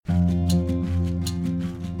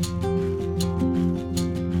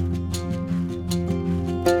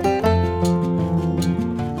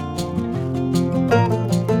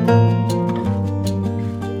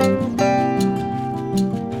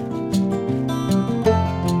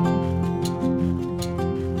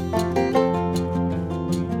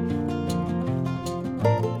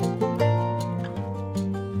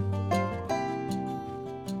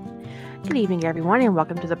everyone, and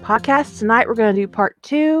welcome to the podcast. Tonight, we're going to do part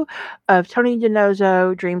 2 of Tony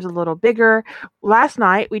DiNozzo Dreams a Little Bigger. Last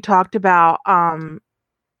night, we talked about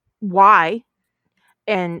why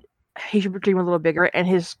and he should dream a little bigger and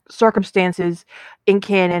his circumstances in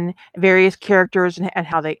canon, various characters, and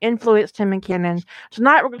how they influenced him in canon.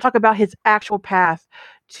 Tonight, we're going to talk about his actual path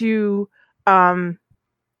to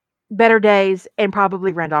better days and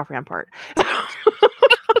probably Randolph Rampart.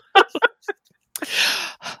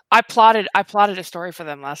 I plotted a story for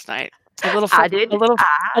them last night. A little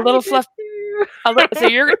fluff. So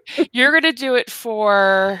you're gonna do it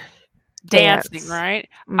for dancing, right?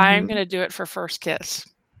 Mm-hmm. I'm gonna do it for first kiss.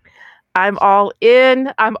 I'm all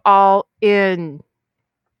in. I'm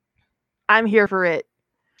here for it.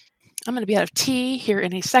 I'm gonna be out of tea here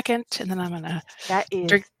any second, and then I'm gonna. That is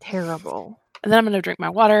drink terrible. And then I'm gonna drink my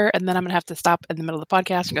water, and then I'm gonna have to stop in the middle of the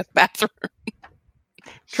podcast and go to the bathroom.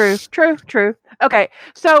 True. Okay,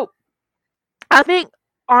 so I think,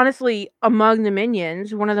 honestly, among the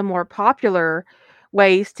Minions, one of the more popular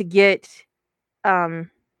ways to get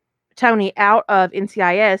Tony out of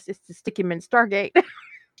NCIS is to stick him in Stargate.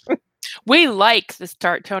 We like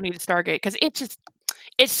Tony to Stargate because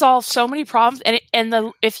it solves so many problems,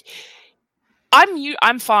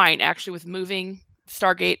 I'm fine actually with moving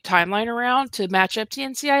Stargate timeline around to match up to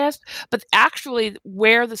NCIS, but actually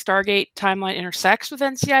where the Stargate timeline intersects with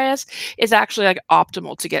NCIS is actually like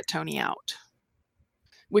optimal to get Tony out,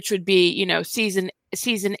 which would be, season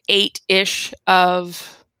 8-ish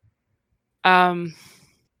of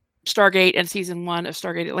Stargate and season 1 of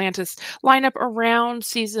Stargate Atlantis line up around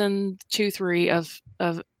season 2-3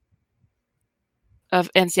 of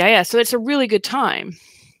NCIS. So it's a really good time.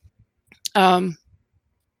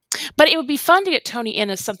 But it would be fun to get Tony in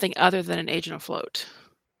as something other than an agent afloat.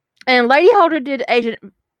 And Lady Holder did Agent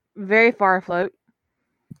Very Far Afloat.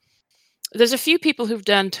 There's a few people who've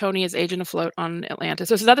done Tony as Agent Afloat on Atlantis.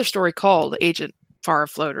 There's another story called Agent Far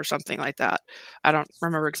Afloat or something like that. I don't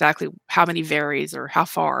remember exactly how many varies or how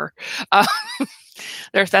far.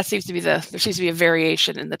 There seems to be a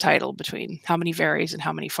variation in the title between how many varies and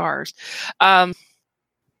how many fars. And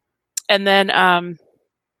then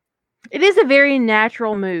it is a very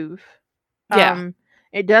natural move. Yeah.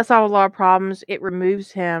 It does solve a lot of problems. It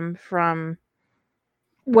removes him from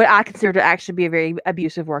what I consider to actually be a very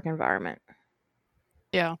abusive work environment.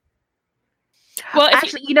 Yeah. Well,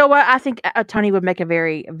 actually, you know what? I think Tony would make a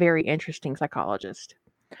very, very interesting psychologist.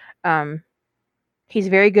 He's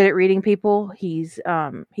very good at reading people. He's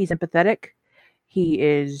empathetic. He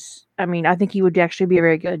is. I think he would actually be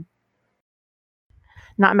very good.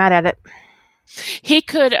 Not mad at it. He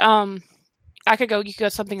could. You could go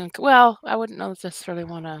something like. Well, I wouldn't necessarily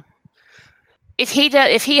want to. If he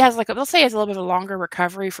has let's say he has a little bit of a longer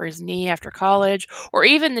recovery for his knee after college, or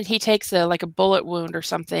even that he takes a bullet wound or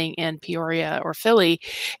something in Peoria or Philly,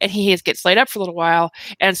 and he gets laid up for a little while,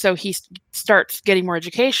 and so he starts getting more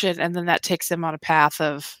education, and then that takes him on a path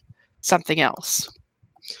of something else,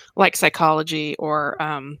 like psychology, or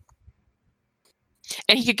and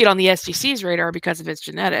he could get on the SGC's radar because of his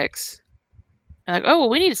genetics. And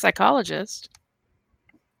we need a psychologist,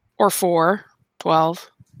 or 12.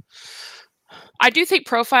 I do think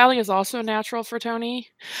profiling is also natural for Tony.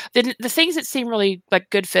 The things that seem really like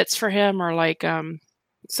good fits for him are like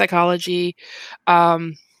psychology,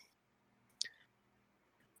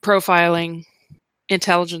 profiling,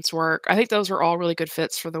 intelligence work. I think those are all really good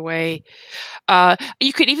fits for the way.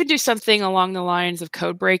 You could even do something along the lines of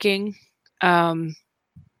code breaking.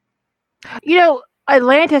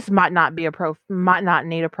 Atlantis might not need a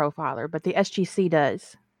profiler, but the SGC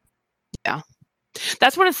does. Yeah.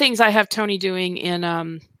 That's one of the things I have Tony doing in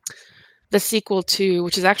the sequel to,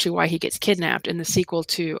 which is actually why he gets kidnapped in the sequel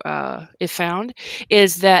to If Found,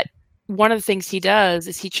 is that one of the things he does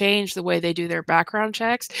is he changed the way they do their background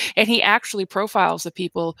checks, and he actually profiles the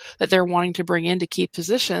people that they're wanting to bring in to keep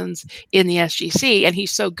positions in the SGC, and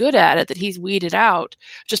he's so good at it that he's weeded out,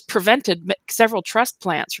 just prevented several trust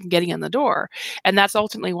plants from getting in the door. And that's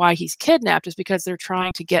ultimately why he's kidnapped, is because they're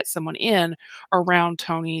trying to get someone in around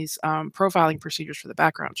Tony's profiling procedures for the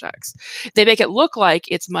background checks. They make it look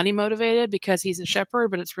like it's money motivated because he's a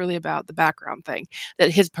shepherd, but it's really about the background thing,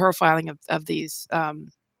 that his profiling of these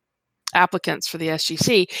applicants for the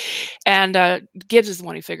SGC, and Gibbs is the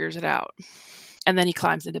one who figures it out, and then he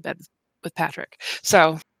climbs into bed with Patrick.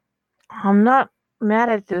 So I'm not mad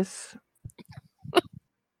at this.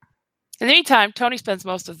 In the meantime, Tony spends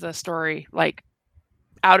most of the story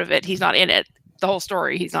out of it. He's not in it. The whole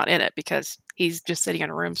story, he's not in it because he's just sitting in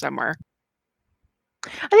a room somewhere.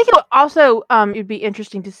 I think it would also it'd be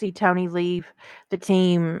interesting to see Tony leave the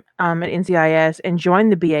team at NCIS and join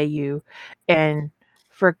the BAU, and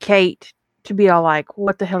for Kate to be all like,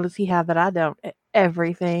 what the hell does he have that I don't?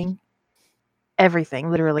 Everything. Everything,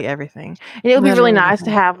 literally everything. And it would be really Literally nice to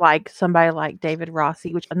everything. have like somebody like David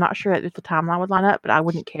Rossi, which I'm not sure if the timeline would line up, but I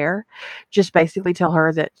wouldn't care. Just basically tell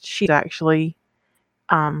her that she's actually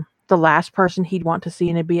the last person he'd want to see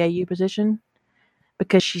in a BAU position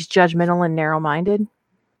because she's judgmental and narrow minded.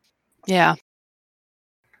 Yeah.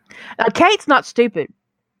 Kate's not stupid,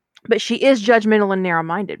 but she is judgmental and narrow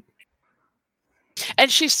minded. And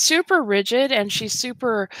she's super rigid, and she's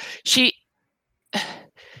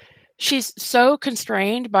so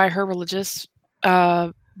constrained by her religious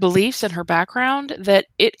beliefs and her background that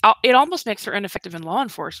it almost makes her ineffective in law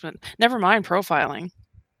enforcement. Never mind profiling.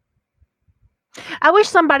 I wish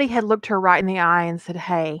somebody had looked her right in the eye and said,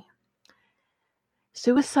 hey,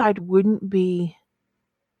 suicide wouldn't be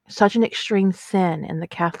such an extreme sin in the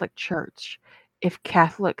Catholic Church if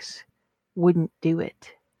Catholics wouldn't do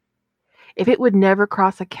it. If it would never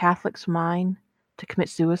cross a Catholic's mind to commit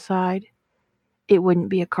suicide, it wouldn't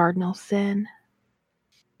be a cardinal sin.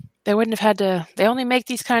 They wouldn't have had to. They only make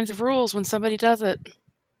these kinds of rules when somebody does it.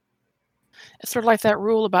 It's sort of like that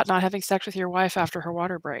rule about not having sex with your wife after her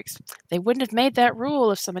water breaks. They wouldn't have made that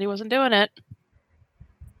rule if somebody wasn't doing it.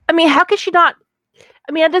 I mean, how could she not?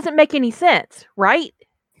 I mean, that doesn't make any sense, right?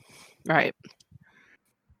 Right.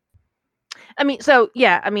 I mean, so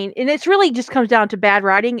yeah, I mean, and it's really just comes down to bad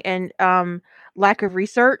writing and lack of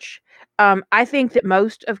research. I think that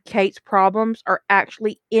most of Kate's problems are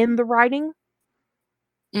actually in the writing.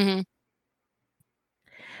 Mm-hmm.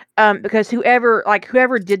 Because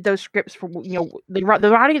whoever did those scripts for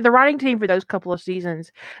the writing team for those couple of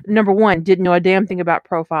seasons, number one, didn't know a damn thing about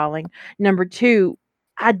profiling. Number two,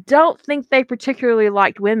 I don't think they particularly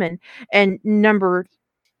liked women. And number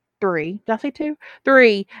three, did I say two?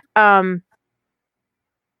 Three,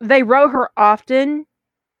 they wrote her often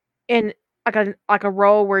in like a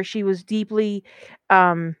role where she was deeply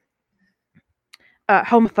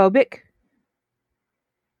homophobic,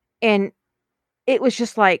 and it was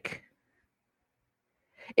just like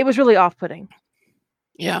it was really off-putting.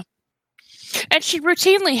 Yeah. And she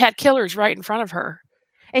routinely had killers right in front of her.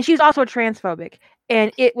 And she was also transphobic.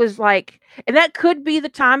 And it was like, and that could be the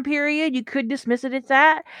time period. You could dismiss it as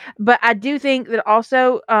that. But I do think that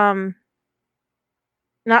also, now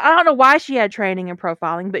I don't know why she had training in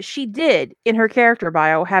profiling, but she did in her character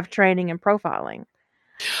bio have training in profiling.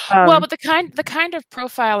 Well, but the kind of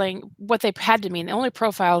profiling, what they had to mean, the only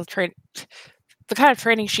the kind of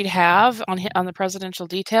training she'd have on the presidential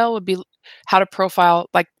detail would be how to profile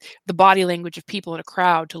like the body language of people in a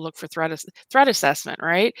crowd to look for threat assessment,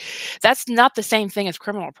 right? That's not the same thing as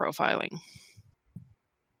criminal profiling.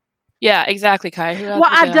 Yeah, exactly, Kai. Well,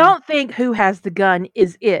 I don't think who has the gun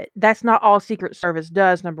is it. That's not all Secret Service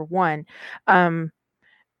does, number one.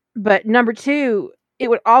 But number two, it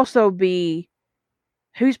would also be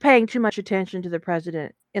who's paying too much attention to the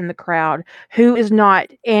president in the crowd, who is not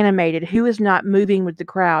animated, who is not moving with the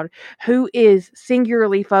crowd, who is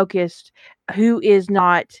singularly focused, who is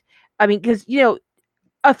not. I mean, because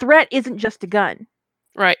a threat isn't just a gun.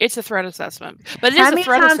 Right, it's a threat assessment. But how many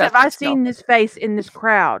times have I seen this face in this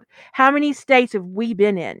crowd? How many states have we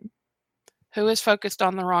been in? Who is focused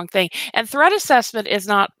on the wrong thing? And threat assessment is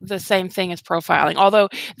not the same thing as profiling, although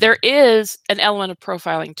there is an element of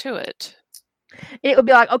profiling to it. It would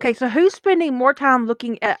be like, okay, so who's spending more time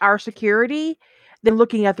looking at our security than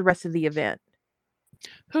looking at the rest of the event?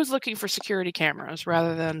 Who's looking for security cameras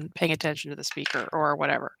rather than paying attention to the speaker or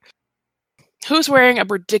whatever? Who's wearing a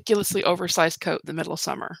ridiculously oversized coat in the middle of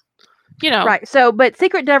summer? Right. So, but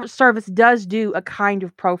Secret Service does do a kind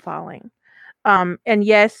of profiling. And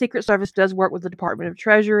yes, Secret Service does work with the Department of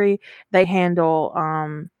Treasury. They handle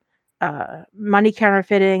money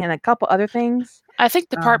counterfeiting and a couple other things. I think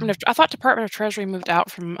I thought Department of Treasury moved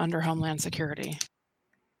out from under Homeland Security.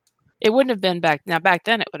 It wouldn't have been back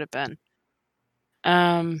then. It would have been.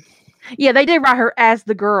 Yeah, they did write her as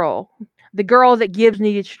the girl that Gibbs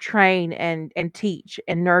needed to train and teach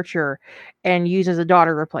and nurture and use as a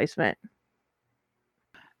daughter replacement.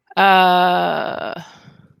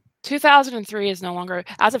 2003 is no longer,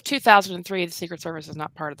 as of 2003, the Secret Service is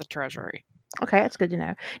not part of the Treasury. Okay, that's good to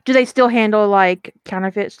know. Do they still handle like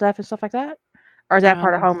counterfeit stuff and stuff like that? Or is that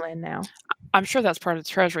part of Homeland now? I'm sure that's part of the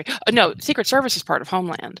Treasury. No, Secret Service is part of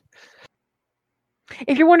Homeland.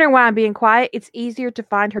 If you're wondering why I'm being quiet, it's easier to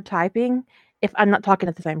find her typing if I'm not talking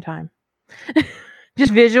at the same time.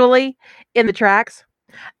 Just visually in the tracks.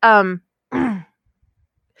 Because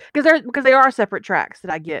they are separate tracks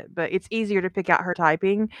that I get, but it's easier to pick out her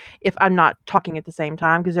typing if I'm not talking at the same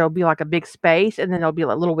time, because there'll be like a big space and then there'll be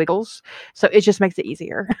like little wiggles. So it just makes it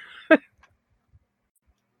easier.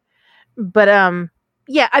 But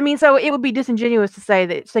Yeah, I mean, so it would be disingenuous to say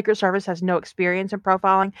that Secret Service has no experience in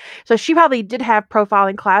profiling. So she probably did have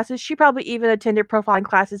profiling classes. She probably even attended profiling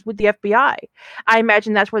classes with the FBI. I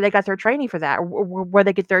imagine that's where they got their training for that, or where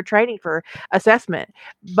they get their training for assessment.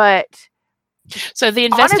 But So the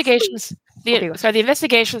honestly, investigations, okay, the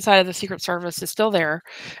investigation side of the Secret Service is still there,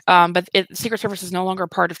 but the Secret Service is no longer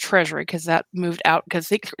part of Treasury because that moved out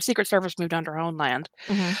because Secret Service moved under Homeland.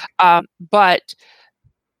 But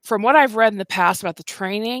from what I've read in the past about the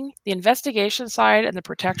training, the investigation side and the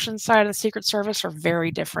protection side of the Secret Service are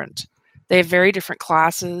very different. They have very different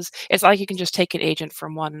classes. It's like you can just take an agent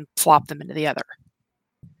from one and flop them into the other.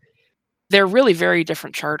 They're really very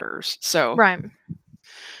different charters. So, right.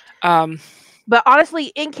 But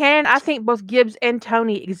honestly, in canon, I think both Gibbs and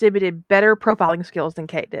Tony exhibited better profiling skills than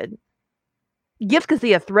Kate did. Gibbs could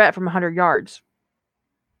see a threat from 100 yards.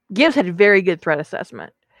 Gibbs had a very good threat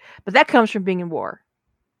assessment, but that comes from being in war.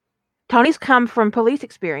 Tony's come from police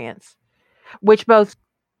experience, which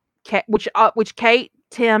Kate,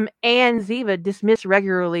 Tim, and Ziva dismiss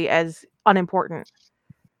regularly as unimportant.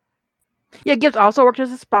 Yeah, Gibbs also worked as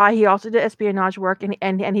a spy. He also did espionage work,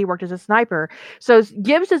 and he worked as a sniper. So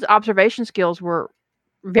Gibbs's observation skills were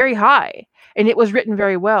very high, and it was written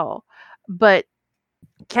very well. But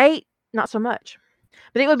Kate, not so much.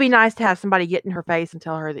 But it would be nice to have somebody get in her face and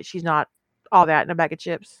tell her that she's not all that in a bag of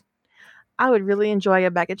chips. I would really enjoy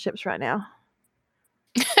a bag of chips right now.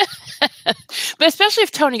 But especially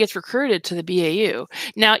if Tony gets recruited to the BAU.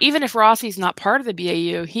 Now, even if Rossi's not part of the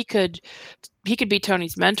BAU, he could be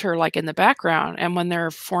Tony's mentor, like in the background. And when they're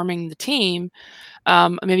forming the team,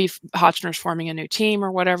 maybe Hotchner's forming a new team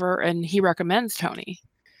or whatever, and he recommends Tony,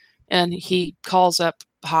 and he calls up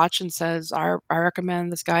Hotch and says, "I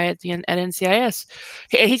recommend this guy at NCIS.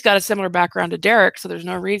 He's got a similar background to Derek, so there's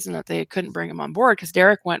no reason that they couldn't bring him on board because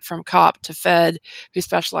Derek went from cop to Fed, who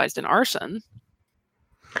specialized in arson."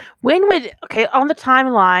 When would on the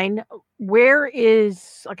timeline? Where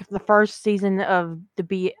is like the first season of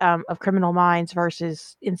of Criminal Minds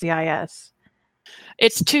versus NCIS?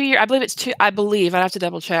 It's 2 years. I believe it's two. I believe I'd have to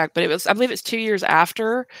double check, but I believe it's 2 years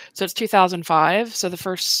after. So it's 2005. So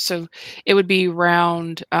so it would be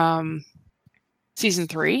around season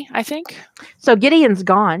 3, I think. So Gideon's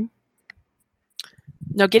gone.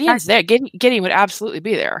 No, Gideon's there. Gideon would absolutely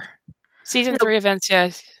be there. Season 3 of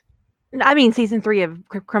NCIS. I mean, season 3 of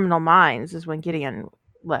Criminal Minds is when Gideon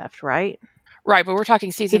left, right? Right, but we're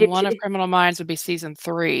talking season 1 of Criminal Minds would be season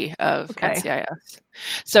 3 of NCIS.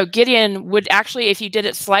 So Gideon would actually, if you did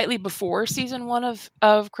it slightly before season 1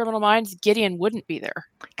 of Criminal Minds, Gideon wouldn't be there.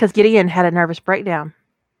 Because Gideon had a nervous breakdown.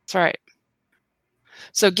 That's right.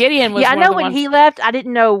 So Gideon was. Yeah, I know when he left, I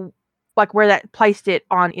didn't know like where that placed it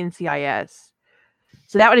on NCIS.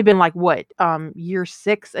 So that would have been like what, year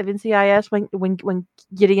 6 of NCIS when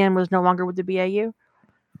Gideon was no longer with the BAU?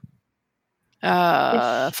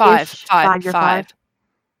 5,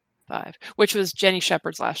 which was Jenny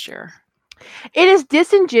Shepard's last year. It is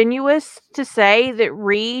disingenuous to say that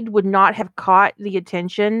Reed would not have caught the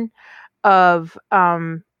attention of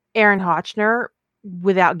Aaron Hotchner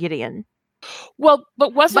without Gideon. Well,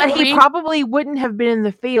 but he probably wouldn't have been in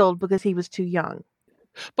the field because he was too young.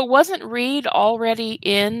 But wasn't Reed already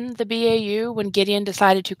in the BAU when Gideon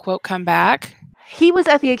decided to, quote, come back? He was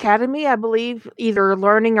at the academy, I believe, either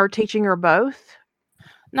learning or teaching or both.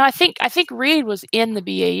 No, I think Reed was in the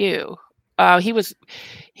BAU. He was.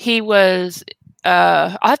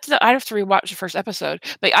 I'd have to rewatch the first episode,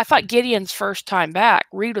 but I thought Gideon's first time back,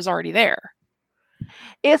 Reed was already there.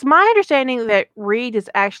 It's my understanding that Reed is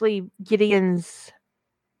actually Gideon's.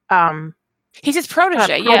 He's his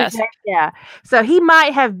protege, yes. Yeah. So he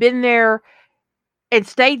might have been there and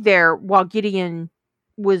stayed there while Gideon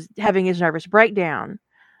was having his nervous breakdown.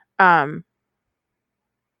 But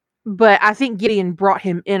I think Gideon brought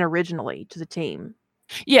him in originally to the team.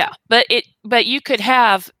 Yeah, but you could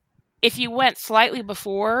have, if you went slightly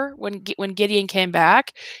before when Gideon came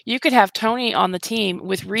back, you could have Tony on the team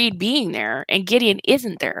with Reed being there, and Gideon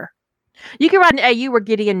isn't there. You could write an AU where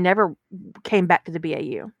Gideon never came back to the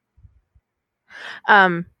BAU.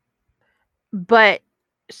 But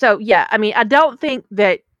so yeah, I mean, I don't think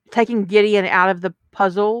that taking Gideon out of the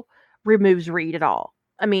puzzle removes Reed at all.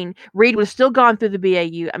 I mean, Reed would have still gone through the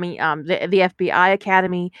BAU. I mean, the FBI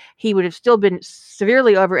Academy. He would have still been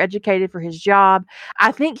severely overeducated for his job.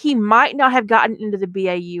 I think he might not have gotten into the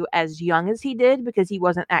BAU as young as he did because he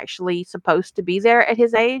wasn't actually supposed to be there at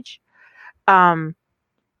his age. But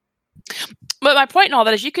my point in all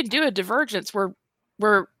that is you could do a divergence where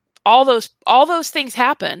all those things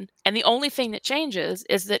happen, and the only thing that changes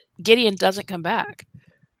is that Gideon doesn't come back.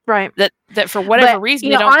 Right. That for whatever reason,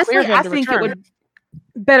 they don't honestly, clear him I to think return. it would.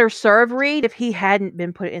 better serve Reed if he hadn't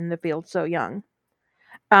been put in the field so young.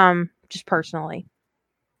 Just personally.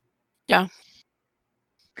 Yeah.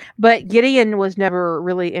 But Gideon was never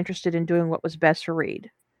really interested in doing what was best for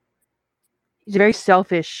Reed. He's a very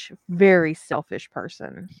selfish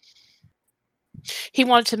person. He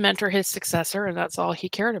wanted to mentor his successor, and that's all he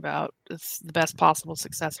cared about. It's the best possible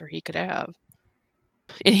successor he could have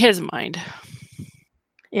in his mind.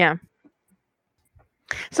 Yeah.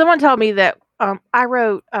 Someone told me that I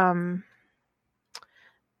wrote a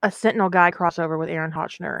Sentinel Guy crossover with Aaron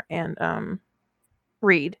Hotchner and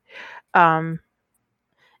Reed. And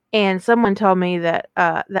someone told me that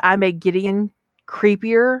that I made Gideon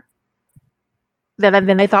creepier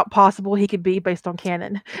than they thought possible he could be based on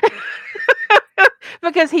canon.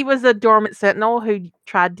 Because he was a dormant sentinel who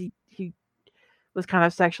was kind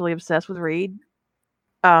of sexually obsessed with Reed.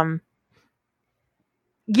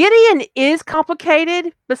 Gideon is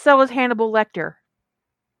complicated, but so is Hannibal Lecter.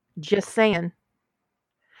 Just saying.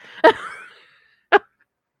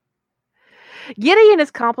 Gideon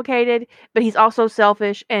is complicated, but he's also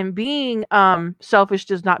selfish, and being selfish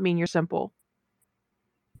does not mean you're simple.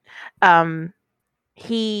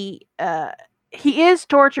 He is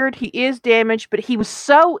tortured, he is damaged, but he was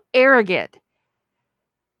so arrogant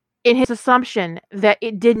in his assumption that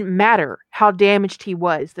it didn't matter how damaged he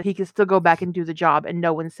was, that he could still go back and do the job, and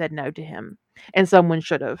no one said no to him. And someone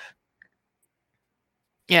should have.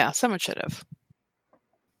 Yeah, someone should have.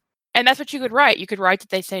 And that's what you could write. You could write that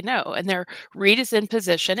they say no, and Reed is in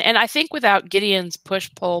position. And I think without Gideon's push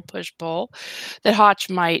pull, that Hotch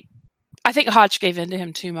might. I think Hotch gave in to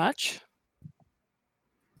him too much.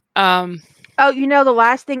 Oh, the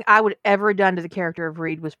last thing I would ever have done to the character of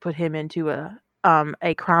Reed was put him into a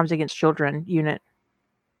crimes against children unit.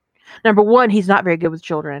 Number one, he's not very good with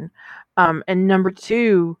children, and number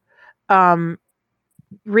two,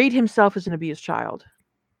 Reed himself is an abused child.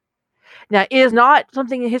 Now, it is not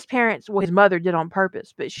something that his mother did on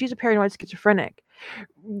purpose, but she's a paranoid schizophrenic.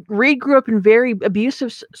 Reed grew up in very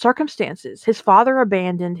abusive circumstances. His father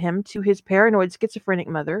abandoned him to his paranoid schizophrenic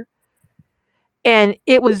mother. And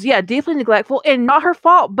it was, deeply neglectful and not her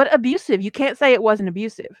fault, but abusive. You can't say it wasn't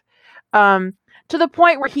abusive. To the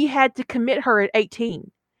point where he had to commit her at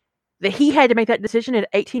 18. That he had to make that decision at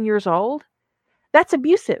 18 years old. That's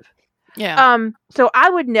abusive. Yeah. So I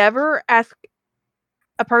would never ask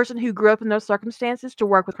a person who grew up in those circumstances to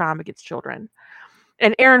work with crime against children.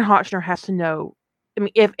 And Aaron Hotchner has to know. I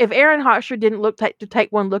mean, if Aaron Hotchner didn't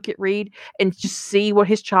take one look at Reed and just see what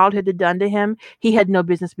his childhood had done to him, he had no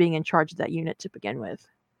business being in charge of that unit to begin with.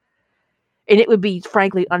 And it would be,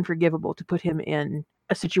 frankly, unforgivable to put him in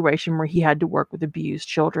a situation where he had to work with abused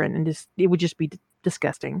children, and it would just be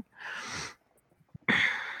disgusting.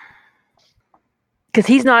 Because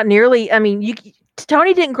he's not nearly. I mean,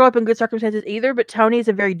 Tony didn't grow up in good circumstances either, but Tony is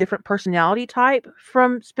a very different personality type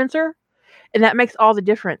from Spencer, and that makes all the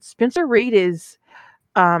difference. Spencer Reed is,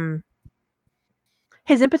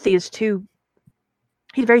 his empathy is too.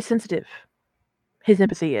 He's very sensitive. His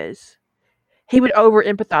empathy is. He would over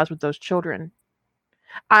empathize with those children.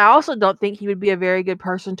 I also don't think he would be a very good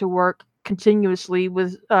person to work continuously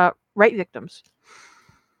with rape victims.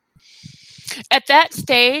 At that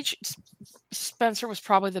stage, Spencer was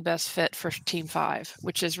probably the best fit for Team 5,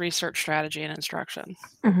 which is research, strategy, and instruction.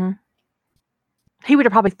 Mm-hmm. He would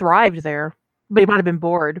have probably thrived there, but he might have been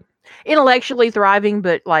bored. Intellectually thriving,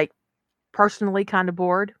 but personally kind of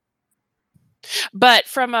bored. But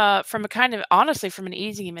from a kind of, honestly, from an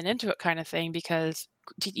easing him into it kind of thing, because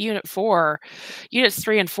units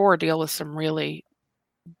 3 and 4 deal with some really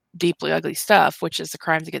deeply ugly stuff, which is the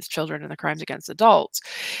crimes against children and the crimes against adults.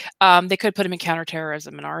 They could put him in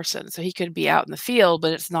counterterrorism and arson, so he could be out in the field,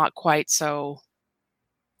 but it's not quite so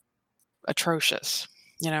atrocious,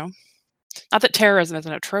 Not that terrorism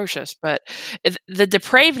isn't atrocious, but the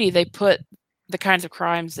depravity they put the kinds of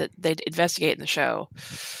crimes that they investigate in the show.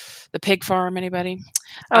 The pig farm, anybody?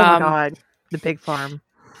 Oh my God, the pig farm.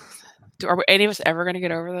 Are any of us ever going to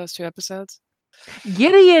get over those 2 episodes?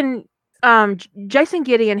 Gideon, Jason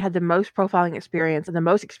Gideon had the most profiling experience and the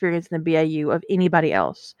most experience in the BAU of anybody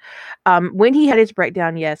else. When he had his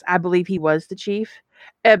breakdown, yes, I believe he was the chief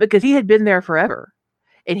because he had been there forever,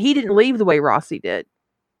 and he didn't leave the way Rossi did.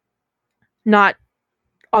 Not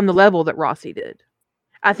on the level that Rossi did.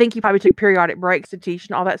 I think he probably took periodic breaks to teach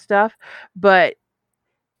and all that stuff, but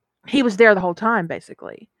he was there the whole time,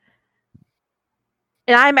 basically.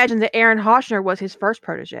 And I imagine that Aaron Hotchner was his first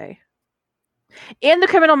protege. In the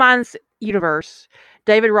Criminal Minds universe,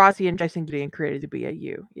 David Rossi and Jason Gideon created the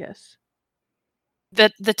BAU, yes.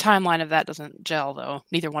 The timeline of that doesn't gel, though.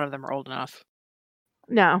 Neither one of them are old enough.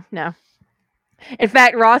 No. In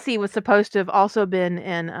fact, Rossi was supposed to have also been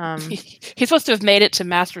in He's supposed to have made it to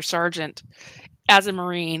Master Sergeant as a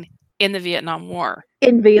Marine in the Vietnam War.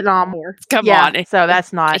 in Vietnam War. Come Yeah, on. so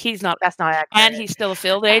that's not He's not. accurate. And he's still a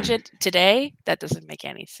field agent today? That doesn't make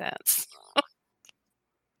any sense.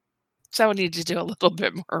 So I need to do a little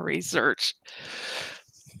bit more research.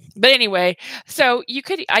 But anyway, so you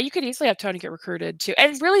could easily have Tony get recruited too.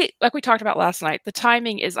 And really, like we talked about last night, the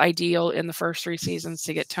timing is ideal in the first 3 seasons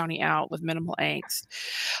to get Tony out with minimal angst.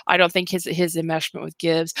 I don't think his enmeshment with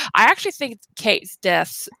Gibbs. I actually think Kate's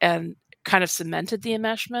deaths and kind of cemented the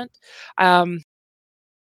enmeshment. And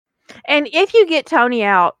if you get Tony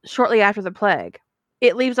out shortly after the plague,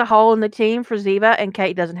 it leaves a hole in the team for Ziva, and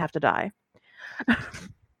Kate doesn't have to die.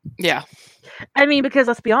 Yeah. I mean, because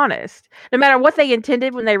let's be honest, no matter what they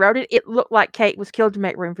intended when they wrote it, it looked like Kate was killed to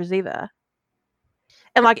make room for Ziva.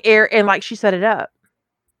 And like she set it up.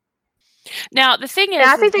 Now, the thing is,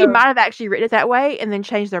 I think they might have actually written it that way and then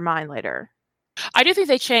changed their mind later. I do think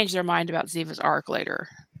they changed their mind about Ziva's arc later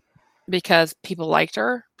because people liked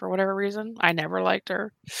her for whatever reason. I never liked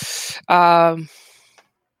her. But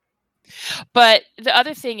the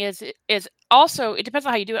other thing is also, it depends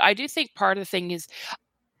on how you do it. I do think part of the thing is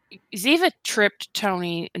Ziva tripped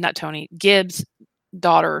Gibbs'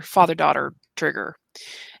 father-daughter trigger.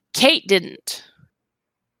 Kate didn't.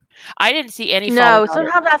 I didn't see any. No,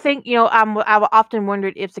 sometimes I think I've often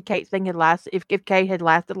wondered if the Kate thing had lasted, if Kate had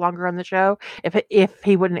lasted longer on the show, if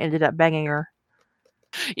he wouldn't have ended up banging her.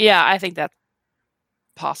 Yeah, I think that's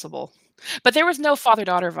possible. But there was no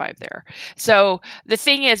father-daughter vibe there. So the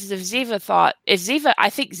thing is, I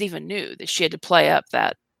think Ziva knew that she had to play up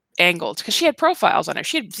that angle because she had profiles on her.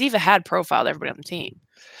 Ziva had profiled everybody on the team.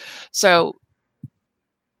 So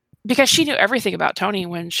because she knew everything about Tony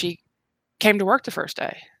when she came to work the first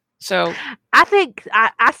day. So I think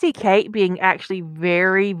I see Kate being actually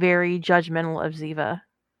very, very judgmental of Ziva.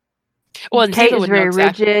 Well, Kate is very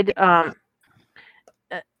rigid. Yeah,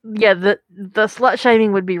 the slut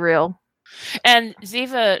shaming would be real. And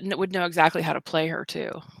Ziva would know exactly how to play her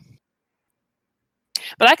too.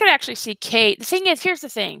 But I could actually see Kate. The thing is, here's the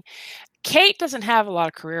thing. Kate doesn't have a lot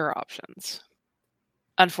of career options,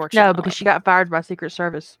 unfortunately. No, because she got fired by Secret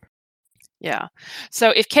Service. Yeah. So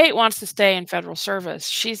if Kate wants to stay in federal service,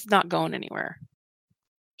 she's not going anywhere.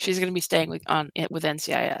 She's going to be staying with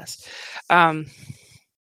NCIS.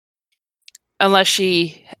 Unless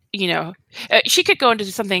she, she could go into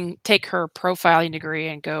something, take her profiling degree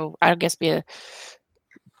and go, I guess, be a,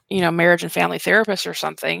 marriage and family therapist or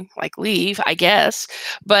something, like leave, I guess.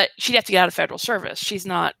 But she'd have to get out of federal service. She's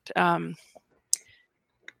not,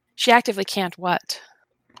 she actively can't what?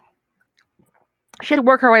 She had to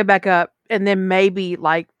work her way back up, and then maybe,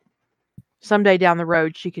 like, someday down the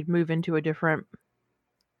road, she could move into a different...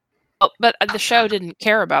 But the show didn't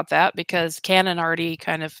care about that because canon already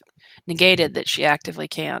kind of negated that she actively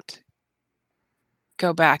can't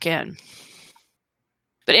go back in.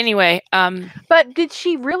 But anyway, But did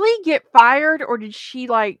she really get fired, or did she,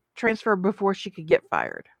 like, transfer before she could get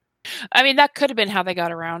fired? I mean, that could have been how they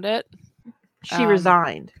got around it. She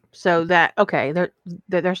resigned. So that, okay,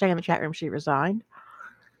 they're saying in the chat room she resigned.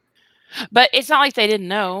 But it's not like they didn't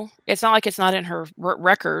know. It's not like it's not in her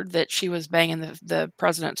record that she was banging the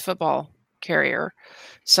president's football carrier.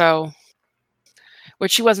 So,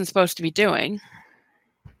 which she wasn't supposed to be doing.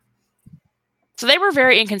 So they were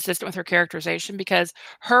very inconsistent with her characterization because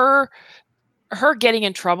her getting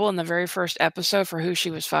in trouble in the very first episode for who she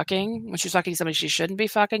was fucking, when she was fucking somebody she shouldn't be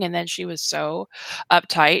fucking, and then she was so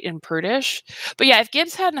uptight and prudish. But yeah, if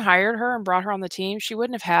Gibbs hadn't hired her and brought her on the team, she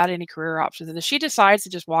wouldn't have had any career options. And if she decides to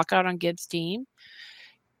just walk out on Gibbs' team,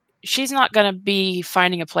 she's not going to be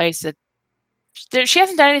finding a place that she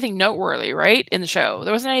hasn't done anything noteworthy, right, in the show.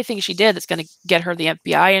 There wasn't anything she did that's going to get her the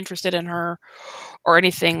FBI interested in her or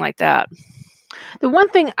anything like that. The one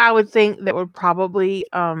thing I would think that would probably...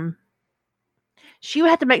 she would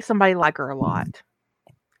have to make somebody like her a lot.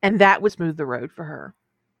 And that would smooth the road for her.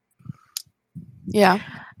 Yeah.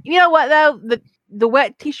 You know what, though? The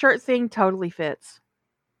wet t-shirt thing totally fits.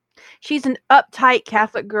 She's an uptight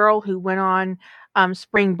Catholic girl who went on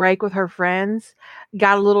spring break with her friends,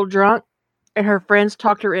 got a little drunk, and her friends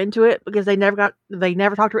talked her into it because they never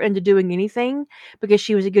talked her into doing anything because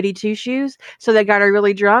she was a goody two-shoes. So they got her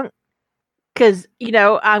really drunk. Because,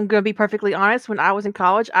 I'm going to be perfectly honest. When I was in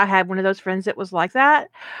college, I had one of those friends that was like that.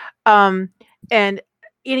 And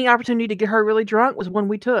any opportunity to get her really drunk was one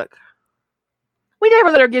we took. We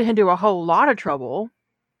never let her get into a whole lot of trouble.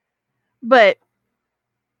 But,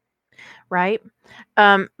 right?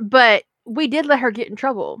 But we did let her get in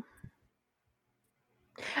trouble.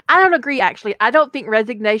 I don't agree, actually. I don't think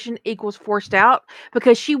resignation equals forced out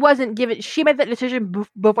because she wasn't given. She made that decision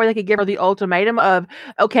before they could give her the ultimatum of,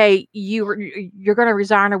 okay, you're going to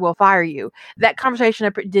resign or we'll fire you. That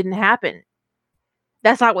conversation didn't happen.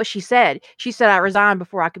 That's not what she said. She said I resigned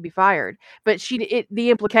before I could be fired. But the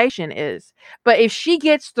implication is, but if she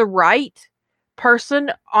gets the right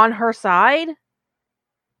person on her side,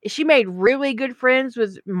 if she made really good friends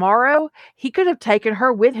with Morrow, he could have taken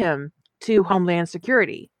her with him to Homeland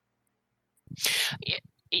Security. It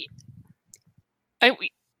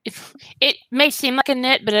may seem like a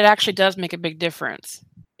nit, but it actually does make a big difference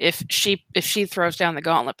if she throws down the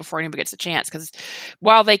gauntlet before anybody gets a chance. Because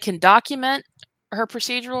while they can document her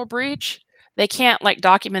procedural breach, they can't like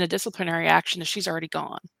document a disciplinary action if she's already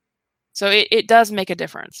gone. So it does make a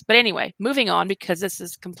difference. But anyway, moving on, because this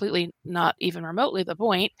is completely not even remotely the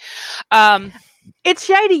point. It's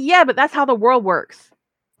shady, yeah, but that's how the world works.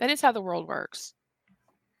 That is how the world works.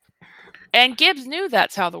 And Gibbs knew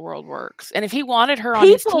that's how the world works. And if he wanted her on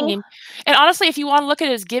his team, and honestly, if you want to look at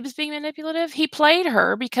it as Gibbs being manipulative, he played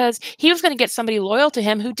her because he was going to get somebody loyal to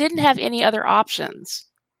him who didn't have any other options.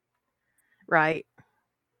 Right.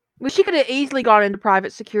 Well, she could have easily gone into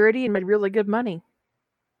private security and made really good money.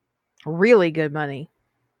 Really good money.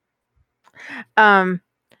 But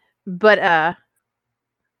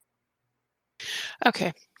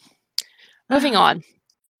okay. Moving on.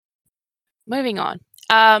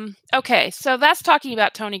 Okay, so that's talking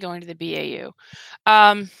about Tony going to the BAU.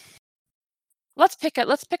 Let's pick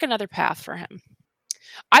another path for him.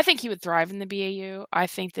 I think he would thrive in the BAU. I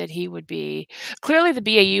think that he would be clearly the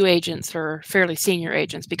BAU agents are fairly senior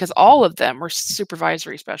agents because all of them were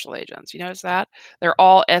supervisory special agents. You notice that? They're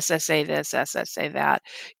all SSA this, SSA that.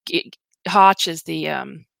 Hotch is the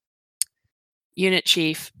unit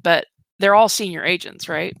chief, but they're all senior agents,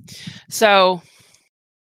 right? So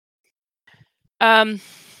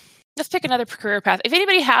let's pick another career path. If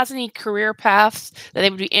anybody has any career paths that they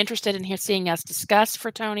would be interested in seeing us discuss for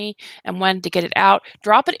Tony and when to get it out,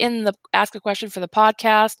 drop it in the Ask a Question for the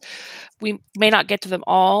podcast. We may not get to them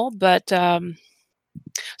all, but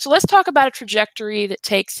so let's talk about a trajectory that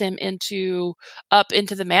takes him up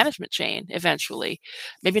into the management chain eventually.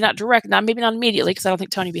 Maybe not maybe not immediately, because I don't think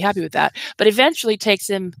Tony would be happy with that, but eventually takes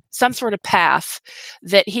him some sort of path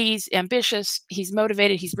that he's ambitious, he's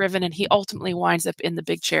motivated, he's driven, and he ultimately winds up in the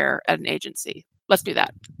big chair at an agency. Let's do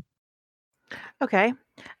that. Okay.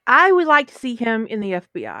 I would like to see him in the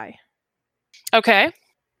FBI. Okay.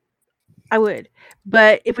 I would.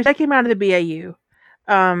 But if we take him out of the BAU,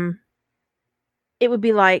 it would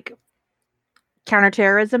be like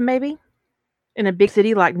counterterrorism, maybe, in a big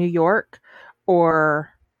city like New York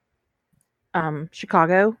or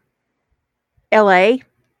Chicago, LA.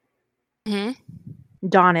 Mm-hmm.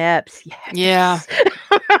 Don Epps. Yes. Yeah.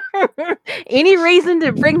 Any reason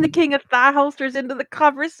to bring the King of Thigh Holsters into the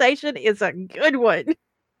conversation is a good one.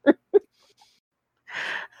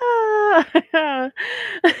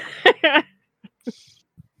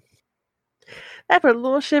 That put a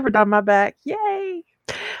little shiver down my back. Yay.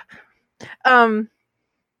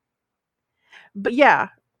 But yeah.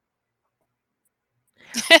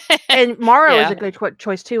 And Morrow is a good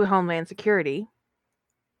choice too with Homeland Security.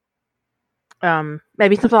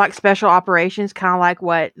 Maybe something like special operations, kind of like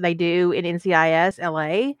what they do in NCIS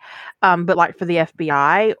LA, but like for the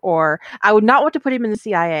FBI. Or I would not want to put him in the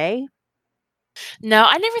CIA. No,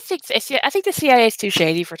 I never think. I think the CIA is too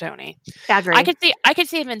shady for Tony. I agree. I could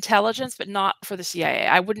see him intelligence, but not for the CIA.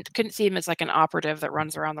 Couldn't see him as like an operative that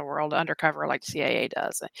runs around the world undercover like the CIA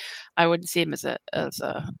does. I wouldn't see him as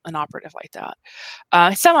an operative like that.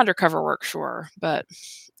 Some undercover work, sure, but.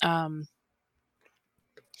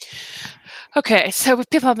 Okay, so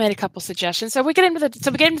people have made a couple suggestions. So we get into the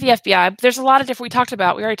FBI. There's a lot of different. We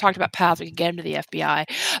already talked about paths. We can get into the FBI,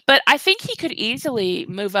 but I think he could easily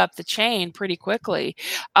move up the chain pretty quickly.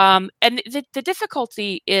 And the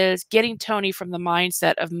difficulty is getting Tony from the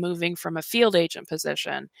mindset of moving from a field agent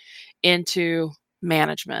position into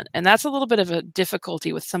management, and that's a little bit of a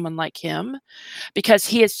difficulty with someone like him because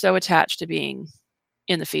he is so attached to being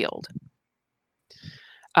in the field.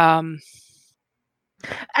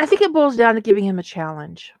 I think it boils down to giving him a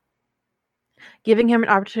challenge, giving him an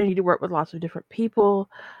opportunity to work with lots of different people,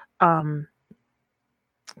 to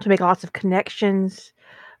make lots of connections.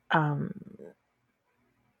 And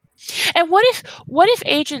what if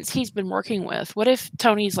agents he's been working with? What if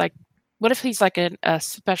he's like a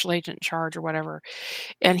special agent in charge or whatever,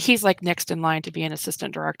 and he's like next in line to be an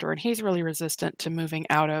assistant director, and he's really resistant to moving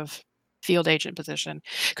out of field agent position?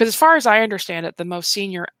 Because as far as I understand it, the most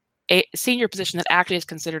senior position that actually is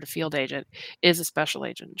considered a field agent is a special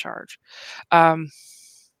agent in charge.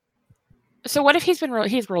 So So what if he's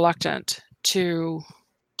reluctant to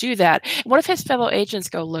do that? What if his fellow agents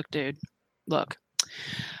go, look, dude, look,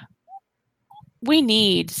 we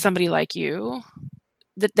need somebody like you,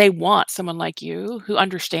 that they want someone like you who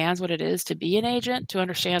understands what it is to be an agent, who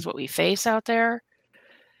understands what we face out there,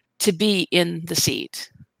 to be in the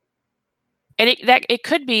seat. And it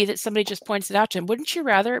could be that somebody just points it out to him. Wouldn't you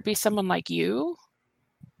rather it be someone like you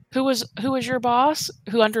who was your boss,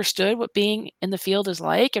 who understood what being in the field is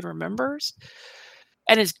like and remembers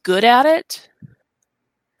and is good at it,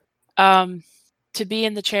 to be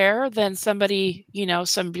in the chair than somebody,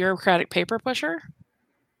 some bureaucratic paper pusher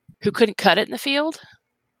who couldn't cut it in the field?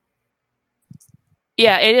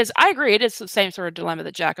 Yeah, it is. I agree. It is the same sort of dilemma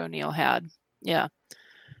that Jack O'Neill had. Yeah.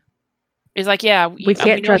 It's like, yeah, we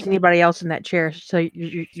can't trust anybody else in that chair, so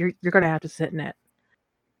you're going to have to sit in it.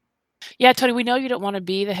 Yeah, Tony, we know you don't want to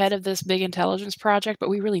be the head of this big intelligence project, but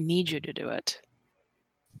we really need you to do it.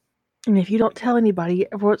 And if you don't tell anybody,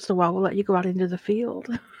 every once in a while, we'll let you go out into the field.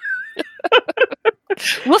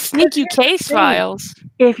 We'll sneak you case files.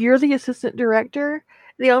 If you're the assistant director,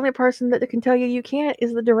 the only person that can tell you can't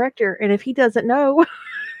is the director. And if he doesn't know,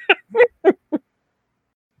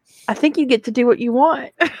 I think you get to do what you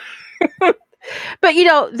want. But,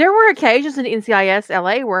 there were occasions in NCIS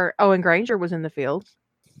LA where Owen Granger was in the field.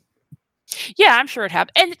 Yeah, I'm sure it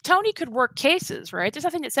happened. And Tony could work cases, right? There's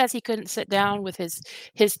nothing that says he couldn't sit down with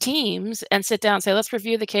his teams and sit down and say, let's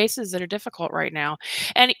review the cases that are difficult right now.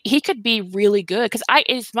 And he could be really good, because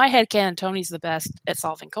if my headcanon, Tony's the best at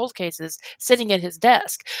solving cold cases sitting at his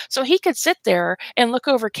desk. So he could sit there and look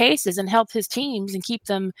over cases and help his teams and keep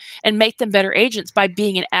them and make them better agents by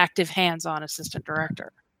being an active, hands-on assistant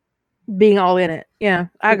director. Being all in it. Yeah,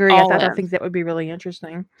 I agree. I think that would be really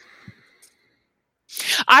interesting.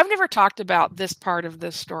 I've never talked about this part of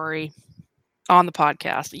this story on the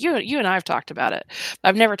podcast. You and I have talked about it.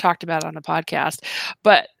 I've never talked about it on the podcast.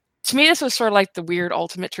 But to me, this was sort of like the weird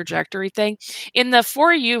ultimate trajectory thing. In the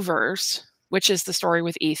For You verse, which is the story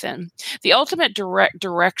with Ethan, the ultimate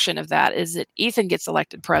direction of that is that Ethan gets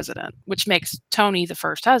elected president, which makes Tony the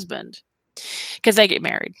first husband, because they get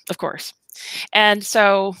married, of course. And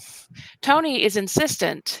so Tony is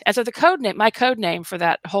insistent. And so my code name for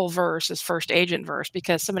that whole verse is First Agent verse,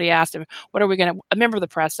 because somebody asked him, a member of the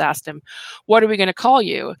press asked him, what are we going to call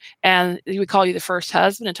you? And we call you the first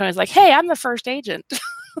husband. And Tony's like, hey, I'm the first agent.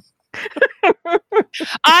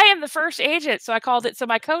 I am the first agent. So I called it. So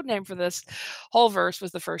my code name for this whole verse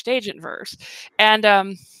was the First Agent verse.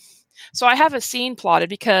 And so I have a scene plotted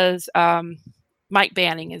because Mike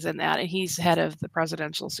Banning is in that, and he's head of the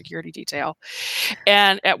presidential security detail.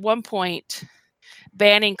 And at one point,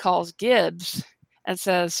 Banning calls Gibbs and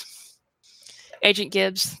says, Agent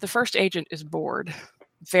Gibbs, the first agent is bored.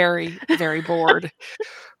 Very, very bored.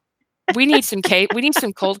 We need some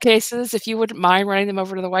cold cases. If you wouldn't mind running them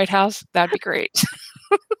over to the White House, that'd be great.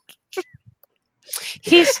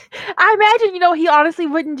 I imagine, he honestly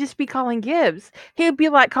wouldn't just be calling Gibbs. He'd be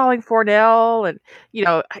like calling Fornell and,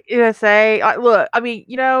 USA. Look, I mean,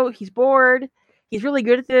 he's bored. He's really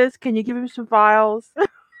good at this. Can you give him some files?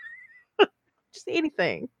 Just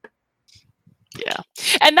anything. Yeah.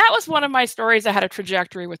 And that was one of my stories that had a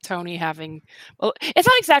trajectory with Tony having, well, it's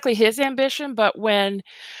not exactly his ambition, but when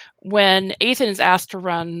Ethan is asked to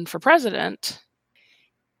run for president,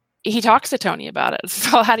 he talks to Tony about it.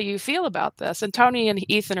 So how do you feel about this? And Tony and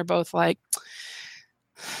Ethan are both like,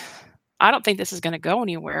 I don't think this is going to go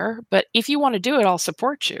anywhere, but if you want to do it, I'll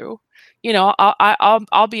support you.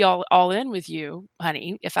 I'll be all in with you,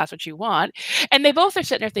 honey, if that's what you want. And they both are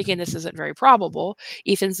sitting there thinking this isn't very probable.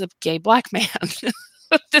 Ethan's a gay black man.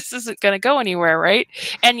 This isn't going to go anywhere, right?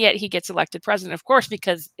 And yet he gets elected president, of course,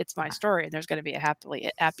 because it's my story and there's going to be a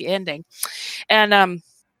happy ending. And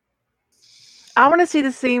I want to see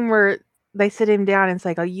the scene where they sit him down and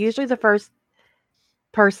say, usually the first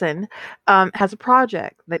person has a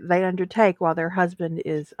project that they undertake while their husband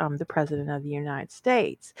is the president of the United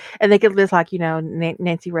States. And they could list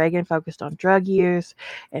Nancy Reagan focused on drug use,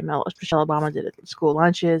 and Michelle Obama did it school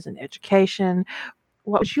lunches and education.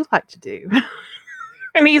 What would you like to do?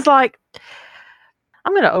 And he's like,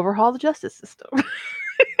 I'm going to overhaul the justice system.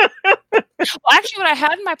 Well, actually, what I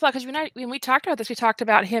had in my plot, because when we talked about this, we talked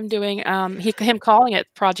about him doing him calling it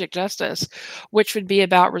Project Justice, which would be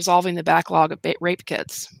about resolving the backlog of rape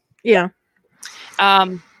kits. Yeah.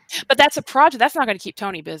 But that's a project that's not going to keep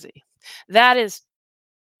Tony busy.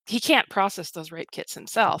 He can't process those rape kits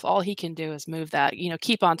himself. All he can do is move that,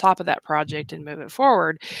 keep on top of that project and move it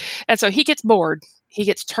forward. And so he gets bored. He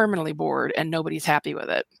gets terminally bored, and nobody's happy with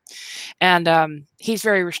it. And he's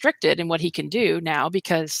very restricted in what he can do now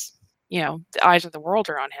because the eyes of the world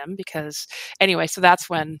are on him because anyway, so that's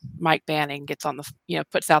when Mike Banning gets on the,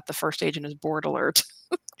 puts out the first agent as board alert.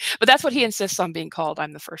 But that's what he insists on being called.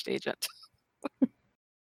 I'm the first agent.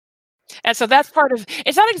 And so that's part of,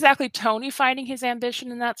 it's not exactly Tony finding his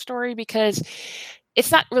ambition in that story because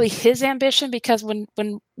it's not really his ambition because when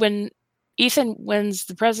Ethan wins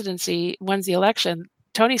the election,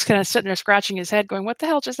 Tony's kind of sitting there scratching his head going, what the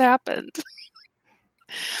hell just happened?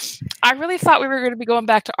 I really thought we were going to be going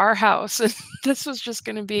back to our house. And this was just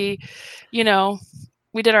going to be,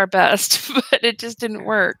 we did our best, but it just didn't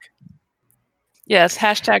work. Yes,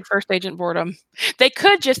 hashtag first agent boredom. They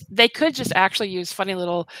could just actually use funny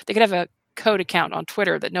little, they could have a code account on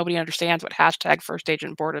Twitter that nobody understands what hashtag first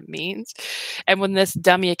agent boredom means. And when this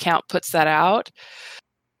dummy account puts that out,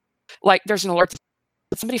 like there's an alert,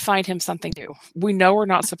 somebody find him something new. We know we're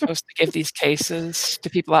not supposed to give these cases to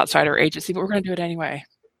people outside our agency, but we're going to do it anyway.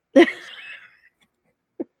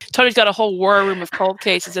 Tony's got a whole war room of cold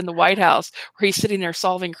cases in the White House where he's sitting there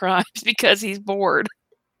solving crimes because he's bored.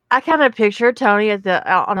 I kind of picture Tony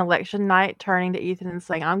on election night turning to Ethan and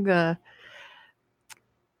saying,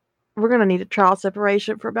 we're going to need a trial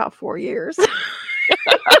separation for about 4 years.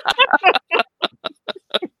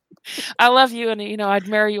 I love you, and I'd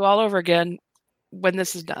marry you all over again when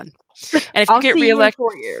this is done. And if I'll you get see reelected, you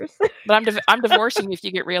in 4 years. But I'm divorcing you if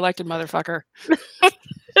you get reelected, motherfucker.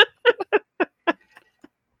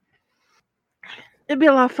 It'd be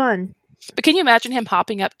a lot of fun. But can you imagine him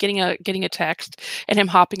hopping up, getting a text, and him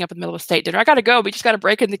hopping up in the middle of a state dinner? I got to go. We just got to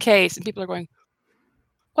break in the case, and people are going,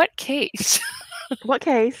 "What case? What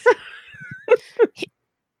case?"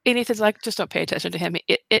 And Ethan's like, "Just don't pay attention to him.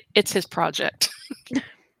 It's his project."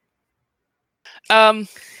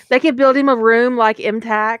 They could build him a room like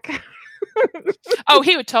MTAC. Oh,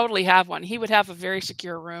 he would totally have one. He would have a very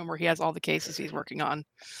secure room where he has all the cases he's working on.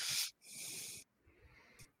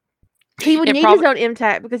 He would need his own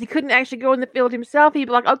MTAC because he couldn't actually go in the field himself. He'd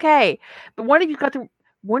be like, okay, but one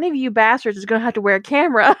of you bastards is going to have to wear a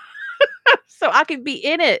camera so I can be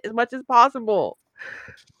in it as much as possible.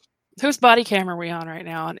 Whose body camera are we on right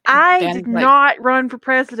now? And I did not run for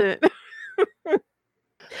president.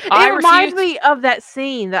 It reminds me of that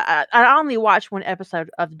scene that I only watched one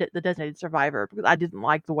episode of The Designated Survivor because I didn't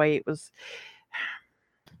like the way it was.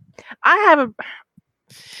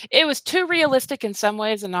 It was too realistic in some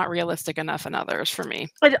ways and not realistic enough in others for me.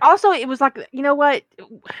 But also, it was like, you know what?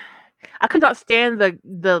 I could not stand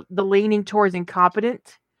the leaning towards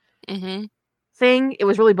incompetent thing. It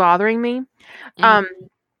was really bothering me.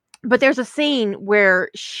 But there's a scene where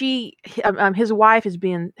his wife has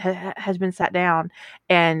been sat down,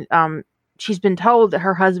 and she's been told that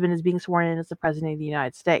her husband is being sworn in as the president of the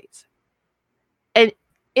United States, and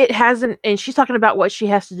it hasn't. And she's talking about what she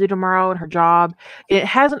has to do tomorrow and her job. And it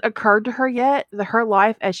hasn't occurred to her yet that her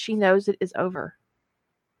life, as she knows it, is over.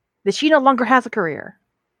 That she no longer has a career,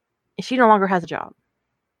 and she no longer has a job,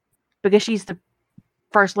 because she's the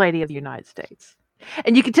first lady of the United States,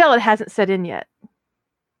 and you can tell it hasn't set in yet.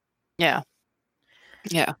 Yeah.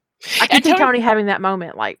 I can see Tony having that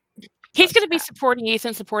moment. Like, he's going to be supporting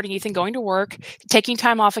Ethan, going to work, taking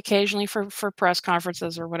time off occasionally for press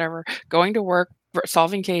conferences or whatever, going to work,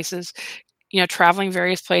 solving cases, traveling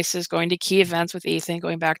various places, going to key events with Ethan,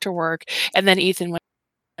 going back to work. And then Ethan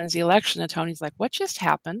wins the election, and Tony's like, what just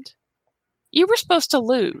happened? You were supposed to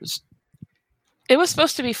lose. It was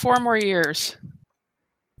supposed to be 4 more years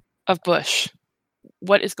of Bush.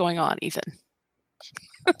 What is going on, Ethan?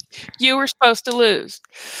 You were supposed to lose.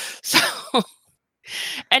 So,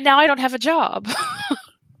 and now I don't have a job.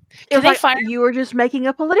 It was like you were just making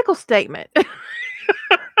a political statement.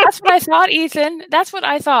 That's what I thought, Ethan. That's what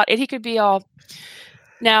I thought. And he could be all,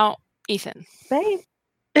 now, Ethan. Babe.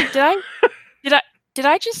 Did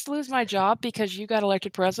I just lose my job because you got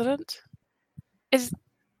elected president? Is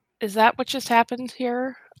that what just happened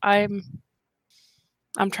here? I'm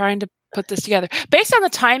trying to put this together. Based on the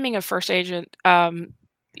timing of First Agent,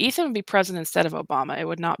 Ethan would be president instead of Obama. It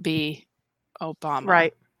would not be Obama.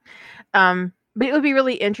 Right. But it would be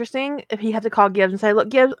really interesting if he had to call Gibbs and say, look,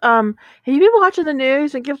 Gibbs, have you been watching the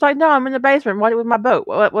news? And Gibbs like, no, I'm in the basement with my boat.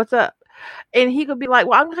 What's up? And he could be like,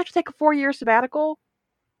 well, I'm going to have to take a 4-year sabbatical.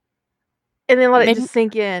 And then let it just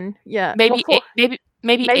sink in. Yeah. Maybe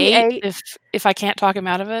 8 if I can't talk him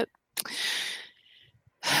out of it.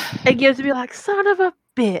 And Gibbs would be like, son of a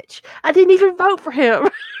bitch. I didn't even vote for him.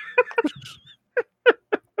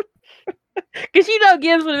 Because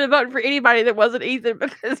Gibbs would have been voting for anybody that wasn't Ethan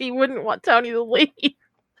because he wouldn't want Tony to leave.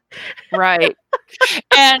 Right.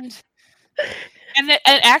 And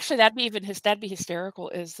actually that'd be hysterical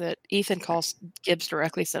is that Ethan calls Gibbs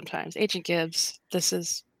directly sometimes. Agent Gibbs, this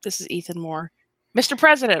is Ethan Moore. Mr.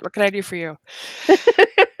 President, what can I do for you?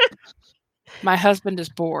 My husband is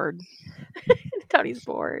bored. Tony's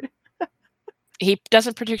bored. He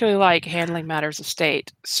doesn't particularly like handling matters of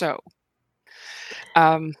state. So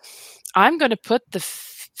I'm going to put the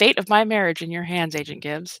fate of my marriage in your hands, Agent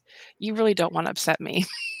Gibbs. You really don't want to upset me.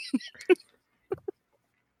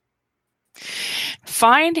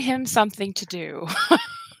 Find him something to do.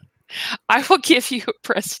 I will give you a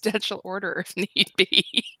presidential order if need be.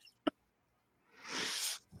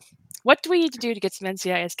 What do we need to do to get some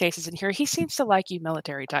NCIS cases in here? He seems to like you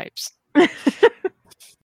military types.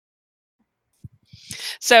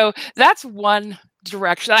 So that's one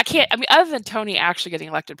direction. Other than Tony actually getting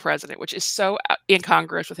elected president, which is so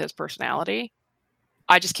incongruous with his personality,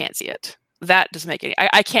 I just can't see it. That doesn't make any,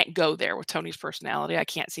 I can't go there with Tony's personality. I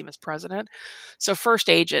can't see him as president. So first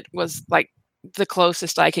agent was like the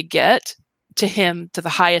closest I could get to him, to the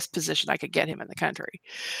highest position I could get him in the country.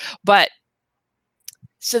 But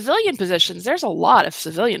civilian positions, there's a lot of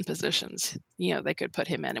civilian positions, they could put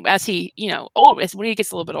him in. As he, when he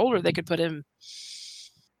gets a little bit older, they could put him.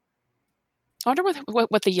 I wonder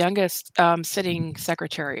what the youngest sitting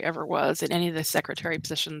secretary ever was in any of the secretary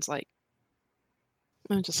positions. Like,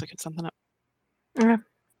 let me just look at something up.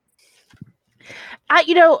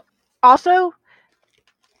 Also,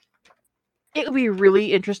 it would be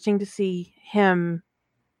really interesting to see him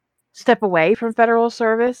step away from federal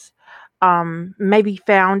service. Maybe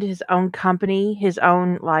found his own company, his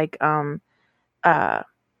own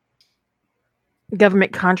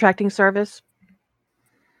government contracting service.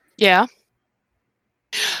 Yeah.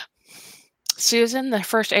 Susan, the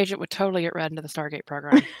first agent, would totally get read into the Stargate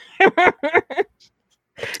program.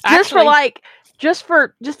 just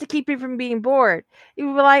to keep him from being bored. He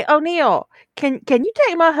would be like, O'Neill, can you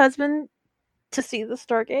take my husband to see the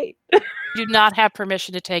Stargate? Do not have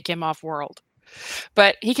permission to take him off world.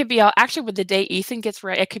 But he could be actually with the day Ethan gets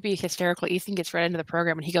read, it could be hysterical. Ethan gets read into the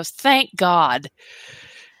program and he goes, "Thank God.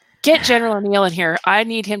 Get General O'Neill in here. I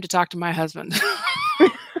need him to talk to my husband."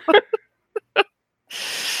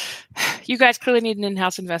 You guys clearly need an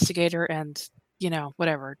in-house investigator and,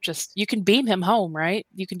 whatever. Just, you can beam him home, right?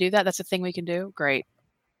 You can do that. That's a thing we can do. Great.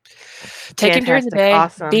 Take him during the day.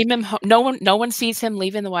 Awesome. Beam him home. No one sees him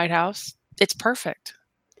leaving the White House. It's perfect.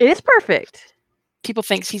 It is perfect. People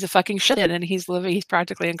think he's a fucking shit and he's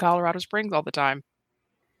practically in Colorado Springs all the time.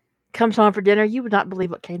 Comes home for dinner. You would not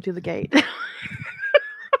believe what came through the gate.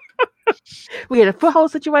 We had a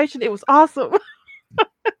foothold situation. It was awesome.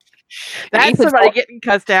 That's somebody getting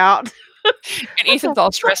cussed out. And Ethan's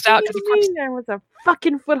all stressed out because there was a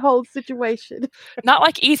fucking foothold situation. Not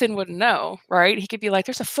like Ethan wouldn't know, right? He could be like,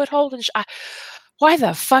 "There's a foothold, and why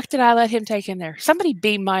the fuck did I let him take him there? Somebody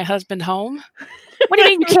beam my husband home. What do you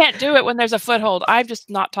mean you can't do it when there's a foothold? I'm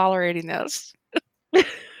just not tolerating this."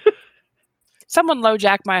 Someone low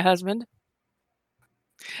jack my husband.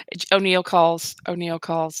 O'Neill calls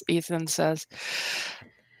Ethan, says,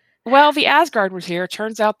 "Well, the Asgard was here.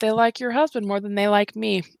 Turns out they like your husband more than they like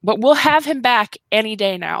me. But we'll have him back any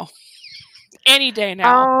day now." Any day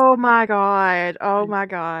now. Oh my God. Oh my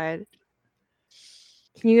God.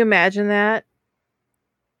 Can you imagine that?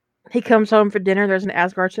 He comes home for dinner. There's an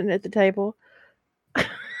Asgard sitting at the table.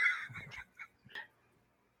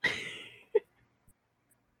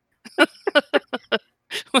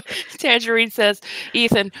 Tangerine says,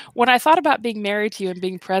 "Ethan, when I thought about being married to you and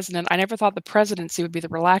being president, I never thought the presidency would be the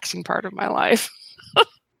relaxing part of my life."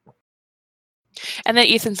 And then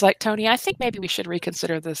Ethan's like, "Tony, I think maybe we should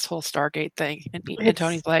reconsider this whole Stargate thing." And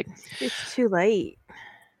Tony's like, "It's too late.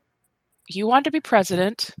 You want to be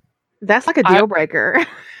president. That's like a deal breaker."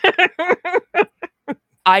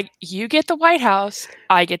 You get the White House,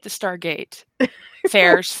 I get the Stargate.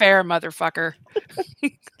 Fair's fair, motherfucker.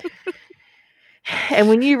 And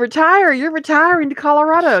when you retire, you're retiring to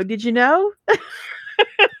Colorado. Did you know?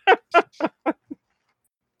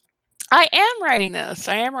 I am writing this.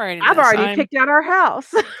 I've already picked out our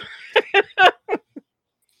house.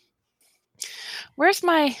 Where's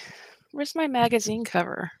my magazine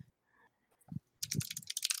cover?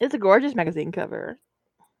 It's a gorgeous magazine cover.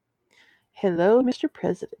 Hello, Mr.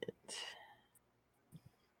 President.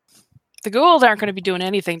 The Gould aren't going to be doing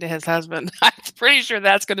anything to his husband. I'm pretty sure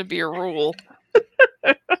that's going to be a rule.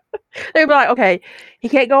 They'd be like, okay, he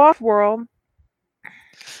can't go off world.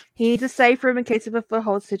 He needs a safe room in case of a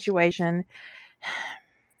foothold situation.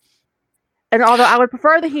 And although I would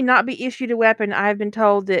prefer that he not be issued a weapon, I've been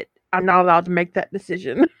told that I'm not allowed to make that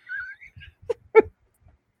decision.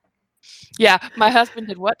 Yeah, my husband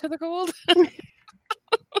did what to the Gould?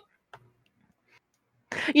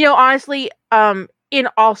 Honestly, in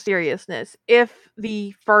all seriousness, if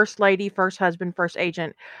the first lady, first husband, first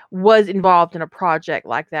agent was involved in a project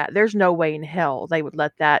like that, there's no way in hell they would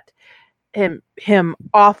let that him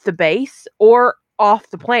off the base or off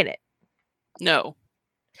the planet. No.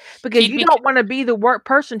 Because you don't want to be the work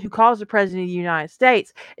person who calls the president of the United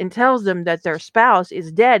States and tells them that their spouse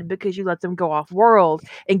is dead because you let them go off world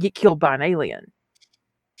and get killed by an alien.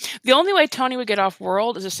 The only way Tony would get off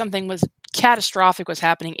world is if something was catastrophic was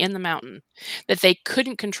happening in the mountain that they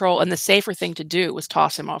couldn't control, and the safer thing to do was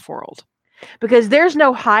toss him off world. Because there's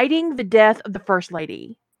no hiding the death of the first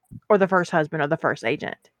lady or the first husband or the first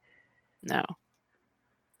agent. No.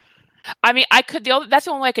 I mean, that's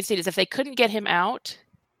the only way I could see it, is if they couldn't get him out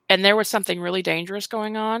and there was something really dangerous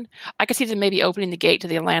going on, I could see them maybe opening the gate to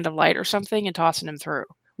the Land of Light or something and tossing him through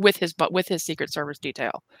with his Secret Service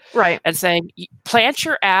detail. Right. And saying, plant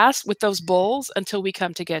your ass with those bulls until we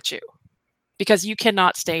come to get you, because you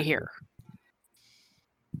cannot stay here.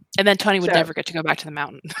 And then Tony would never get to go back to the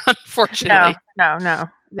mountain, unfortunately. No.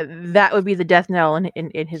 That would be the death knell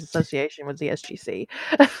in his association with the SGC.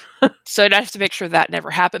 So I'd have to make sure that never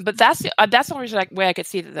happened. But that's the only way I could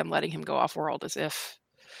see them letting him go off world, as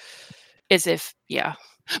if, yeah.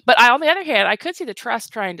 But on the other hand, I could see the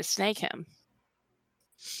Trust trying to snake him.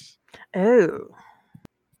 Oh.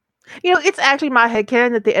 It's actually my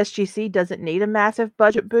headcanon that the SGC doesn't need a massive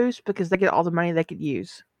budget boost because they get all the money they could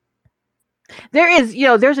use.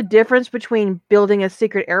 There's a difference between building a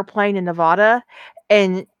secret airplane in Nevada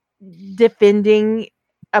and defending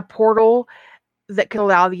a portal that could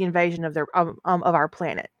allow the invasion of our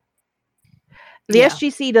planet. The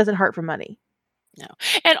SGC doesn't hurt for money. No.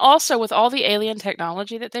 And also, with all the alien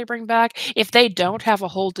technology that they bring back, if they don't have a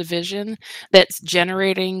whole division that's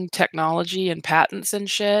generating technology and patents and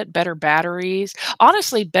shit, better batteries,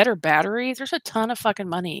 honestly, better batteries, there's a ton of fucking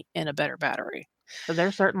money in a better battery. So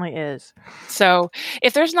there certainly is. So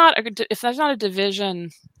if there's not a division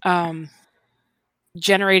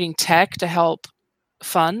generating tech to help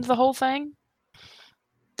fund the whole thing,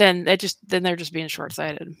 then they're just being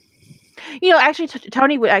short-sighted. Actually,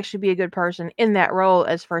 Tony would actually be a good person in that role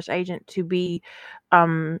as first agent to be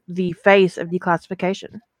the face of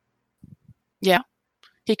declassification. Yeah,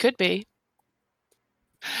 he could be.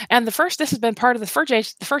 And this has been part of the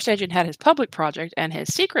first agent had his public project, and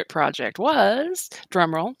his secret project was,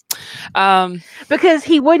 drumroll, because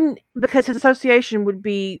his association would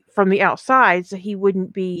be from the outside, so he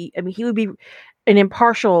wouldn't be. I mean, he would be an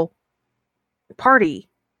impartial party,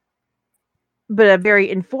 but a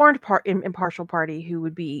very impartial party who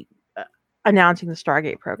would be announcing the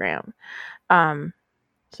Stargate program. And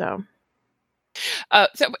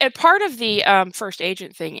part of the first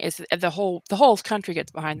agent thing is the whole country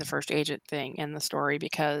gets behind the first agent thing in the story,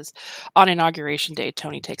 because on Inauguration Day,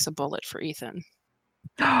 Tony takes a bullet for Ethan.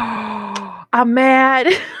 I'm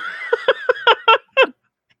mad.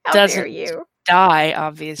 How dare you? Die,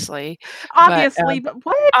 obviously. But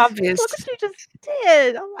what? Obvious. Look what you just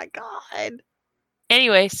did. Oh my god.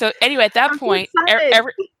 Anyway, at that point,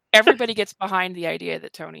 everybody gets behind the idea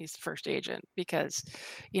that Tony's first agent, because,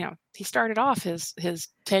 he started off his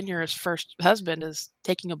tenure as first husband as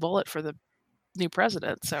taking a bullet for the new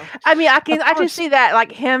president. So I mean, I can see that,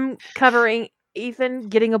 like him covering Ethan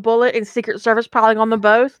getting a bullet and Secret Service piling on them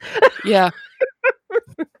both. Yeah.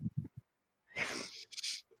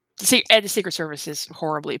 And the Secret Service is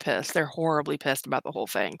horribly pissed. They're horribly pissed about the whole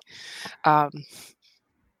thing.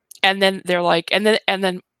 And then they're like, and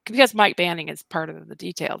then because Mike Banning is part of the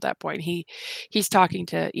detail at that point, he's talking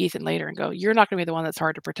to Ethan later and go, "You're not going to be the one that's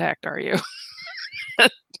hard to protect, are you?"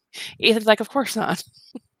 Ethan's like, "Of course not.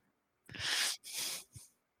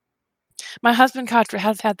 My husband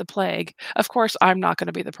has had the plague. Of course I'm not going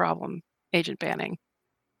to be the problem, Agent Banning."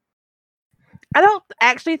 I don't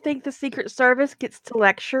actually think the Secret Service gets to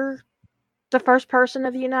lecture the first person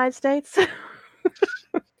of the United States.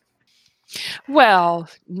 Well,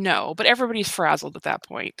 no, but everybody's frazzled at that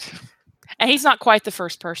point. And he's not quite the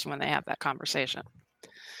first person when they have that conversation,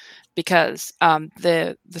 because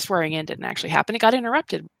the swearing in didn't actually happen. It got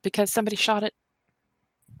interrupted because somebody shot at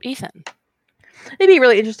Ethan. It'd be a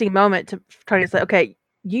really interesting moment to try to say, okay,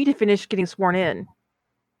 you need to finish getting sworn in.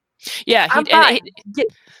 Yeah,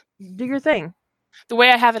 do your thing. The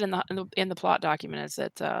way I have it in the plot document is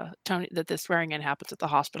that that the swearing in happens at the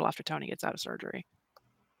hospital after Tony gets out of surgery.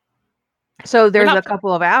 So there's a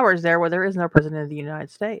couple of hours there where there is no president of the United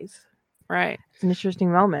States. Right. It's an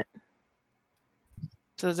interesting moment.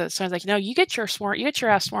 So that sounds like, you get your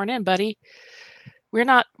ass sworn in, buddy. We're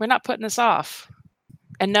not putting this off.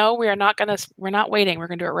 And no, we're not waiting. We're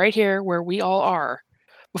gonna do it right here where we all are,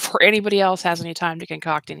 before anybody else has any time to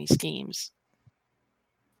concoct any schemes.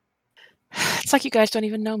 It's like you guys don't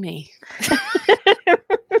even know me.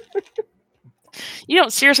 You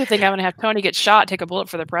don't seriously think I'm going to have Tony get shot, take a bullet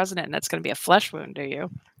for the president, and that's going to be a flesh wound, do you?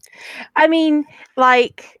 I mean,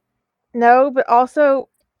 like, no, but also,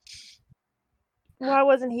 why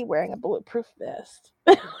wasn't he wearing a bulletproof vest?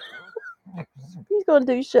 He's going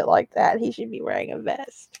to do shit like that. He should be wearing a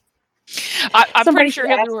vest. I'm pretty sure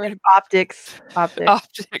he'll be wearing optics.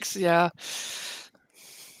 Optics, yeah.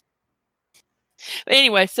 But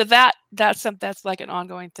anyway, so that's like an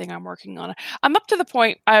ongoing thing I'm working on. I'm up to the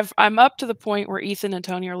point where Ethan and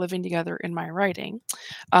Tony are living together in my writing,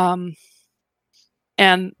 and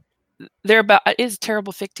they're about is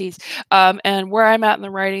terrible ficties. And where I'm at in the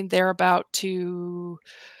writing, they're about to.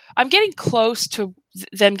 I'm getting close to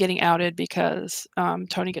them getting outed because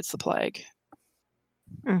Tony gets the plague.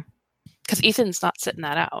 Because Ethan's not sitting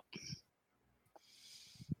that out.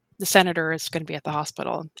 The senator is going to be at the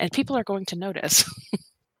hospital, and people are going to notice.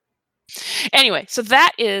 Anyway, so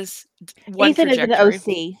that is one Ethan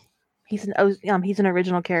trajectory. is an OC. He's an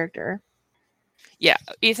original character. Yeah,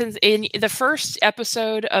 Ethan's in the first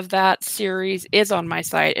episode of that series is on my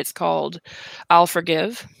site. It's called "I'll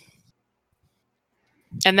Forgive,"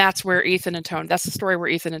 and that's where Ethan and Tony. That's the story where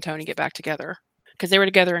Ethan and Tony get back together because they were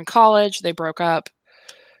together in college. They broke up.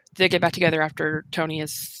 They get back together after Tony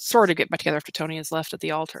has left at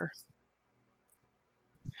the altar.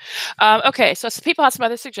 Okay, so people had some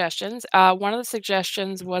other suggestions. One of the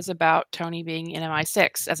suggestions was about Tony being in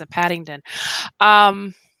MI6 as a Paddington.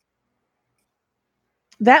 That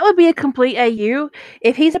would be a complete AU.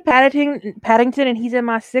 If he's a Paddington and he's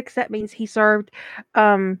MI6, that means he served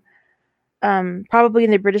probably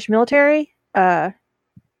in the British military. That's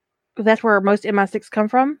where most MI6 come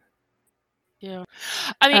from. Yeah.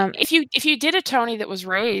 I mean, if you did a Tony that was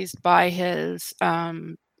raised by his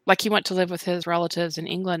like he went to live with his relatives in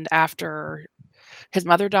England after his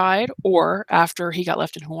mother died or after he got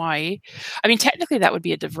left in Hawaii. I mean, technically that would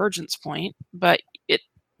be a divergence point, but it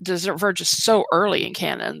diverges so early in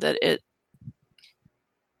canon that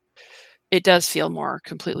it does feel more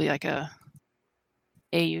completely like a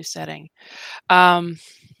AU setting. I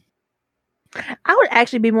would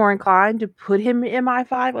actually be more inclined to put him in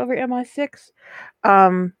MI5 over MI6.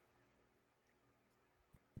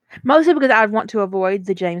 Mostly because I'd want to avoid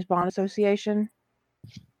the James Bond association.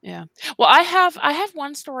 Yeah. Well, I have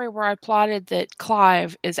one story where I plotted that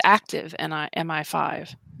Clive is active in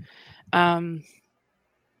MI5.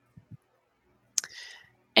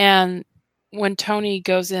 And when Tony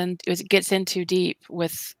gets in too deep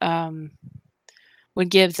with when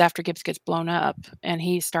after Gibbs gets blown up and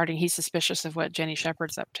he's suspicious of what Jenny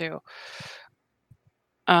Shepard's up to.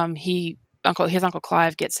 His Uncle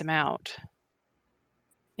Clive gets him out.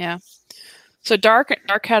 Yeah. So Dark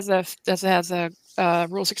has a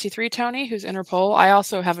Rule 63 Tony who's Interpol. I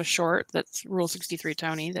also have a short that's Rule 63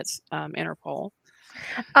 Tony that's Interpol.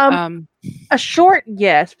 A short,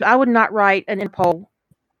 yes, but I would not write an Interpol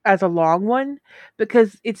as a long one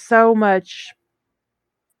because it's so much.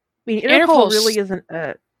 I mean, Interpol really isn't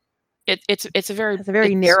a. It's a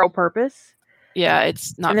very narrow purpose. Yeah,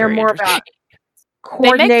 it's not. And they're more about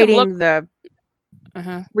coordinating the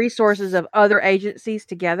resources of other agencies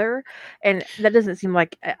together, and that doesn't seem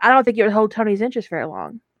like. I don't think it would hold Tony's interest very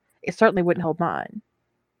long. It certainly wouldn't hold mine.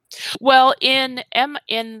 Well, in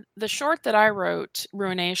the short that I wrote,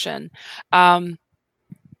 Ruination,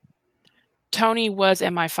 Tony was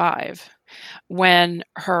MI5 when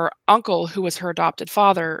her uncle, who was her adopted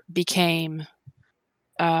father, became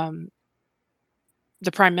the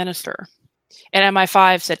prime minister. And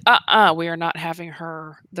MI5 said, we are not having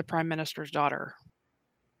her the prime minister's daughter.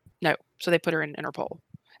 No. So they put her in Interpol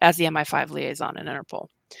as the MI5 liaison in Interpol.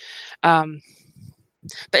 But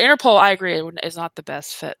Interpol, I agree, is not the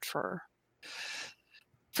best fit for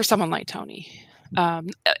someone like Tony.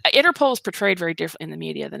 Interpol is portrayed very differently in the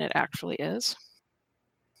media than it actually is.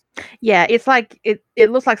 Yeah, it's like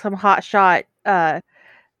it looks like some hotshot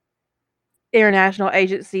international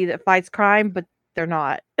agency that fights crime, but they're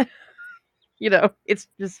not. It's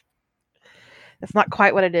just that's not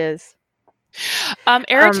quite what it is.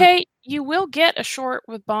 Erika, you will get a short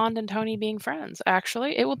with Bond and Tony being friends.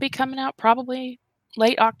 Actually, it will be coming out probably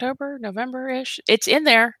late October, November-ish. It's in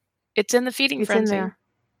there. It's in the feeding frenzy. In there.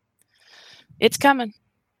 It's coming.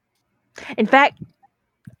 In fact,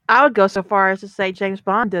 I would go so far as to say James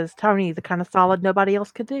Bond does Tony the kind of solid nobody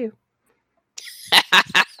else could do.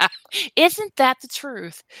 Isn't that the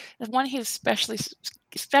truth? The one he's especially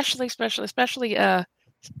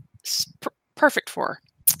perfect for.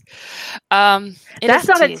 That's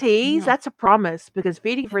not a tease. No. That's a promise because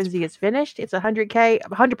Feeding Frenzy is finished. It's 100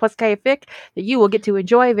 plus K of fic that you will get to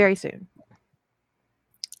enjoy very soon.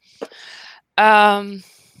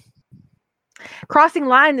 Crossing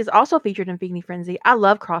Line is also featured in Feed Me Frenzy. I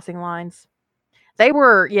love Crossing Lines. They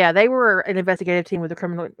were an investigative team with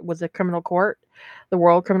the criminal court, the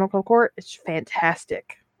World Criminal Court. It's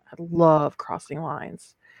fantastic. I love Crossing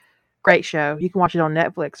Lines. Great show. You can watch it on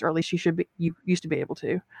Netflix, or at least you used to be able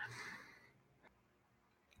to.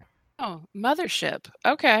 Oh, Mothership.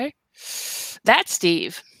 Okay. That's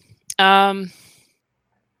Steve.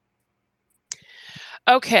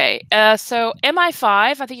 Okay, so MI5,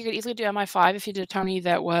 I think you could easily do MI5 if you did a Tony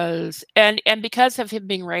that was, and because of him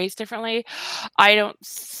being raised differently, I don't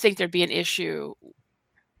think there'd be an issue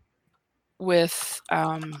with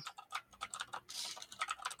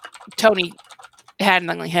Tony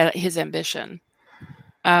handling his ambition.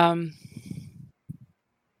 Have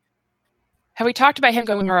we talked about him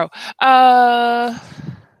going Morrow?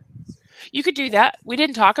 You could do that. We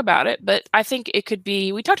didn't talk about it, but I think it could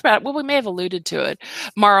be. We talked about it. Well, we may have alluded to it.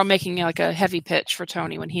 Morrow making like a heavy pitch for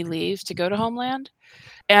Tony when he leaves to go to Homeland,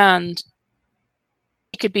 and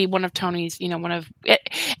it could be one of Tony's. One of it,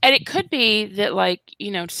 and it could be that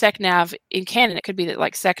Seknav in canon. It could be that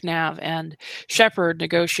Seknav and Shepard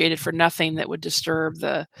negotiated for nothing that would disturb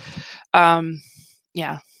the. Second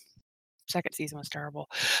season was terrible,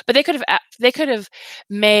 but they could have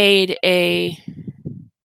made a.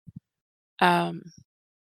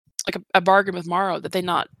 A bargain with Morrow that he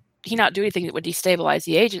not do anything that would destabilize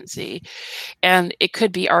the agency, and it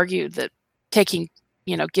could be argued that taking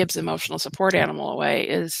Gibbs' emotional support animal away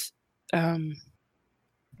is a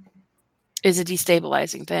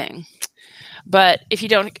destabilizing thing. But if you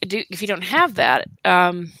don't have that,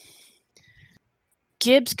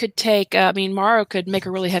 Gibbs could take. Morrow could make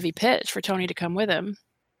a really heavy pitch for Tony to come with him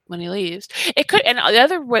when he leaves. It could, and the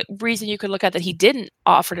other reason you could look at that he didn't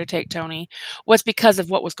offer to take Tony was because of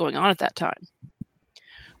what was going on at that time,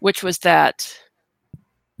 which was that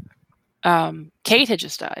Kate had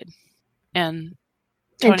just died, and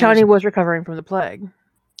Tony was recovering from the plague.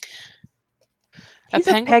 He's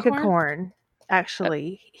a pegacorn,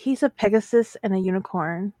 actually. He's a Pegasus and a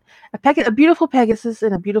unicorn. A beautiful Pegasus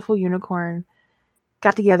and a beautiful unicorn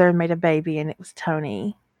got together and made a baby, and it was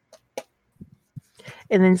Tony.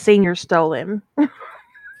 And then Senior stole him.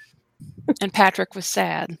 And Patrick was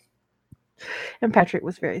sad. And Patrick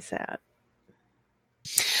was very sad.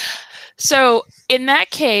 So in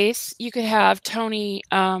that case, you could have Tony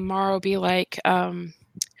Morrow be like,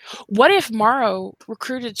 what if Morrow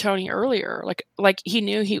recruited Tony earlier? Like he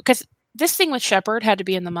knew because this thing with Shepard had to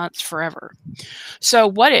be in the months forever. So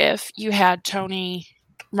what if you had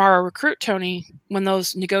Morrow recruit Tony when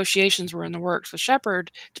those negotiations were in the works with Shepard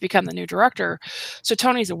to become the new director? So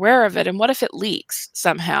Tony's aware of it, and what if it leaks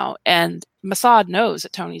somehow and Mossad knows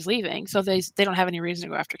that Tony's leaving, so they don't have any reason to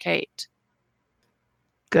go after Kate?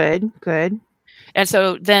 Good. And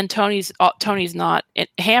so then Tony's not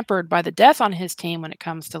hampered by the death on his team when it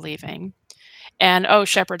comes to leaving. And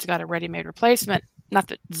Shepard's got a ready-made replacement. Not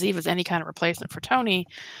that Ziva's any kind of replacement for Tony,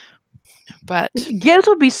 but Gibbs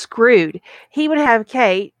would be screwed. He would have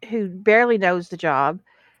Kate, who barely knows the job,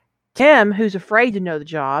 Tim, who's afraid to know the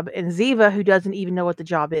job, and Ziva, who doesn't even know what the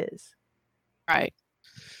job is. Right.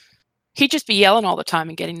 He'd just be yelling all the time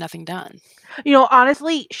and getting nothing done.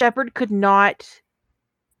 Honestly, Shepard could not.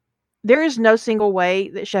 There is no single way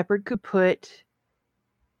that Shepard could put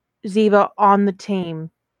Ziva on the team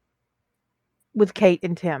with Kate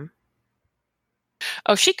and Tim.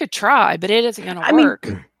 Oh, she could try, but it isn't going to work.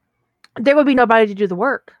 There would be nobody to do the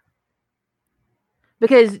work.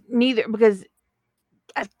 Because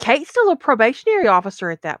Kate's still a probationary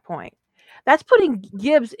officer at that point. That's putting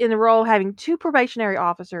Gibbs in the role of having two probationary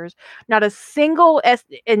officers, not a single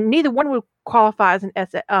and neither one would qualify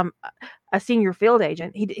as a senior field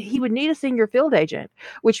agent. He would need a senior field agent,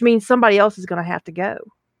 which means somebody else is going to have to go.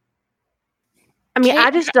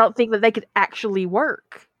 I just don't think that they could actually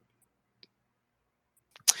work.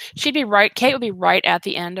 She'd be right. Kate would be right at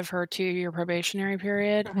the end of her 2-year probationary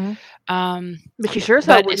period. Mm-hmm. But she sure as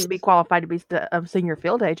hell wouldn't be qualified to be a senior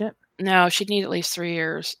field agent. No, she'd need at least 3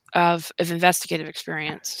 years of investigative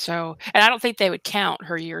experience. So, and I don't think they would count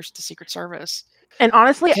her years at the Secret Service. And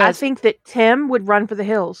honestly, I think that Tim would run for the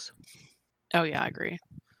hills. Oh yeah, I agree.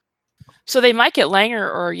 So they might get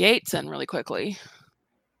Langer or Yates in really quickly.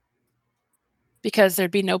 Because there'd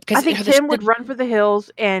be no. I think Tim would run for the hills,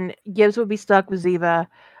 and Gibbs would be stuck with Ziva,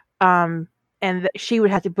 and she would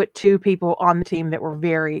have to put 2 people on the team that were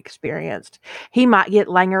very experienced. He might get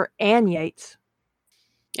Langer and Yates.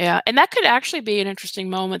 Yeah, and that could actually be an interesting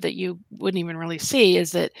moment that you wouldn't even really see.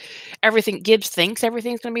 Is that Gibbs thinks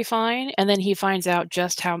everything's going to be fine, and then he finds out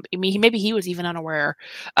just how. Maybe he was even unaware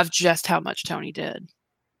of just how much Tony did.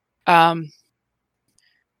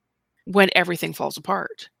 when everything falls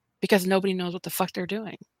apart because nobody knows what the fuck they're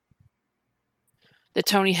doing. That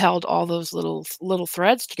Tony held all those little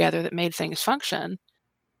threads together that made things function.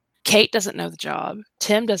 Kate doesn't know the job.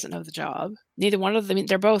 Tim doesn't know the job. Neither one of them. I mean,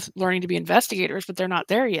 they're both learning to be investigators, but they're not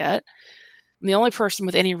there yet. And the only person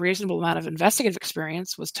with any reasonable amount of investigative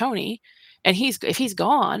experience was Tony, and if he's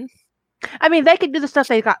gone. I mean, they could do the stuff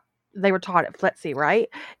they were taught at FLETC, right?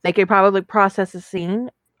 They could probably process a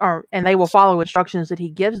scene, and they will follow instructions that he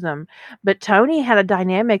gives them. But Tony had a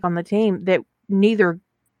dynamic on the team that neither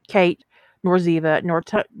Kate nor Ziva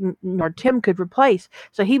nor Tim could replace.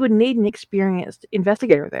 So he would need an experienced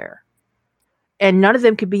investigator there. And none of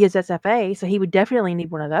them could be his SFA, so he would definitely need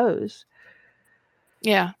one of those.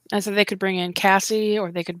 Yeah, and so they could bring in Cassie,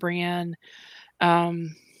 or they could bring in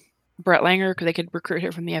Brett Langer, because they could recruit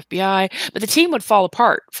her from the FBI. But the team would fall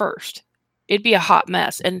apart first. It'd be a hot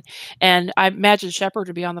mess. And I imagine Shepard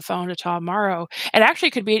would be on the phone to Tom Morrow. It actually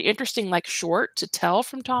could be an interesting, short to tell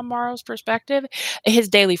from Tom Morrow's perspective. His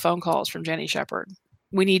daily phone calls from Jenny Shepard.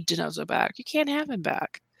 We need DiNozzo back. You can't have him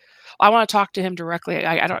back. I want to talk to him directly.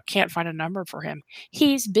 I can't find a number for him.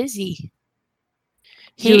 He's busy.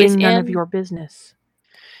 He is none of your business.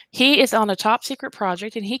 He is on a top secret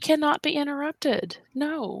project, and he cannot be interrupted.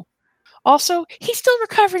 No. Also, he's still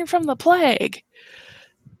recovering from the plague.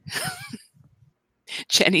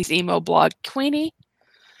 Jenny's emo blog. Queenie?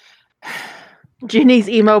 Jenny's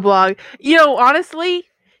emo blog. Honestly,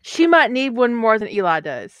 she might need one more than Eli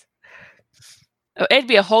does. Oh, it'd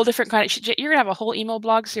be a whole different kind of... You're going to have a whole emo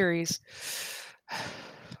blog series.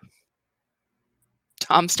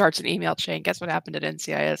 Tom starts an email chain. Guess what happened at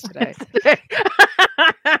NCIS today?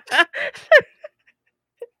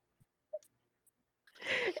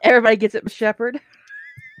 Everybody gets it with Shepard.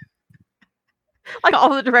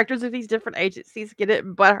 All the directors of these different agencies get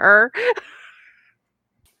it, but her.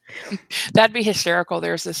 That'd be hysterical.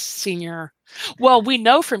 There's this senior... Well, we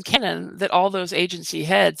know from canon that all those agency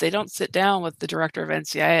heads, they don't sit down with the director of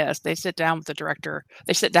NCIS. They sit down with the director.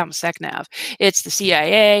 They sit down with SecNav. It's the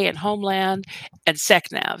CIA and Homeland and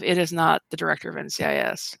SecNav. It is not the director of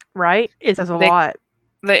NCIS. Right? It says a lot.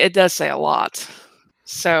 It does say a lot.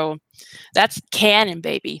 So that's canon,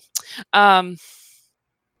 baby. So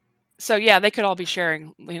yeah, they could all be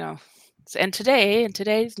sharing, and in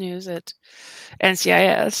today's news at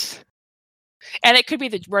NCIS, and it could be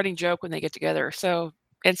the running joke when they get together. So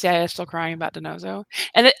NCIS still crying about DiNozzo,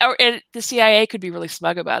 and the CIA could be really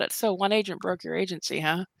smug about it. So one agent broke your agency,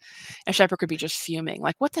 huh? And Shepard could be just fuming,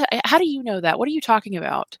 what the? How do you know that? What are you talking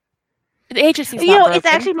about? The agency's not broken. It's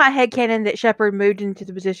actually my headcanon that Shepard moved into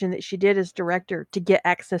the position that she did as director to get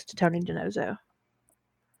access to Tony DiNozzo.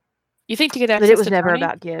 You think to get access? But it was never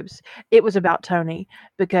about Gibbs. It was about Tony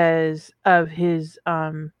because of his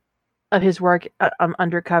work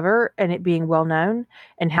undercover and it being well known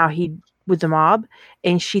and how he with the mob,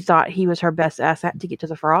 and she thought he was her best asset to get to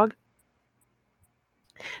the Frog.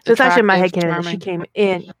 So it's actually in my headcanon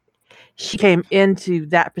that she came into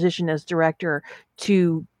that position as director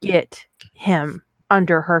to get him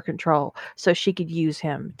under her control so she could use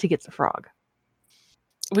him to get the Frog.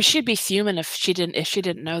 We should be fuming if she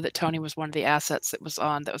didn't know that Tony was one of the assets that was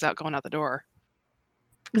going out the door.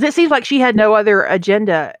 Because it seems like she had no other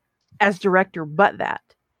agenda as director but that.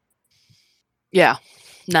 Yeah,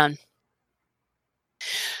 none.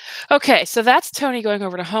 Okay, so that's Tony going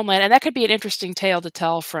over to Homeland, and that could be an interesting tale to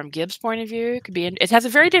tell from Gibbs' point of view. It has a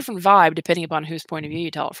very different vibe depending upon whose point of view you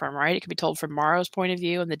tell it from, right? It could be told from Morrow's point of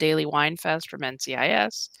view and the Daily Wine Fest from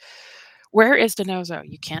NCIS. Where is DiNozzo?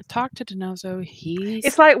 You can't talk to DiNozzo.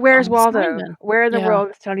 It's like, where's Waldo? Simon. Where in the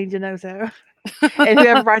world is Tony DiNozzo? And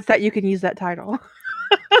whoever writes that, you can use that title.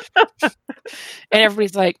 And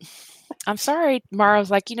everybody's like, I'm sorry. Morrow's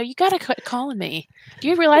like, you got to quit calling me. Do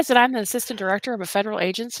you realize that I'm the assistant director of a federal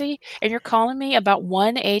agency and you're calling me about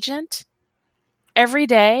one agent every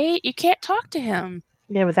day? You can't talk to him.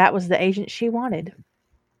 Yeah, but that was the agent she wanted.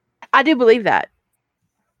 I do believe that.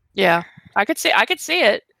 Yeah, I could see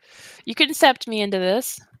it. You could incept me into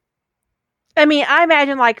this. I mean, I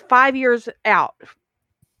imagine 5 years out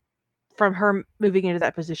from her moving into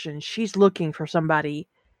that position, she's looking for somebody.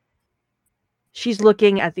 She's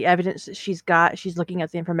looking at the evidence that she's got. She's looking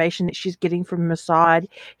at the information that she's getting from Mossad.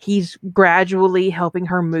 He's gradually helping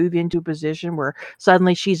her move into a position where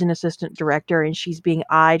suddenly she's an assistant director and she's being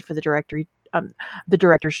eyed for the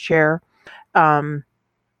director's chair.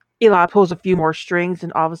 Eli pulls a few more strings,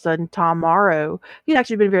 and all of a sudden, Tom Morrow, who's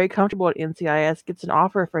actually been very comfortable at NCIS, gets an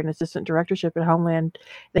offer for an assistant directorship at Homeland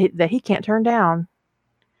that he can't turn down.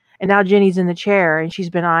 And now Jenny's in the chair, and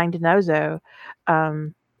she's been eyeing DiNozzo.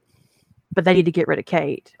 but they need to get rid of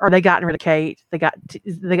Kate, or they gotten rid of Kate. They got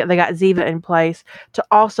Ziva in place to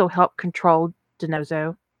also help control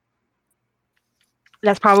DiNozzo.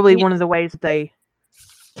 That's probably one of the ways that they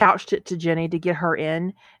couched it to Jenny to get her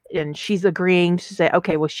in, and she's agreeing to say,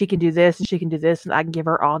 okay, well, she can do this and she can do this, and I can give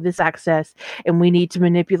her all this access, and we need to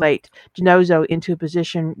manipulate DiNozzo into a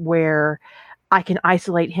position where I can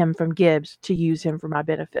isolate him from Gibbs to use him for my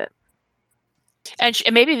benefit. And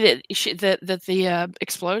maybe the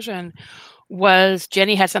explosion was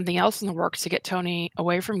Jenny had something else in the works to get Tony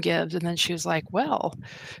away from Gibbs, and then she was like, well,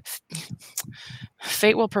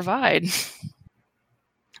 fate will provide.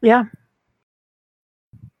 Yeah.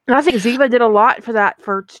 And I think Ziva did a lot for that,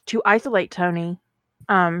 to isolate Tony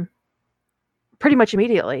pretty much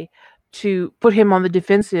immediately, to put him on the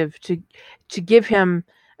defensive, to give him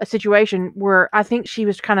a situation where I think she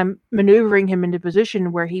was kind of maneuvering him into a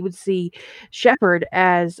position where he would see Shepard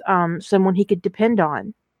as someone he could depend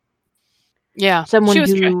on. Yeah. Someone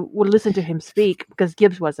who would listen to him speak, because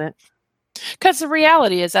Gibbs wasn't. Because the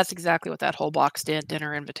reality is that's exactly what that whole boxed in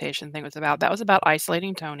dinner invitation thing was about. That was about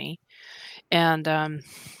isolating Tony. And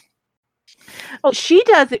she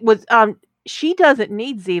doesn't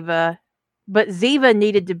need Ziva, but Ziva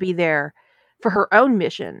needed to be there for her own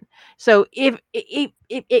mission. So if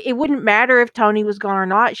it wouldn't matter if Tony was gone or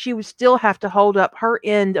not, she would still have to hold up her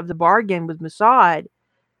end of the bargain with Mossad.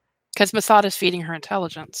 Because Mossad is feeding her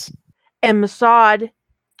intelligence. And Mossad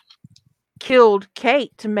killed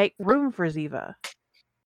Kate to make room for Ziva.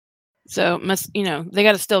 So they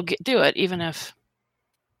got to still do it, even if.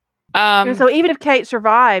 So even if Kate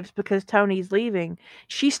survives because Tony's leaving,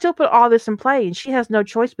 she still put all this in play, and she has no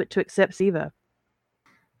choice but to accept Ziva.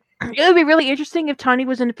 It would be really interesting if Tony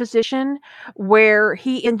was in a position where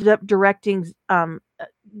he ended up directing the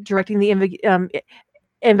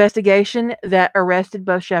investigation that arrested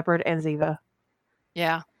both Shepard and Ziva.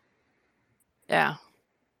 Yeah. Yeah.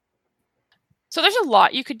 So there's a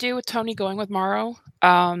lot you could do with Tony going with Morrow.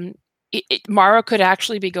 Morrow could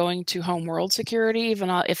actually be going to Homeworld Security, even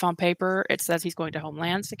if on paper it says he's going to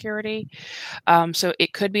Homeland Security. So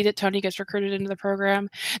it could be that Tony gets recruited into the program.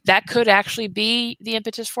 That could actually be the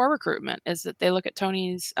impetus for recruitment, is that they look at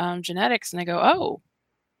Tony's genetics and they go, oh,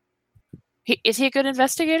 is he a good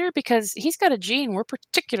investigator? Because he's got a gene we're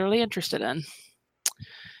particularly interested in.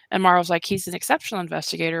 And Morrow's like, he's an exceptional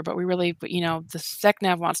investigator, but we really, the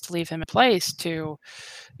SecNav wants to leave him in place to,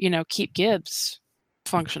 keep Gibbs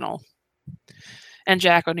functional. And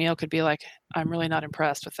Jack O'Neill could be like, I'm really not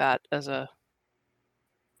impressed with that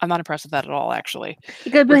I'm not impressed with that at all, actually.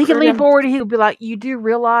 He could lean forward and he would be like, you do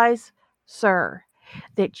realize, sir,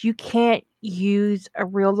 that you can't use a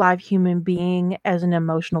real live human being as an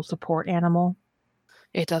emotional support animal.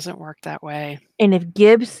 It doesn't work that way. And if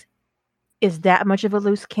Gibbs is that much of a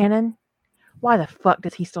loose cannon, why the fuck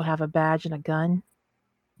does he still have a badge and a gun,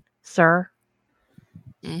 sir?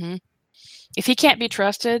 Mm-hmm. If he can't be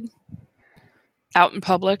trusted out in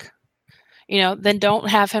public, then don't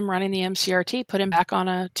have him running the MCRT. Put him back on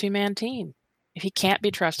a 2-man team. If he can't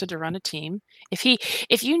be trusted to run a team, if you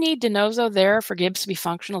need DiNozzo there for Gibbs to be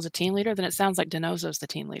functional as a team leader, then it sounds like DiNozzo's the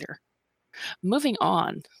team leader. Moving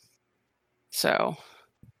on. So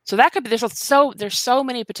that could be, there's so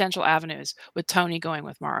many potential avenues with Tony going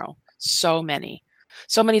with Morrow. So many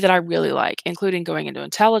that I really like, including going into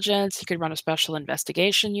intelligence. He could run a special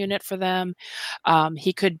investigation unit for them.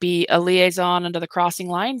 He could be a liaison under the Crossing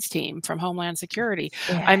Lines team from Homeland Security.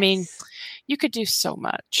 Yes. I mean, you could do so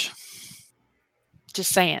much.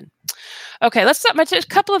 Just saying. Okay, let's start a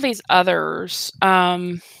couple of these others.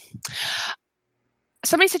 Somebody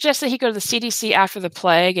suggested he go to the CDC after the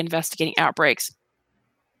plague, investigating outbreaks.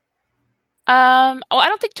 I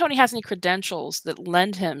don't think Tony has any credentials that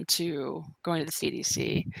lend him to going to the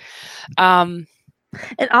CDC. And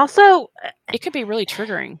also, it could be really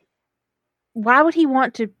triggering. Why would he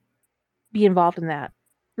want to be involved in that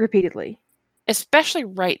repeatedly? Especially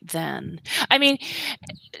right then. I mean,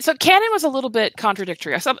 so Cannon was a little bit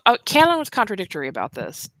contradictory. Cannon was contradictory about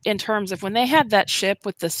this in terms of when they had that ship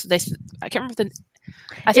with this. I can't remember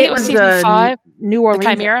I think it was season 5, New Orleans,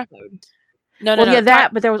 the Chimera. Episode. No,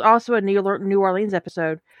 but there was also a New Orleans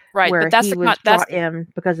episode, right? Where he was brought in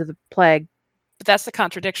because of the plague. But that's the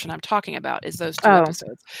contradiction I'm talking about. Is those 2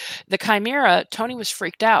 episodes? The Chimera, Tony was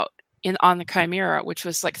freaked out on the Chimera, which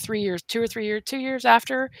was like 2 years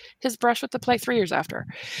after his brush with the plague. 3 years after,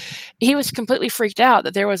 he was completely freaked out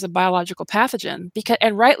that there was a biological pathogen,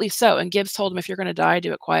 and rightly so. And Gibbs told him, if you're going to die,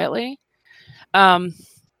 do it quietly.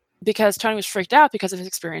 Because Tony was freaked out because of his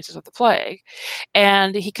experiences with the plague,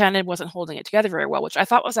 and he kind of wasn't holding it together very well, which I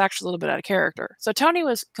thought was actually a little bit out of character. So Tony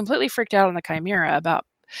was completely freaked out on the Chimera about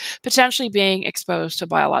potentially being exposed to a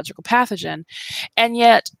biological pathogen. And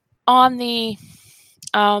yet on the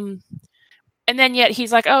and then yet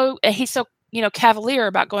he's like, oh, he's so cavalier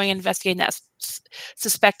about going and investigating that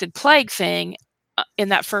suspected plague thing in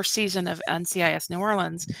that first season of NCIS New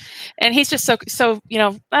Orleans. And he's just so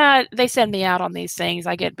they send me out on these things,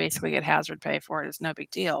 I basically get hazard pay for it, it's no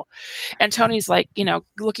big deal. And Tony's like,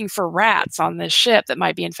 looking for rats on this ship that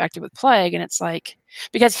might be infected with plague, and it's like,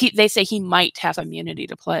 because they say he might have immunity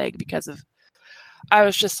to plague because of. I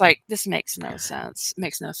was just like, this makes no sense.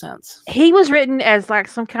 Makes no sense. He was written as like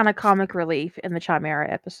some kind of comic relief in the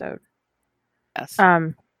Chimera episode. Yes.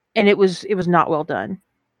 And it was not well done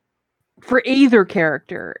for either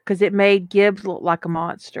character, because it made Gibbs look like a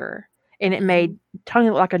monster, and it made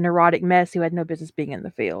Tony look like a neurotic mess who had no business being in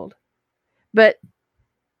the field. But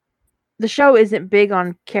the show isn't big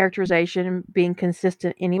on characterization and being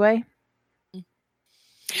consistent anyway.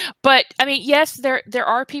 But I mean, yes, there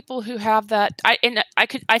are people who have that.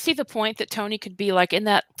 I see the point that Tony could be like in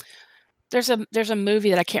that. There's a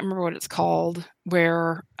movie that I can't remember what it's called,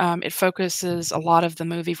 where it focuses a lot of the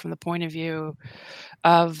movie from the point of view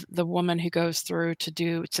of the woman who goes through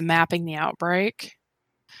to mapping the outbreak.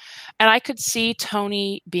 And I could see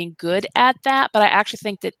Tony being good at that, but I actually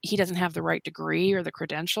think that he doesn't have the right degree or the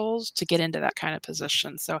credentials to get into that kind of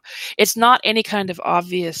position. So it's not any kind of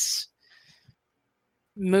obvious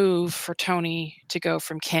move for Tony to go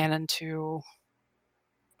from canon to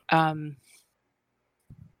trying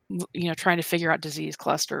to figure out disease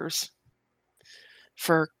clusters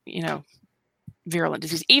for virulent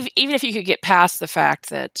disease, even if you could get past the fact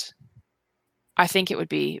that I think it would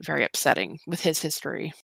be very upsetting with his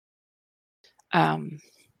history.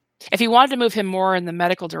 If you wanted to move him more in the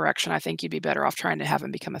medical direction, I think you'd be better off trying to have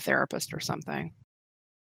him become a therapist or something.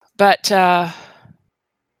 But yeah,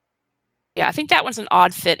 I think that one's an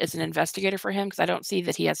odd fit as an investigator for him, because I don't see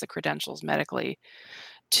that he has the credentials medically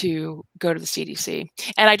to go to the CDC.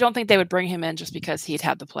 And I don't think they would bring him in just because he'd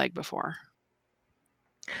had the plague before.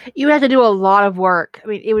 You would have to do a lot of work. I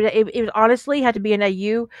mean, it would honestly have to be an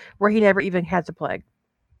AU where he never even had the plague.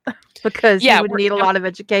 Because he would need a lot of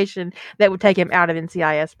education that would take him out of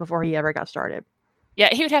NCIS before he ever got started. Yeah,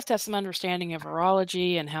 he would have to have some understanding of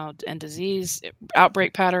virology and disease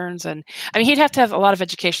outbreak patterns, and I mean, he'd have to have a lot of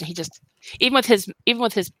education. He just even with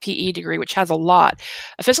his PE degree, which has a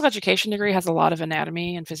physical education degree has a lot of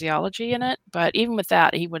anatomy and physiology in it, but even with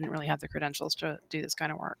that, he wouldn't really have the credentials to do this kind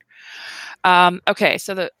of work. Okay,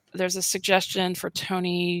 so there's a suggestion for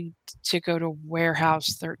Tony to go to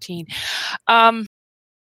Warehouse 13. So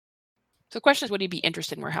the question is, would he be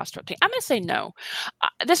interested in Warehouse 13? I'm going to say no.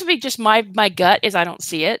 This would be just my gut is I don't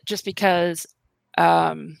see it, just because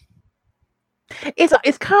it's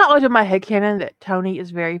kind of under my headcanon that Tony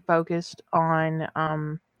is very focused on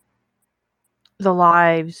the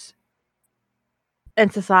lives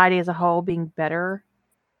and society as a whole being better.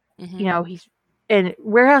 Mm-hmm. He's and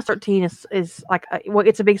Warehouse 13 is like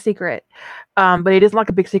it's a big secret, but it isn't like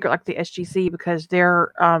a big secret like the SGC, because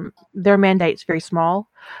their mandate's very small.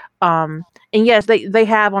 And yes, they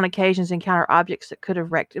have on occasions encountered objects that could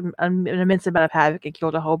have wreaked an immense amount of havoc and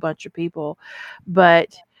killed a whole bunch of people,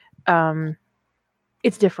 but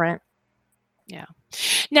it's different. Yeah.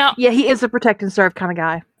 Now, yeah, he is a protect and serve kind of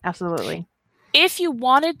guy. Absolutely. If you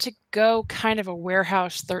wanted to go kind of a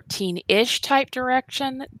Warehouse 13-ish type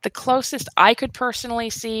direction, the closest I could personally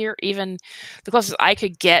see, or even the closest I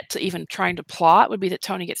could get to even trying to plot, would be that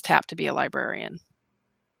Tony gets tapped to be a librarian.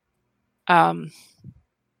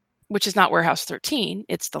 Which is not Warehouse 13,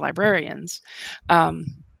 it's the librarians.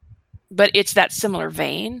 But it's that similar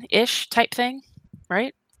vein-ish type thing,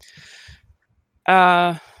 right?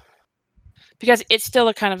 Because it's still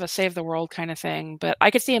a kind of a save the world kind of thing, but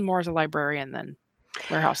I could see him more as a librarian than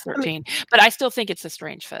Warehouse 13. But I still think it's a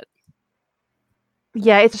strange fit.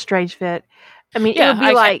 Yeah, it's a strange fit. I mean, it would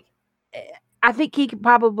be I think he could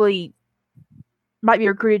probably might be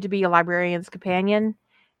recruited to be a librarian's companion,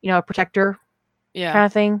 a protector, kind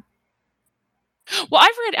of thing. Well,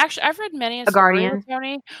 I've read many a guardian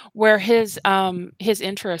Tony where his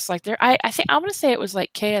interests, like I think I'm going to say it was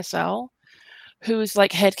like KSL, who's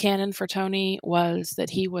like headcanon for Tony was that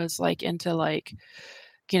he was like into like,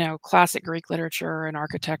 classic Greek literature and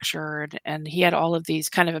architecture, and he had all of these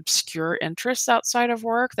kind of obscure interests outside of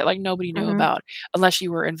work that like nobody knew about unless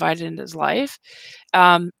you were invited into his life.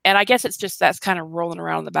 And I guess it's just that's kind of rolling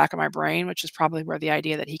around in the back of my brain, which is probably where the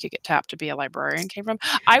idea that he could get tapped to be a librarian came from.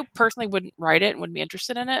 I personally wouldn't write it and wouldn't be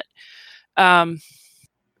interested in it. I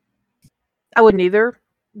wouldn't either.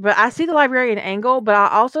 But I see the librarian angle, but I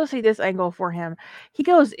also see this angle for him. He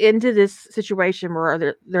goes into this situation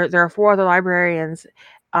where there are 4 other librarians,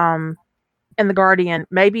 and and the Guardian.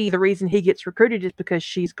 Maybe the reason he gets recruited is because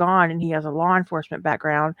she's gone and he has a law enforcement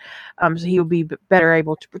background, so he will be better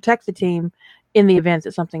able to protect the team in the event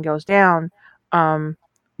that something goes down.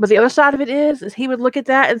 But the other side of it is he would look at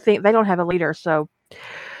that and think they don't have a leader, so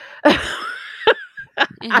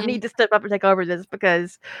I need to step up and take over this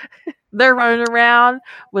because they're running around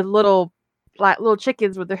with little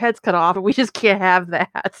chickens with their heads cut off, and we just can't have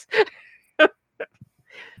that.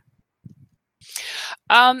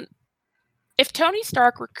 If Tony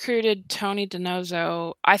Stark recruited Tony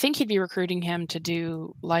DiNozzo, I think he'd be recruiting him to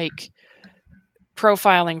do like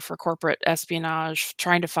profiling for corporate espionage,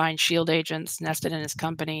 trying to find SHIELD agents nested in his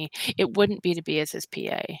company. It wouldn't be to be as his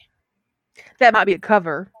PA. That might be a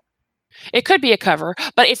cover. It could be a cover,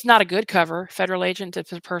 but it's not a good cover. Federal agent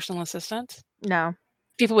as a personal assistant. No.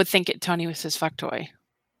 People would think Tony was his fuck toy.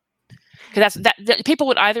 Because that people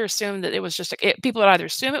would either assume that it was just people would either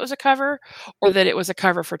assume it was a cover or that it was a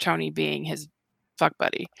cover for Tony being his fuck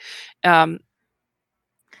buddy. Honestly,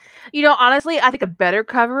 I think a better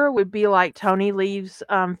cover would be like Tony leaves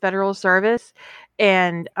federal service,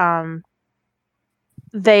 and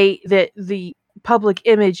the public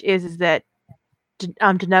image is that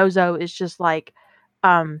DiNozzo is just like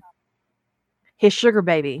his sugar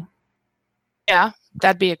baby. Yeah,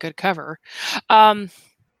 that'd be a good cover.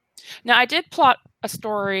 Now, I did plot a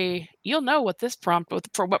story. You'll know what this prompt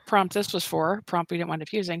this was for. Prompt we didn't wind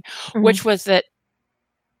up using, which was that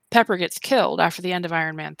Pepper gets killed after the end of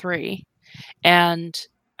Iron Man 3. And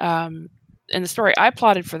in the story I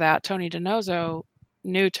plotted for that, Tony DiNozzo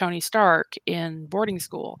knew Tony Stark in boarding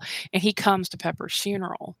school, and he comes to Pepper's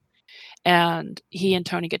funeral. And he and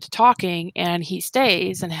Tony get to talking, and he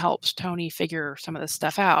stays and helps Tony figure some of this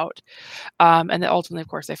stuff out. And then ultimately, of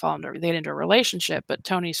course, they get into a relationship. But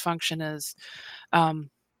Tony's function is,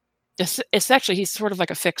 it's actually, he's sort of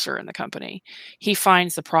like a fixer in the company. He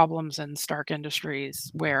finds the problems in Stark Industries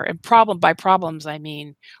and by problems, I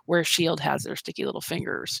mean where SHIELD has their sticky little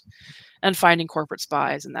fingers, and finding corporate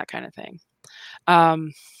spies and that kind of thing.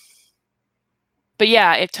 But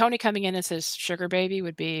yeah, if Tony coming in as his sugar baby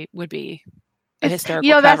would be a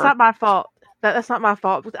hysterical that's cover. not my fault. That's not my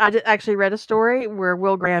fault. I just actually read a story where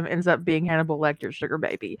Will Graham ends up being Hannibal Lecter's sugar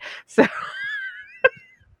baby. So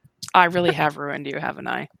I really have ruined you, haven't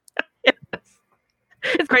I? Yes.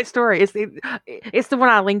 It's a great story. It's the one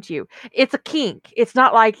I linked you. It's a kink. It's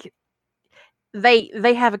not like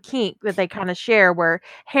they have a kink that they kind of share where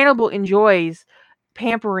Hannibal enjoys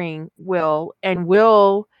pampering Will, and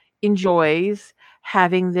Will enjoys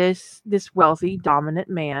having this wealthy, dominant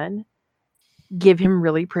man give him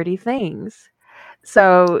really pretty things.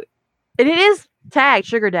 So, and it is tagged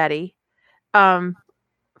Sugar Daddy, for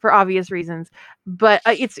obvious reasons, but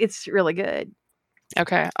it's really good.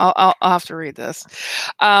 Okay, I'll have to read this.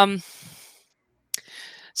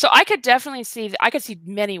 So I could definitely see. I could see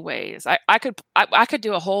many ways. I could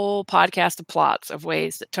do a whole podcast of plots of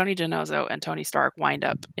ways that Tony DiNozzo and Tony Stark wind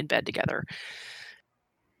up in bed together.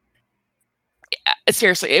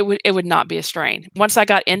 Seriously, it would not be a strain. Once I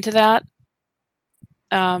got into that,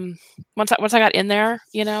 once I got in there,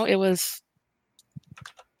 it was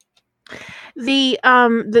the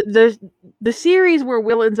series where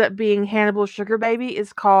Will ends up being Hannibal's sugar baby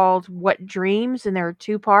is called What Dreams, and there are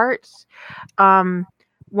 2 parts.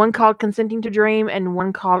 One called Consenting to Dream and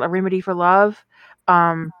one called A Remedy for Love.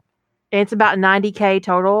 And it's about 90K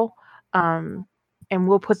total. And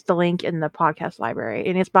we'll put the link in the podcast library.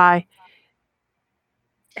 And it's by,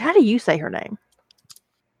 how do you say her name?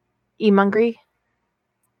 Emongre?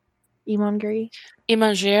 Emongere.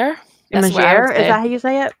 Emongere? Is that how you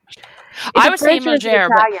say it? I would say Emongere,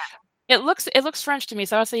 but it looks French to me,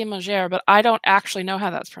 so I would say Emongere, but I don't actually know how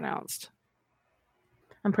that's pronounced.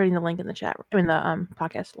 I'm putting the link in the chat, in the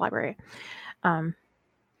podcast library.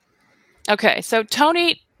 Okay, so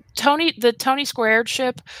the Tony Squared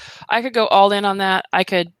ship, I could go all in on that. I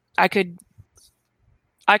could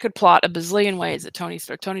plot a bazillion ways that Tony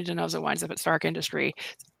DiNozzo winds up at Stark Industry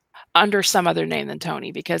under some other name than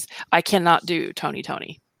Tony, because I cannot do Tony.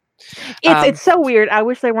 It's so weird. I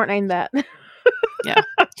wish they weren't named that. Yeah,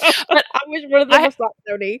 but I wish one of them was not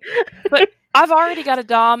Tony. But I've already got a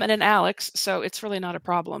Dom and an Alex, so it's really not a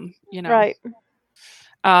problem, Right.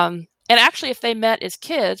 And actually, if they met as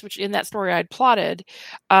kids, which in that story I'd plotted,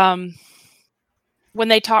 when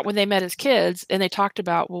they met as kids and they talked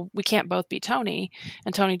about, well, we can't both be Tony,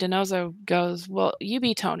 and Tony DiNozzo goes, well, you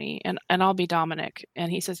be Tony and I'll be Dominic,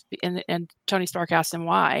 and he says, and Tony Stark asks him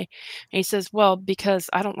why, and he says, well,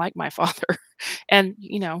 because I don't like my father, and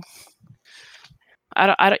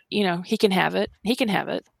I don't, he can have it.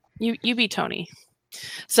 You be Tony.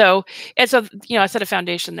 So I set a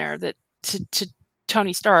foundation there that to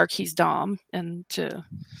Tony Stark, he's Dom, and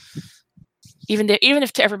even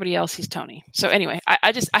if to everybody else he's Tony. So anyway,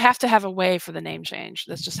 I have to have a way for the name change.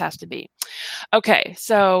 This just has to be. Okay,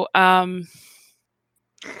 so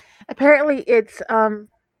apparently it's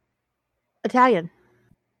Italian.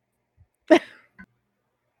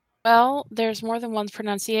 Well, there's more than one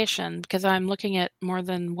pronunciation because I'm looking at more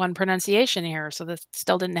than one pronunciation here, so this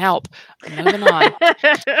still didn't help. Moving on.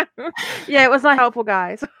 Yeah, it was not helpful,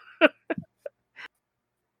 guys.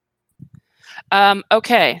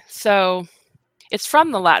 Okay, so it's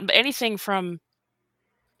from the Latin, but anything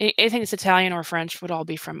that's Italian or French would all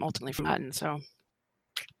be ultimately from Latin. So,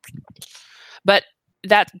 but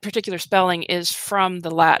that particular spelling is from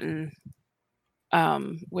the Latin,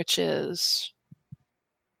 which is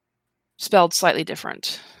spelled slightly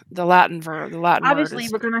different. The Latin verb, the Latin Obviously,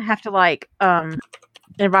 word we're gonna have to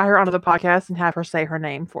invite her onto the podcast and have her say her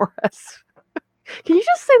name for us. Can you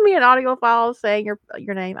just send me an audio file saying your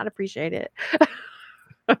name? I'd appreciate it.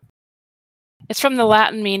 It's from the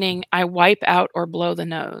Latin meaning "I wipe out or blow the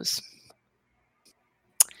nose."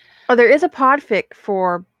 Oh, there is a podfic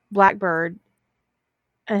for Blackbird.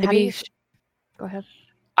 And go ahead.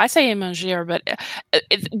 I say imagier, but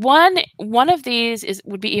one of these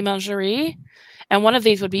would be imagerie, and one of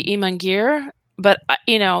these would be imangir. But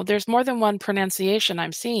there's more than one pronunciation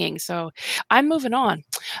I'm seeing, so I'm moving on.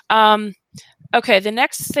 Okay, the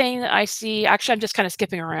next thing that I see, actually, I'm just kind of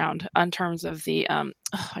skipping around in terms of the.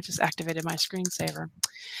 I just activated my screensaver.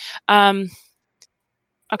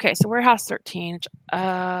 Okay, so Warehouse 13.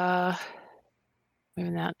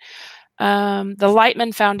 Moving that. The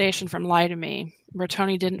Lightman Foundation from Lie to Me, where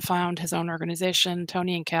Tony didn't found his own organization.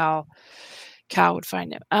 Tony and Cal would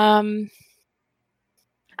find it. I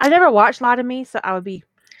never watched Lie to Me, so I would be.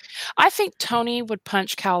 I think Tony would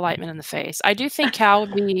punch Cal Lightman in the face. I do think Cal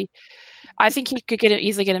would be. I think he could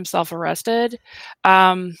easily get himself arrested.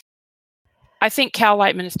 I think Cal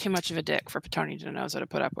Lightman is too much of a dick for Tony to know how to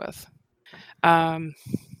put up with.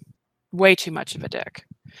 Way too much of a dick.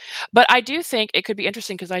 But I do think it could be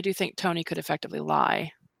interesting because I do think Tony could effectively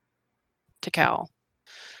lie to Cal.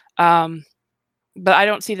 But I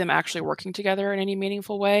don't see them actually working together in any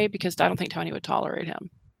meaningful way because I don't think Tony would tolerate him.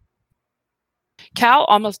 Cal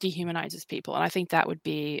almost dehumanizes people, and I think that would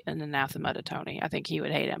be an anathema to Tony. I think he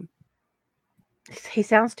would hate him. He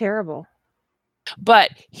sounds terrible. But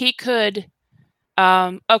he could...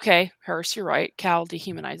 okay, Hearst, you're right. Cal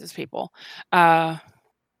dehumanizes people. So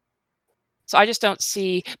I just don't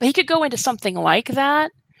see... But he could go into something like that.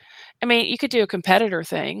 I mean, you could do a competitor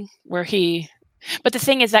thing where he... But the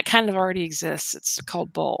thing is, that kind of already exists. It's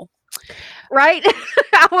called Bull. Right?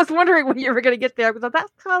 I was wondering when you were going to get there because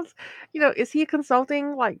that's because, is he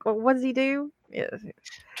consulting? Like, what does he do? Yeah.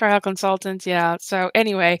 Trial consultant, yeah. So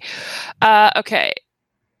anyway, okay.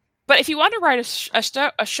 But if you want to write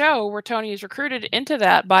a show where Tony is recruited into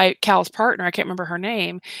that by Cal's partner, I can't remember her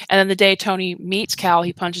name, and then the day Tony meets Cal,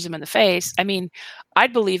 he punches him in the face. I mean,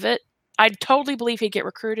 I'd believe it. I'd totally believe he'd get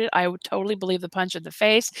recruited. I would totally believe the punch in the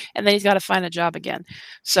face, and then he's got to find a job again.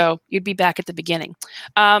 So you'd be back at the beginning.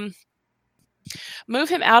 Move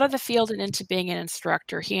him out of the field and into being an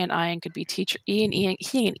instructor. He and Ian could be teacher. He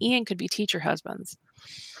and Ian could be teacher husbands.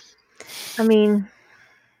 I mean,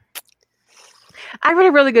 I read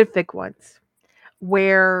a really good fic once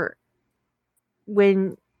where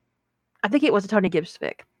when I think it was a Tony Gibbs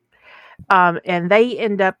fic, and they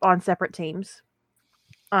end up on separate teams.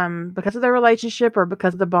 Because of their relationship or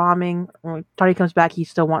because of the bombing. When Tony comes back, he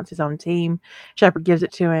still wants his own team. Shepard gives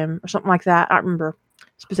it to him or something like that. I don't remember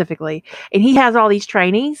specifically. And he has all these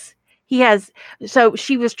trainees. So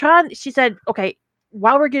she said, okay,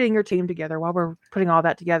 while we're getting your team together, while we're putting all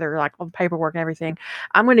that together, like all the paperwork and everything,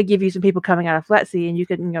 I'm going to give you some people coming out of FLETC and you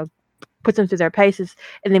can, put them through their paces,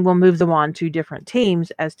 and then we'll move them on to different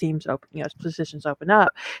teams as teams open, as positions open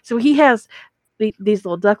up. So he has these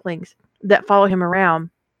little ducklings that follow him around.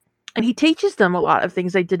 And he teaches them a lot of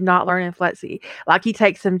things they did not learn in FLETC. Like he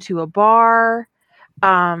takes them to a bar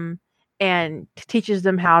and teaches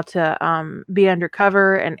them how to be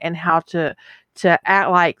undercover and how to act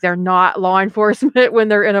like they're not law enforcement when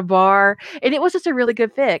they're in a bar. And it was just a really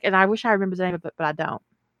good fic. And I wish I remember the name of it, but I don't.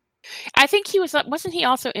 I think he wasn't he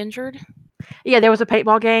also injured? Yeah, there was a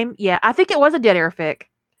paintball game. Yeah, I think it was a Dead Air fic.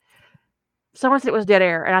 Someone said it was Dead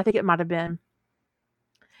Air, and I think it might have been.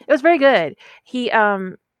 It was very good.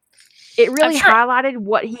 It really highlighted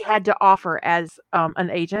what he had to offer as an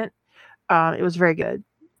agent. It was very good.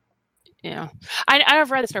 Yeah,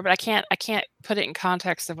 I've read the story, but I can't put it in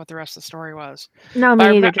context of what the rest of the story was. No,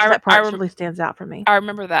 me neither. Just that part really stands out for me. I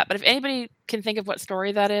remember that. But if anybody can think of what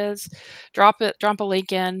story that is, drop a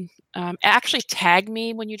link in. Actually, tag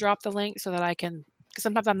me when you drop the link so that I can because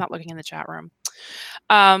sometimes I'm not looking in the chat room.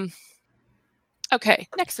 Okay,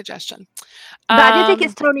 next suggestion. But I do think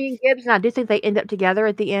it's Tony and Gibbs, and I do think they end up together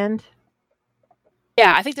at the end.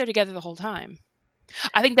 Yeah, I think they're together the whole time.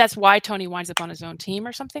 I think that's why Tony winds up on his own team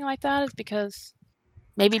or something like that, is because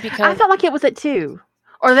I felt like it was at 2.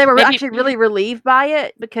 Or they were actually really relieved by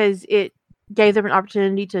it because it gave them an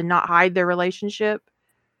opportunity to not hide their relationship.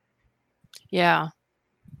 Yeah.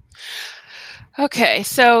 Okay,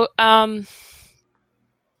 so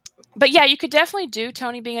but yeah, you could definitely do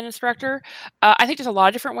Tony being an instructor. I think there's a lot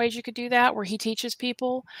of different ways you could do that where he teaches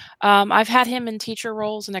people. I've had him in teacher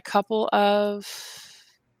roles in a couple of.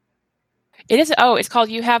 It's called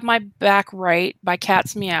 "You Have My Back Right" by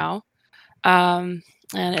Cat's Meow, and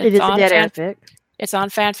It is a dead air fic. It's on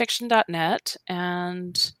fanfiction.net,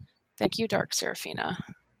 and thank you, Dark Seraphina.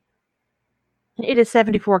 It is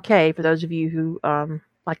 74K for those of you who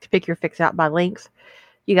like to pick your fics out by links.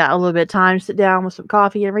 You got a little bit of time to sit down with some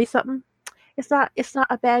coffee and read something. It's not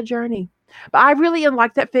a bad journey. But I really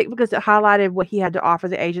liked that fic because it highlighted what he had to offer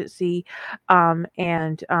the agency,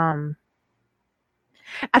 and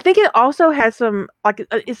I think it also has some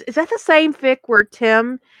is that the same fic where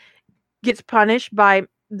Tim gets punished by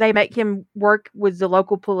they make him work with the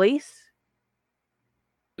local police?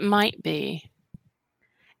 Might be.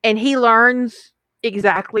 And he learns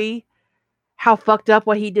exactly how fucked up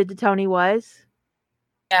what he did to Tony was.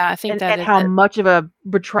 Yeah, I think and how much of a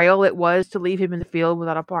betrayal it was to leave him in the field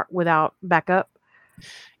without backup.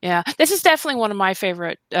 Yeah, this is definitely one of my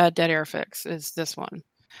favorite dead air fics. Is this one,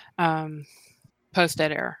 post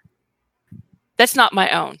dead air? That's not my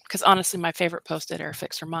own, because honestly, my favorite post dead air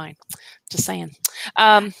fics are mine. Just saying.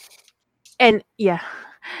 And yeah,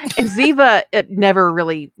 and Ziva never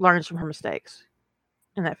really learns from her mistakes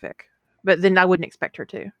in that fic, but then I wouldn't expect her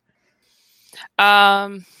to.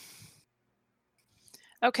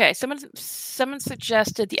 Okay, someone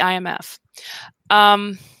suggested the IMF.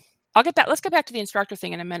 Let's get back to the instructor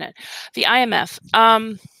thing in a minute. The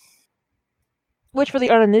IMF. Which for the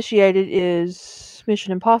uninitiated is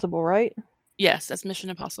Mission Impossible, right? Yes, that's Mission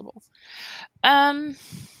Impossible. I'm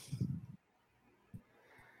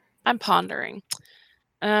pondering.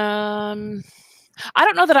 I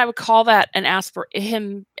don't know that I would call that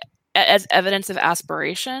him as evidence of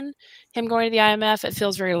aspiration. Him going to the IMF, it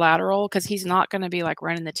feels very lateral because he's not going to be like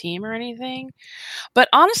running the team or anything. But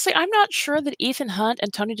honestly, I'm not sure that Ethan Hunt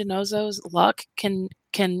and Tony DiNozzo's luck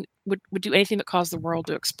would do anything but cause the world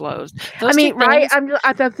to explode.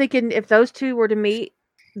 I'm thinking if those two were to meet,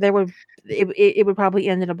 it would probably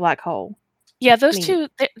end in a black hole. Yeah, those two,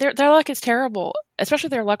 their luck is terrible, especially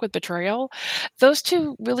their luck with betrayal. Those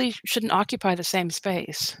two really shouldn't occupy the same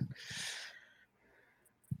space.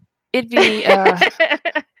 It'd be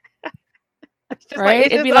right.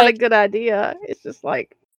 It'd be not a good idea. It's just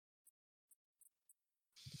like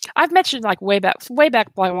I've mentioned, like way back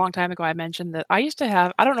like a long time ago. I mentioned that I used to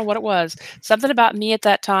have, I don't know what it was, something about me at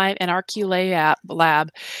that time and our QA lab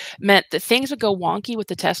meant that things would go wonky with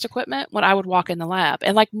the test equipment when I would walk in the lab,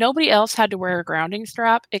 and like nobody else had to wear a grounding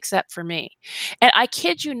strap except for me. And I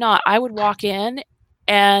kid you not, I would walk in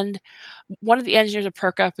and one of the engineers would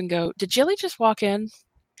perk up and go, "Did Jilly just walk in?"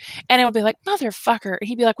 And it would be like, "Motherfucker."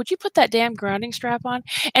 He'd be like, "Would you put that damn grounding strap on?"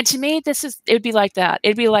 And to me, it would be like that.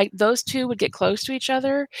 It'd be like those two would get close to each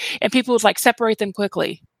other and people would like separate them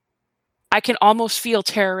quickly. I can almost feel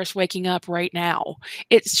terrorists waking up right now.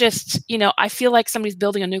 It's just, I feel like somebody's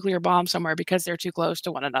building a nuclear bomb somewhere because they're too close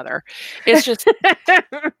to one another. It's just,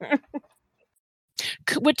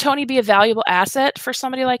 would Tony be a valuable asset for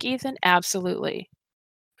somebody like Ethan? Absolutely.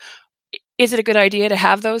 Is it a good idea to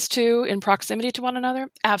have those two in proximity to one another?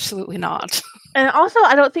 Absolutely not. And also,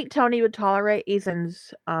 I don't think Tony would tolerate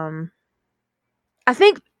Ethan's. I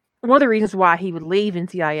think one of the reasons why he would leave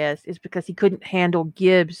NCIS is because he couldn't handle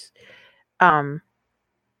Gibbs'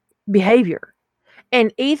 behavior,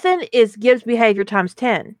 and Ethan is Gibbs' behavior times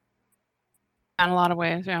 10. In a lot of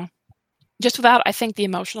ways, yeah. Just without, I think, the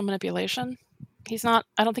emotional manipulation. He's not.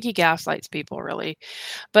 I don't think he gaslights people really,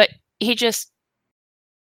 but he just.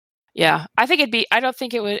 Yeah, I don't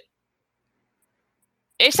think it would.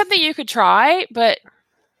 It's something you could try, but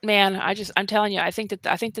man, I'm telling you, I think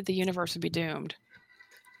that the universe would be doomed.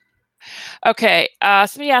 Okay,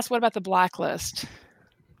 somebody asked, what about the Blacklist?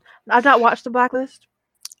 I've not watched the Blacklist.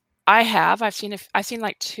 I have. I've seen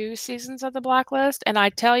like 2 seasons of the Blacklist, and I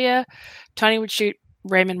tell you, Tony would shoot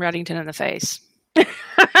Raymond Reddington in the face.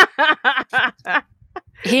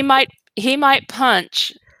 He might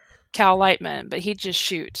punch Cal Lightman, but he'd just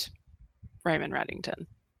shoot Raymond Reddington.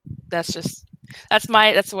 That's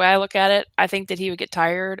the way I look at it. I think that he would get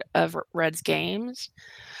tired of Red's games.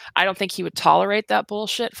 I don't think he would tolerate that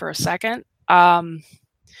bullshit for a second.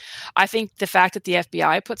 I think the fact that the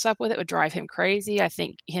FBI puts up with it would drive him crazy. I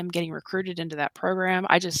think him getting recruited into that program,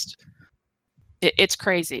 it's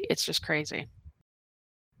crazy. It's just crazy.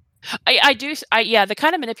 Yeah, the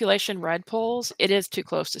kind of manipulation Red pulls, it is too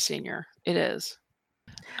close to Senior. It is.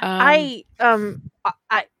 For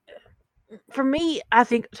me, I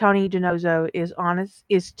think Tony DiNozzo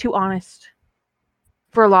is too honest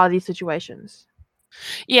for a lot of these situations.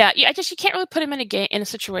 Yeah, I guess you can't really put him in a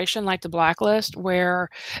situation like The Blacklist where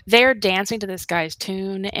they're dancing to this guy's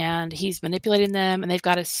tune and he's manipulating them, and they've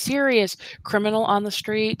got a serious criminal on the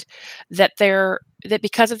street that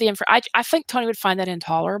because of the I think Tony would find that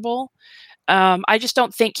intolerable. I just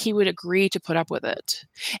don't think he would agree to put up with it.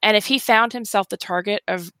 And if he found himself the target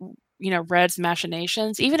of Red's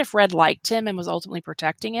machinations, even if Red liked him and was ultimately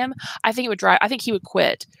protecting him, I think he would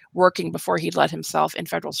quit working before he'd let himself in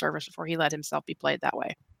federal service, before he let himself be played that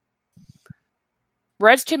way.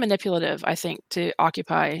 Red's too manipulative, I think, to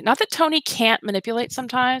occupy. Not that Tony can't manipulate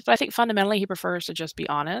sometimes, but I think fundamentally he prefers to just be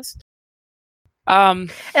honest.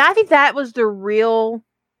 And I think that was the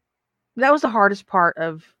hardest part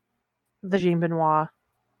of the Jean Benoit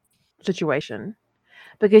situation,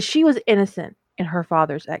 because she was innocent in her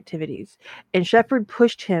father's activities, and Shepherd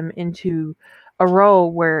pushed him into a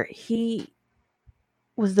role where he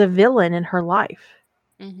was the villain in her life.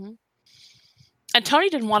 Mm-hmm. And Tony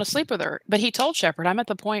didn't want to sleep with her, but he told Shepherd, I'm at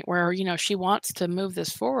the point where, she wants to move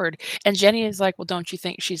this forward. And Jenny is like, well, don't you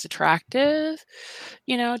think she's attractive?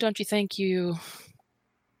 Don't you think you...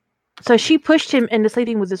 So she pushed him into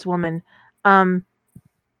sleeping with this woman. And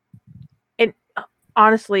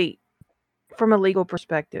honestly, from a legal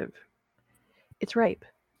perspective, it's rape.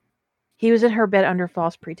 He was in her bed under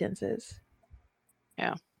false pretenses.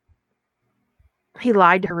 Yeah. He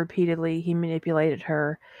lied to her repeatedly. He manipulated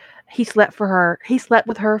her. He slept with her.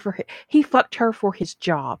 He fucked her for his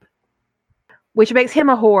job, which makes him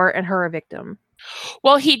a whore and her a victim.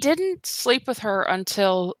 Well, he didn't sleep with her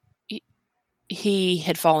until he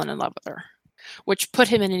had fallen in love with her, which put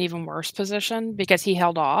him in an even worse position because he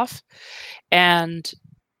held off. And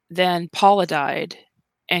then Paula died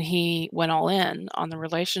and he went all in on the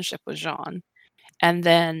relationship with Jean. And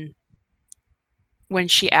then when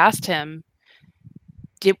she asked him,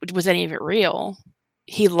 was any of it real?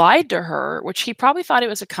 He lied to her, which he probably thought it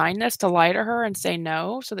was a kindness to lie to her and say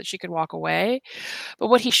no so that she could walk away. But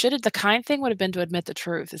what the kind thing would have been to admit the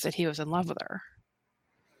truth, is that he was in love with her.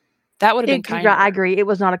 That would have been kind. I agree. It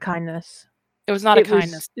was not a kindness. It was not a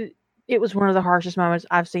kindness. It was one of the harshest moments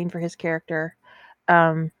I've seen for his character.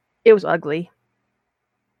 It was ugly.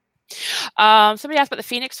 Somebody asked about the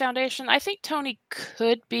Phoenix Foundation. I think Tony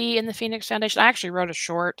could be in the Phoenix Foundation. I actually wrote a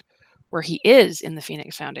short where he is in the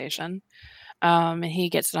Phoenix Foundation. And he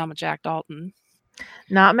gets it on with Jack Dalton.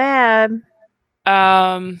 Not mad.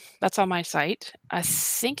 That's on my site. I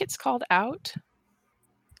think it's called Out.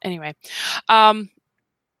 Anyway,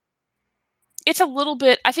 it's a little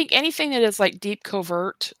bit, I think anything that is like deep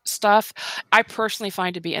covert stuff, I personally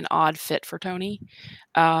find to be an odd fit for Tony.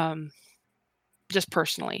 Just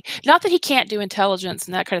personally. Not that he can't do intelligence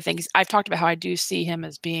and that kind of thing. I've talked about how I do see him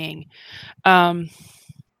as being a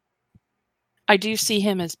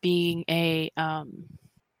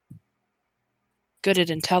good at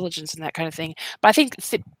intelligence and that kind of thing. But I think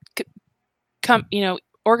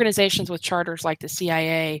organizations with charters like the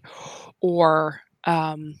CIA or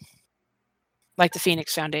like the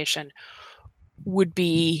Phoenix Foundation would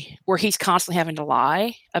be where he's constantly having to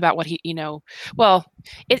lie about what even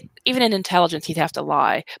in intelligence he'd have to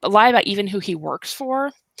lie, but lie about even who he works for.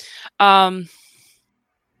 Okay,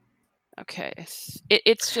 it's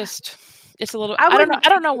a little. I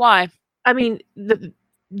don't know why. I mean,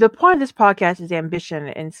 the point of this podcast is ambition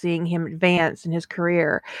and seeing him advance in his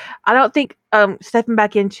career. I don't think stepping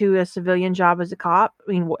back into a civilian job as a cop,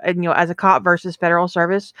 as a cop versus federal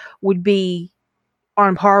service, would be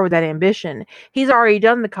on par with that ambition. He's already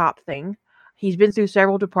done the cop thing. He's been through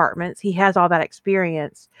several departments. He has all that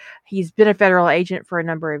experience. He's been a federal agent for a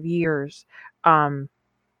number of years. So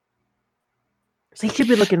he should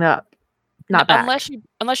be looking up. Not back.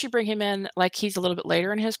 Unless you bring him in like he's a little bit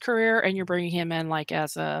later in his career and you're bringing him in like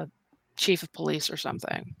as a chief of police or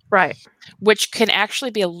something. Right. Which can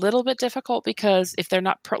actually be a little bit difficult because if they're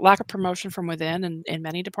not lack of promotion from within and in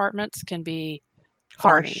many departments can be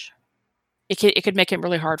harsh. It could make it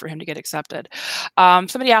really hard for him to get accepted.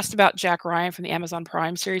 Somebody asked about Jack Ryan from the Amazon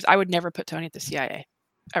Prime series. I would never put Tony at the CIA,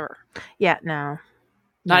 ever. Yeah, no.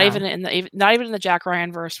 Not even in the Jack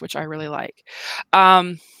Ryan verse, which I really like.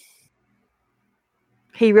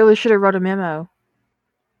 He really should have wrote a memo.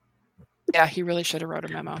 Yeah, he really should have wrote a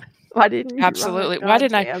memo. Why didn't you Absolutely. write a Why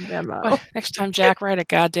didn't I? goddamn memo? Why, next time, Jack, write a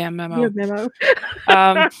goddamn memo. Your memo.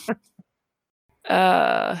 Um,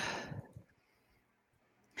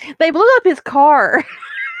 They blew up his car.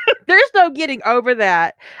 There's no getting over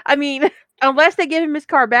that. I mean, unless they give him his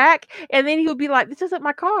car back, and then he'll be like, "This isn't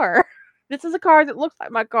my car. This is a car that looks like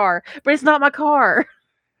my car, but it's not my car."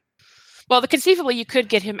 well, conceivably, you could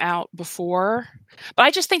get him out before, but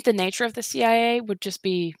I just think the nature of the CIA would just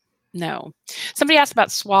be no. Somebody asked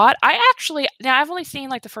about SWAT. I've only seen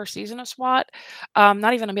like the first season of SWAT.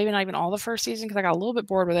 Maybe not even all the first season because I got a little bit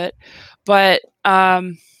bored with it. But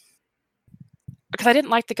because I didn't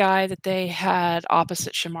like the guy that they had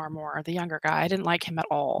opposite Shemar Moore, the younger guy. I didn't like him at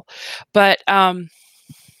all. But I'm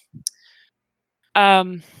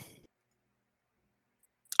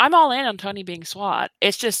all in on Tony being SWAT.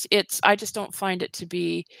 I just don't find it to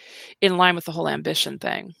be in line with the whole ambition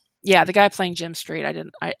thing. Yeah, the guy playing Jim Street, I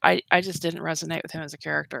just didn't resonate with him as a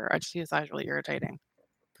character. I just thought he was really irritating.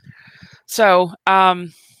 So,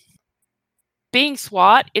 being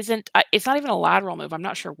SWAT it's not even a lateral move. I'm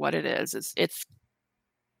not sure what it is. I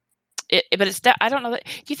don't know that.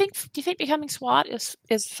 Do you think becoming SWAT is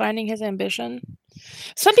finding his ambition?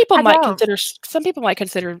 Some people might consider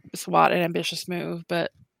SWAT an ambitious move,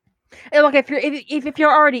 but And like if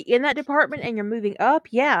you're already in that department and you're moving up,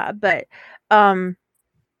 yeah, but to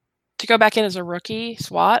go back in as a rookie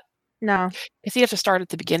SWAT, no. If he has to start at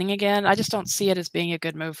the beginning again, I just don't see it as being a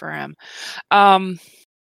good move for him.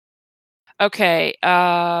 Okay.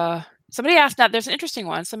 Somebody asked that. There's an interesting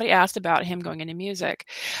one. Somebody asked about him going into music.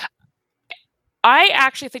 I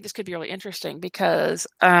actually think this could be really interesting because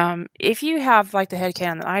if you have like the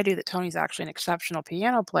headcanon that I do that Tony's actually an exceptional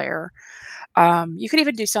piano player, you could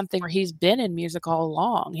even do something where he's been in music all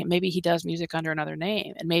along. Maybe he does music under another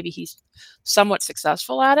name, and maybe he's somewhat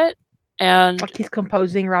successful at it. And like he's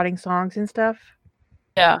composing, writing songs and stuff.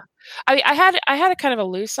 Yeah. I mean, I had a kind of a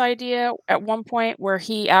loose idea at one point where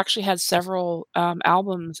he actually had several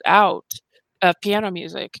albums out of piano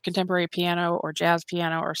music, contemporary piano or jazz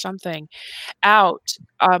piano or something out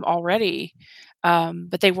already,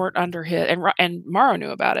 but they weren't under his. And Morrow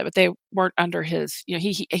knew about it, but they weren't under his. You know,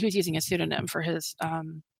 he was using a pseudonym for his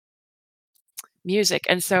music,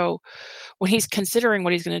 and so when he's considering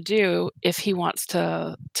what he's going to do if he wants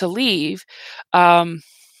to leave.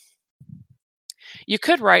 You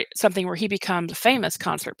could write something where he becomes a famous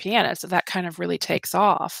concert pianist, so that kind of really takes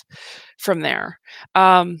off from there.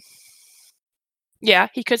 Yeah,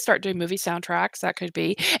 he could start doing movie soundtracks, that could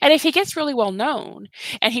be. And if he gets really well known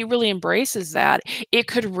and he really embraces that, it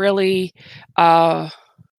could really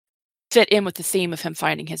fit in with the theme of him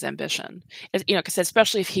finding his ambition. You know, because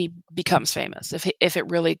especially if he becomes famous, if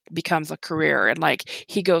it really becomes a career and like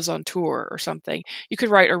he goes on tour or something, you could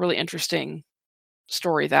write a really interesting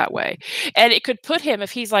story that way. And it could put him,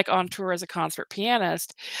 if he's like on tour as a concert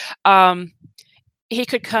pianist, he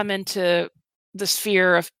could come into the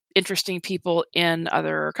sphere of interesting people in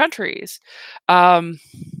other countries. As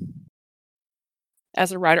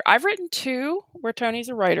a writer, I've written 2 where Tony's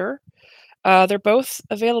a writer. They're both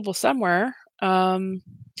available somewhere.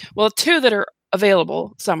 Well, 2 that are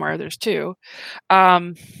available somewhere. There's 2.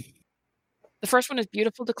 The first one is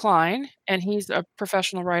Beautiful Decline, and he's a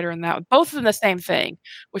professional writer in that. Both of them the same thing,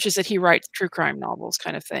 which is that he writes true crime novels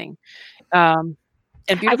kind of thing. And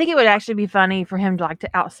I think it would actually be funny for him to like to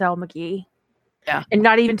outsell McGee. Yeah. And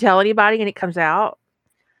not even tell anybody and it comes out.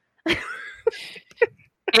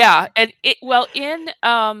 Yeah. And in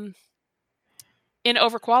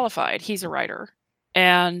Overqualified, he's a writer.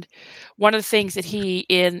 And one of the things that he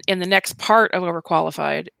in the next part of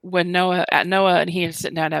Overqualified, when Noah and he are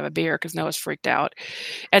sitting down to have a beer because Noah's freaked out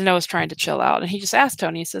and Noah's trying to chill out, and he just asked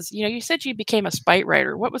Tony, he says, you know, you said you became a spite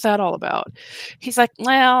writer. What was that all about? He's like,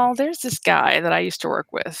 well, there's this guy that I used to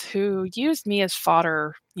work with who used me as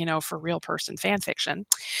fodder, you know, for real person fan fiction.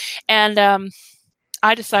 And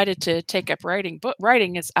I decided to take up writing, but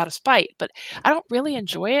writing is out of spite, but I don't really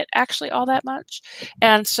enjoy it actually all that much.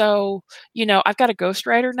 And so, you know, I've got a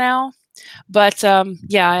ghostwriter now, but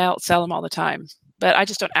yeah, I outsell them all the time, but I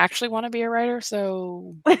just don't actually want to be a writer.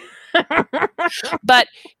 So, but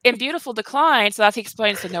in Beautiful Decline, so that he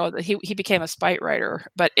explains to Noah that he became a spite writer,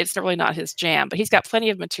 but it's really not his jam, but he's got plenty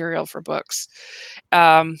of material for books.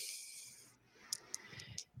 And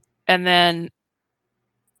then,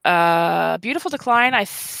 Beautiful Decline,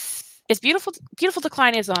 Beautiful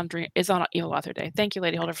Decline is on Evil Author Day. Thank you,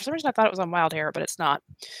 Lady Holder. For some reason I thought it was on Wild Hair, but it's not.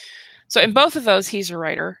 So in both of those he's a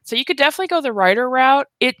writer. So you could definitely go the writer route.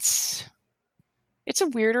 It's a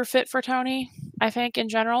weirder fit for Tony, I think, in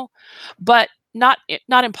general, but not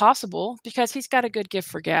impossible because he's got a good gift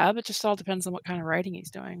for gab. It just all depends on what kind of writing he's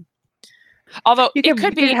doing. Although You it could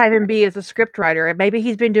could be have him be as a script writer, and maybe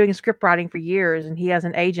he's been doing script writing for years, and he has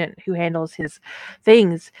an agent who handles his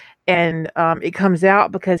things, and it comes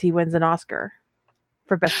out because he wins an Oscar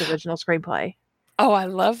for best original screenplay. Oh, I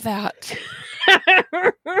love that.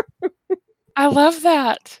 I love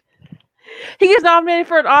that. He gets nominated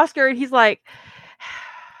for an Oscar, and he's like,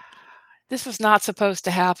 this was not supposed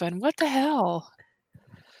to happen. What the hell?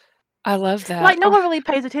 I love that. Like, no one really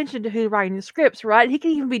pays attention to who's writing the scripts, right? He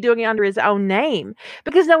can even be doing it under his own name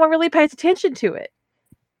because no one really pays attention to it.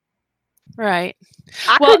 Right.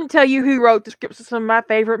 I couldn't tell you who wrote the scripts of some of my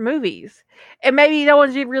favorite movies. And maybe no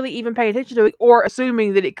one's really even paying attention to it or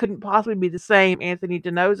assuming that it couldn't possibly be the same Anthony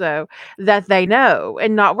DiNozzo that they know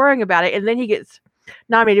and not worrying about it. And then he gets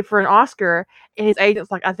nominated for an Oscar and his agent's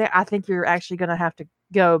like, I think you're actually going to have to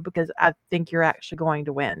go because I think you're actually going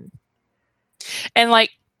to win. And like,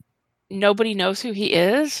 nobody knows who he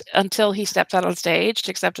is until he steps out on stage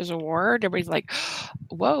to accept his award. Everybody's like,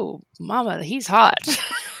 whoa, mama, he's hot.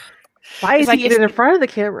 Why is he in front of the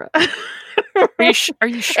camera? Are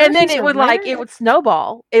you sure? And then it would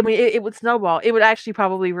snowball. I mean, it would snowball. It would actually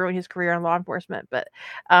probably ruin his career in law enforcement. But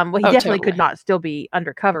he definitely could not still be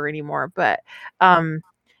undercover anymore. But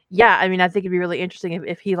yeah, I mean, I think it'd be really interesting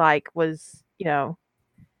if he was,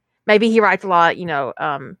 maybe he writes a lot,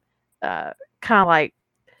 kind of like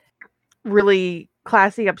really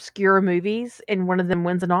classy, obscure movies, and one of them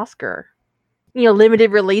wins an Oscar.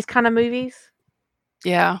 Limited release kind of movies.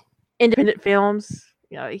 Yeah. Independent films.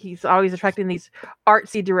 He's always attracting these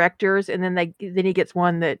artsy directors, and then he gets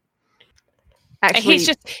one that actually.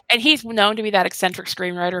 And he's known to be that eccentric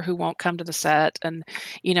screenwriter who won't come to the set, and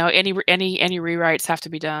any rewrites have to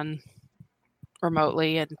be done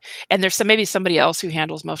remotely, and there's maybe somebody else who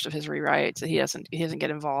handles most of his rewrites. He doesn't get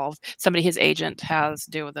involved. Somebody his agent has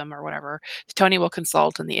to do with them or whatever. Tony will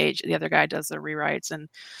consult, and the other guy does the rewrites, and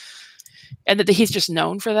that he's just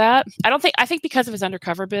known for that. I think because of his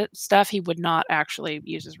undercover stuff, he would not actually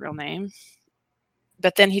use his real name.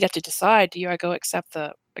 But then he'd have to decide, do I go accept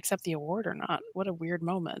the award or not? What a weird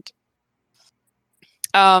moment.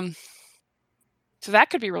 So that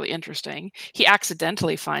could be really interesting. He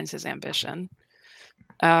accidentally finds his ambition.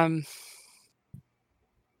 And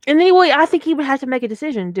anyway, I think he would have to make a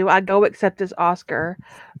decision. Do I go accept this Oscar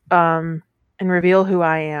and reveal who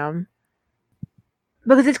I am?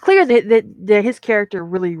 Because it's clear that his character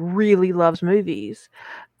really, really loves movies.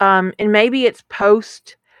 And maybe it's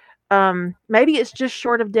maybe it's just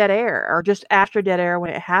short of dead air or just after dead air when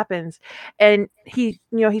it happens. And he's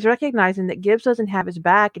recognizing that Gibbs doesn't have his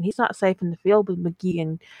back and he's not safe in the field with McGee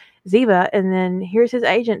and Ziva. And then here's his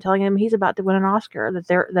agent telling him he's about to win an Oscar,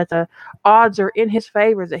 that the odds are in his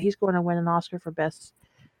favor that he's going to win an Oscar for best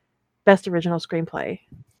original screenplay.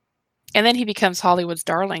 And then he becomes Hollywood's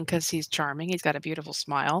darling because he's charming. He's got a beautiful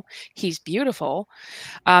smile. He's beautiful.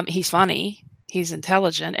 He's funny. He's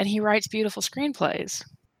intelligent. And he writes beautiful screenplays.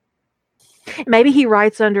 Maybe he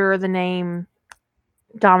writes under the name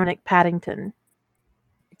Dominic Paddington.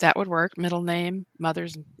 That would work. Middle name,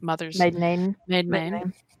 mother's maiden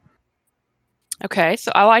name. Okay,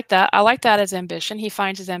 so I like that. I like that as ambition. He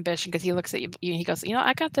finds his ambition because he looks at you. He goes,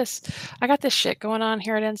 I got this shit going on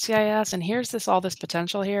here at NCIS, and here's all this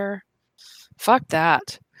potential here. Fuck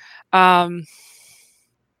that. Okay,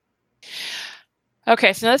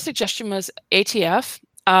 so another suggestion was ATF.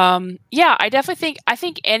 Yeah, I definitely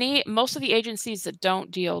think most of the agencies that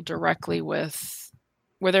don't deal directly with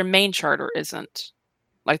where their main charter isn't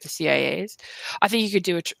like the CIA's, I think you could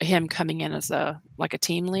do him coming in as a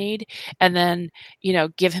team lead, and then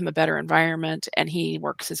give him a better environment, and he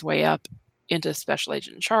works his way up into special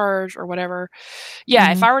agent in charge or whatever. Yeah,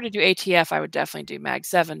 mm-hmm. If I were to do ATF, I would definitely do Mag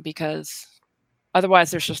 7 because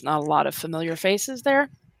otherwise there's just not a lot of familiar faces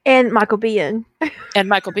there. And Michael Biehn. Right,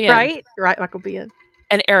 Michael Biehn.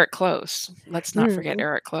 And Eric Close. Let's not forget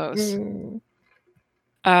Eric Close. It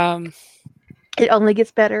only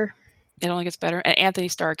gets better. It only gets better. And Anthony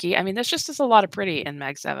Starkey. I mean, there's a lot of pretty in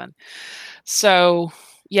Mag 7. So,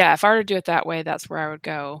 yeah, if I were to do it that way, that's where I would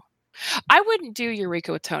go. I wouldn't do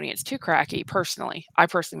Eureka with Tony. It's too cracky, personally. I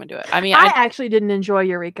personally would do it. I mean, I actually didn't enjoy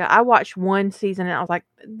Eureka. I watched one season and I was like,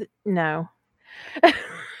 no.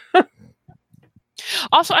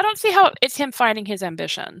 Also, I don't see how it's him finding his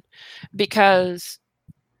ambition because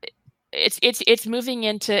it's moving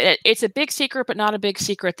into it's a big secret, but not a big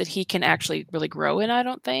secret that he can actually really grow in. I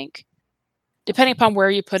don't think, depending upon where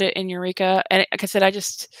you put it in Eureka. And like I said,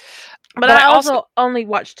 but I also only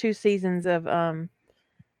watched 2 seasons of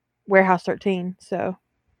Warehouse 13, so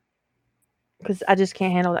because I just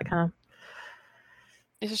can't handle that kind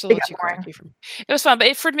of It's just a It little got too boring. cracky for me. It was fun,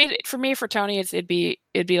 but for Tony, it'd be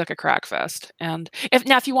like a crack fest. And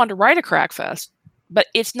if you wanted to write a crack fest, but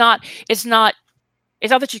it's not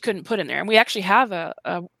that you couldn't put him there. And we actually have a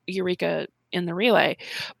Eureka in the relay,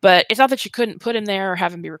 but it's not that you couldn't put him there or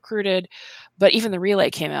have him be recruited. But even the relay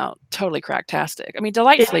came out totally cracktastic. I mean,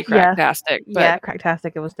 delightfully cracktastic. Yeah,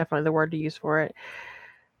 cracktastic. It was definitely the word to use for it.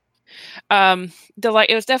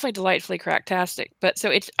 It was definitely delightfully cracktastic. But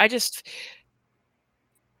so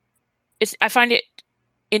I find it,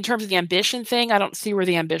 in terms of the ambition thing, I don't see where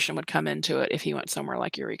the ambition would come into it if he went somewhere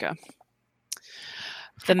like Eureka.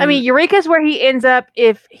 I mean, Eureka is where he ends up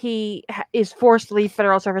if he is forced to leave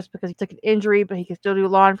federal service because he took an injury, but he can still do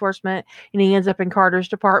law enforcement, and he ends up in Carter's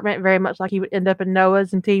department, very much like he would end up in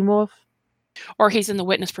Noah's and Teen Wolf. Or he's in the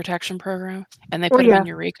witness protection program, and they put him in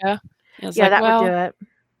Eureka. Would do it.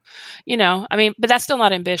 I mean, but that's still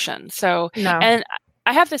not ambition. So, no. And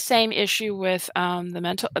I have the same issue with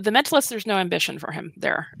the Mentalist. There's no ambition for him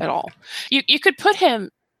there at all. You could put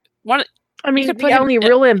him one. I mean, the only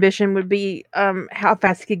real ambition would be how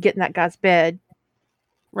fast he could get in that guy's bed.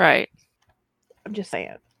 Right. I'm just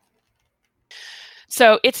saying.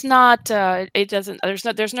 So it's not. It doesn't.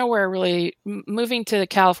 There's nowhere really. Moving to the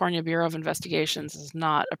California Bureau of Investigations is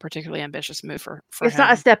not a particularly ambitious move for It's him.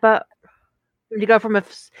 not a step up. To go from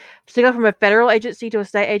a federal agency to a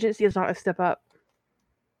state agency is not a step up.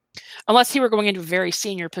 Unless he were going into a very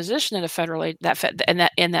senior position at a federal in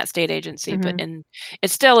that state agency, mm-hmm. but it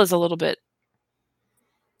still is a little bit.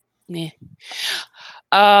 Yeah,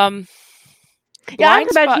 I can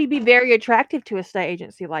imagine he'd be very attractive to a state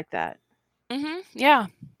agency like that. Mm-hmm. Yeah,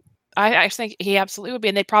 I think he absolutely would be,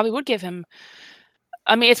 and they probably would give him.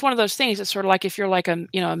 I mean, it's one of those things. It's sort of like if you're like a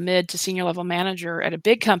mid to senior level manager at a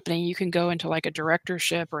big company, you can go into like a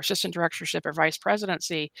directorship or assistant directorship or vice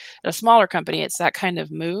presidency. At a smaller company, it's that kind of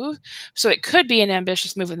move. So it could be an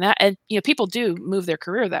ambitious move in that. And people do move their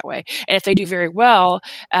career that way. And if they do very well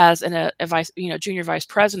as a vice, junior vice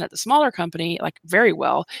president at the smaller company, like very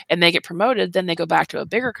well, and they get promoted, then they go back to a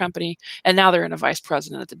bigger company, and now they're in a vice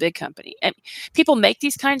president at the big company. And people make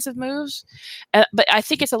these kinds of moves, but I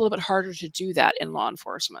think it's a little bit harder to do that in law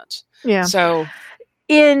enforcement. Yeah. So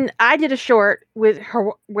I did a short with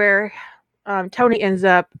her where Tony ends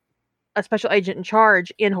up a special agent in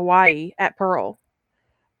charge in Hawaii at Pearl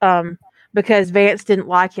because Vance didn't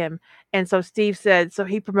like him. And so Steve said, so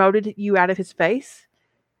he promoted you out of his face?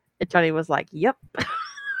 And Tony was like, yep.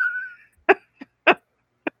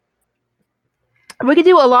 We could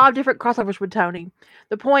do a lot of different crossovers with Tony.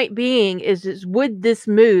 The point being is would this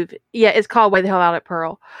move, it's called Way the Hell Out at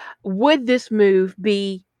Pearl, would this move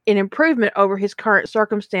be an improvement over his current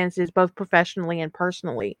circumstances, both professionally and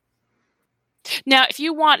personally? Now, if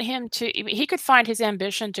you want him to, he could find his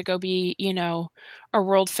ambition to go be, a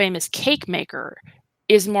world famous cake maker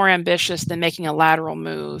is more ambitious than making a lateral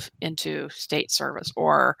move into state service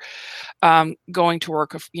or going to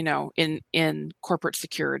work, in corporate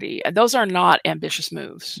security. And those are not ambitious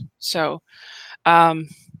moves. So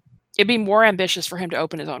it'd be more ambitious for him to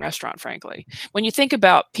open his own restaurant, frankly. When you think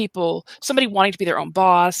about somebody wanting to be their own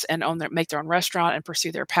boss and make their own restaurant and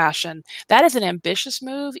pursue their passion, that is an ambitious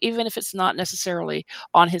move, even if it's not necessarily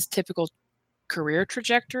on his typical career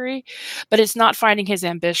trajectory, but it's not finding his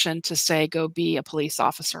ambition to say, go be a police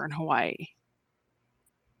officer in Hawaii.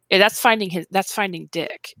 That's finding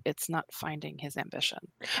Dick. It's not finding his ambition,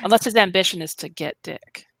 unless his ambition is to get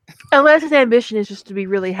Dick. Unless his ambition is just to be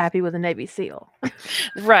really happy with a Navy SEAL.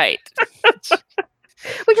 Right.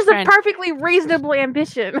 Which is a perfectly reasonable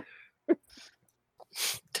ambition.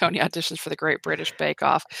 Tony auditions for the Great British Bake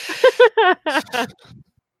Off.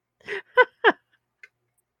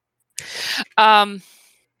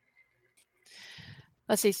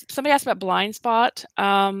 Let's see. Somebody asked about Blind Spot.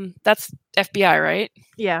 That's FBI, right?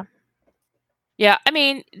 Yeah. Yeah. I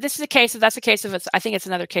mean, that's a case of I think it's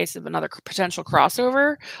another case of another potential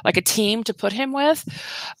crossover, like a team to put him with.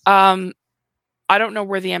 I don't know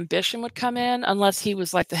where the ambition would come in unless he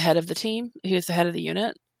was like the head of the team. He was the head of the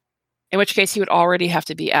unit, in which case he would already have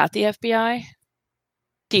to be at the FBI.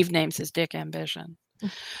 Steve names his Dick ambition.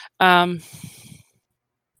 I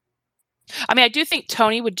mean, I do think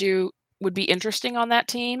Tony would be interesting on that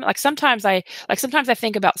team. Sometimes I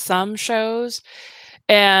think about some shows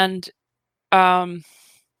and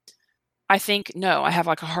I think no, I have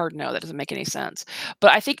like a hard no, that doesn't make any sense.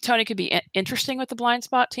 But I think Tony could be interesting with the Blind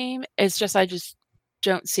Spot team. It's just I just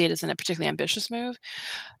don't see it as a particularly ambitious move.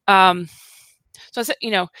 So I said,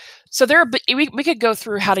 so we could go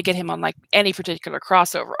through how to get him on like any particular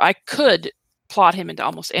crossover. I could plot him into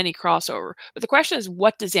almost any crossover, but the question is,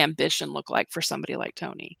 what does ambition look like for somebody like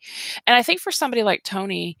Tony? And I think for somebody like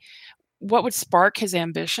Tony, what would spark his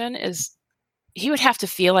ambition is he would have to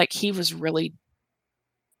feel like he was really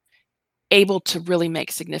able to really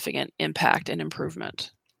make significant impact and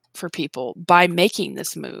improvement for people by making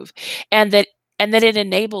this move, and that it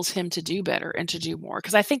enables him to do better and to do more,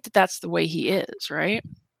 because I think that that's the way he is, right?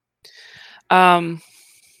 Now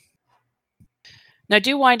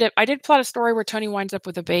I did plot a story where Tony winds up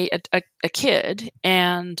with a kid,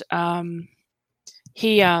 and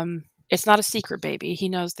he it's not a secret baby. He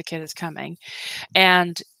knows the kid is coming,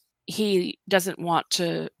 and he doesn't want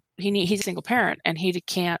to. He's a single parent, and he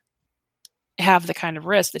can't have the kind of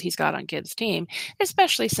risk that he's got on Gid's team,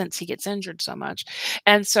 especially since he gets injured so much.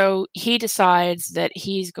 And so he decides that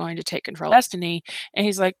he's going to take control of Destiny.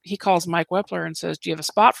 And he calls Mike Wepler and says, "Do you have a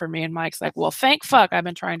spot for me?" And Mike's like, "Well, thank fuck, I've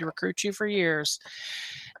been trying to recruit you for years."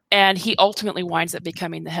 And he ultimately winds up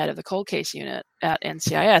becoming the head of the cold case unit at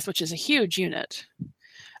NCIS, which is a huge unit.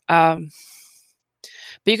 But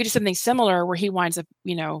you could do something similar where he winds up,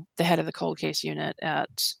 the head of the cold case unit at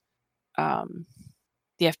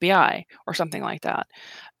the FBI or something like that,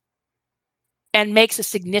 and makes a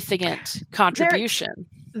significant contribution.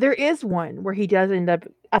 There is one where he does end up,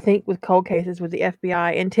 I think, with cold cases with the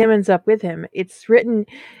FBI, and Tim ends up with him. It's written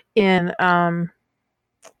in, I'm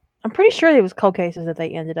pretty sure it was cold cases that they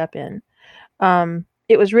ended up in.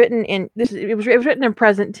 It was written in it was written in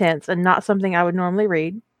present tense and not something I would normally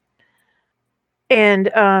read. And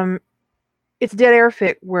it's Dead Air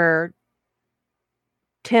fic where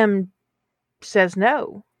Tim says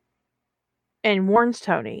no and warns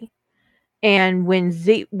Tony. And when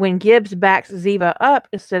Gibbs backs Ziva up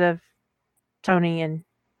instead of Tony and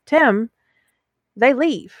Tim, they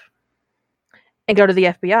leave and go to the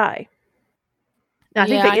FBI. Now, I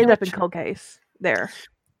think they end up in cold case there.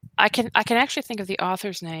 I can actually think of the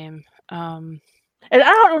author's name. And I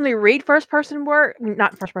don't normally read first-person work.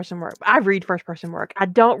 Not first-person work. I read first-person work. I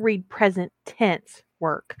don't read present tense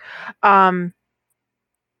work. And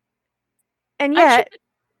yet,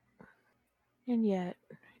 it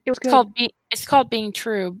was good. It's called Being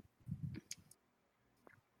True.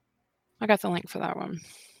 I got the link for that one,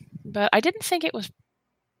 but I didn't think it was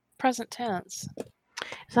present tense.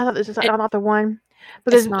 So I thought this is not the one,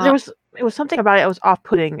 because it was something about it that was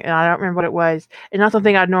off-putting, and I don't remember what it was. It's not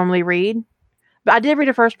something I'd normally read, but I did read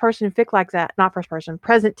a first-person fic like that. Not first-person,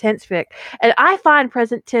 present tense fic, and I find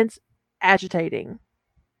present tense agitating.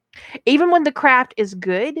 Even when the craft is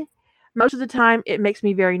good, most of the time it makes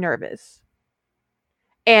me very nervous.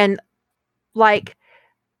 And like,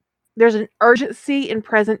 there's an urgency in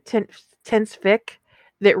present tense fic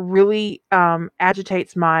that really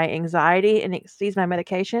agitates my anxiety and exceeds my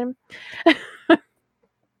medication.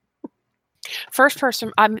 First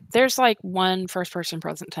person, there's like one first person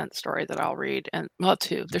present tense story that I'll read, and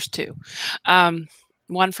two. There's two.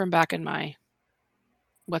 One from back in my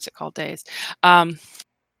days.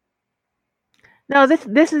 No,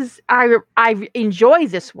 this is I enjoy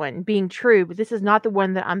this one, Being True, but this is not the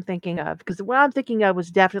one that I'm thinking of, because the one I'm thinking of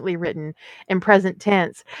was definitely written in present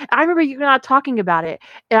tense. I remember you and I talking about it,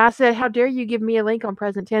 and I said, "How dare you give me a link on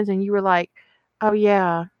present tense?" And you were like, "Oh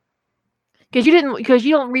yeah," because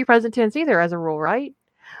you don't read present tense either, as a rule, right?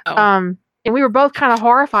 Oh. And we were both kind of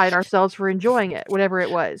horrified ourselves for enjoying it, whatever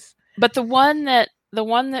it was. But the one that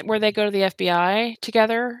where they go to the FBI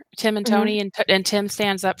together, Tim and Tony, and Tim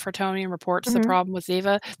stands up for Tony and reports the problem with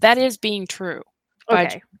Ziva, that is Being True. Okay.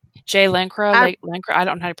 By Jay Lenkra. I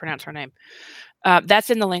don't know how to pronounce her name. That's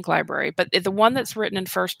in the link library. But the one that's written in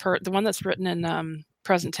the one that's written in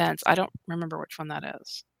present tense, I don't remember which one that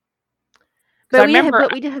is. But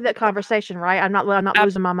we did have that conversation, right? I'm not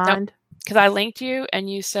losing my mind. Because I linked you, and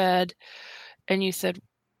you said,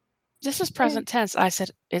 "This is present tense." I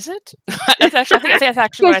said, "Is it?" I think that's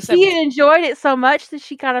actually what I said. She enjoyed it so much that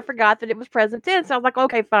she kind of forgot that it was present tense. I was like,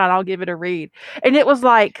 "Okay, fine, I'll give it a read." And it was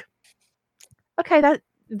like, okay,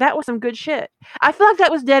 that was some good shit. I feel like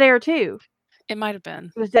that was Dead Air too. It might have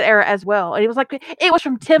been. It was Dead Air as well, and it was like it was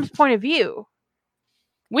from Tim's point of view.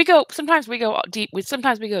 Sometimes we go deep.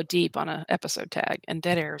 Sometimes we go deep on an episode tag, and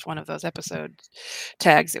Dead Air is one of those episode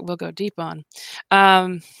tags that we'll go deep on.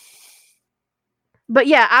 But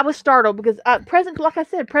yeah, I was startled because like I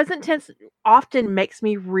said, present tense often makes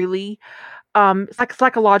me really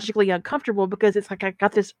psychologically uncomfortable, because it's like I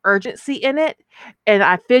got this urgency in it, and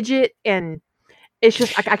I fidget, and it's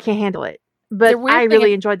just I can't handle it. But I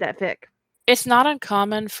really enjoyed that fic. It's not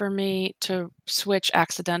uncommon for me to switch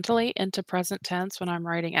accidentally into present tense when I'm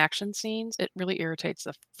writing action scenes. It really irritates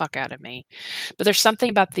the fuck out of me. But there's something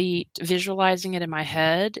about the visualizing it in my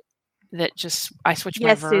head that just I switch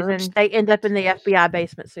my verbs. Yes, Susan. They end up in the FBI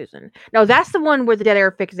basement, Susan. No, that's the one where the Dead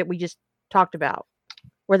Air fic that we just talked about,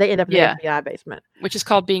 where they end up in the Yeah, FBI basement. which is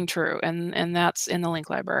called Being True, and that's in the Link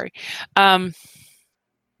Library. I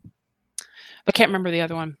can't remember the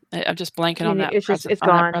other one. I'm just blanking on that It's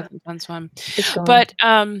gone. present tense one. It's gone. But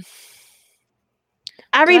I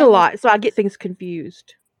read a lot, so I get things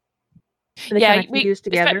confused. And they kind of fuse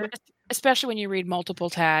together. Especially when you read multiple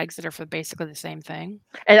tags that are for basically the same thing.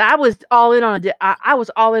 And I was all in on I was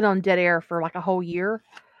all in on Dead Air for like a whole year.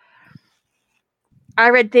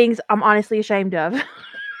 I read things I'm honestly ashamed of.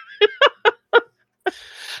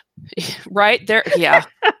 Right there, yeah.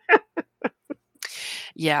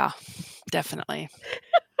 Yeah, definitely.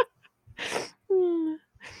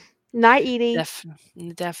 Night Edie.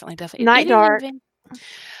 Definitely. Night Dark.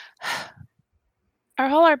 Are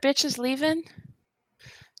all our bitches leaving?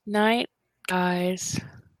 Night, guys.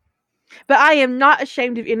 But I am not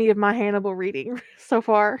ashamed of any of my Hannibal reading so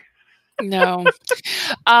far. No.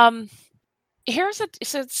 Here's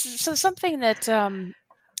something that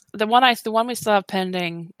the one we still have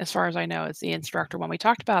pending, as far as I know, is the instructor one. We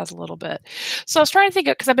talked about it a little bit. So I was trying to think,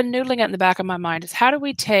 because I've been noodling it in the back of my mind, is how do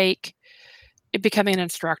we take becoming an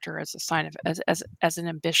instructor as a sign of as an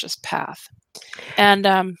ambitious path? And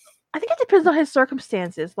I think it depends on his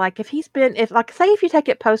circumstances. Like if say if you take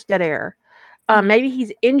it post Dead Air, maybe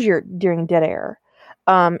he's injured during Dead Air,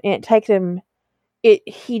 and it takes him.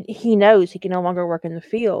 He knows he can no longer work in the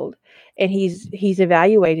field, and he's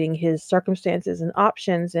evaluating his circumstances and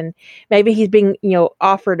options, and maybe he's being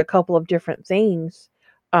offered a couple of different things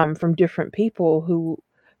from different people who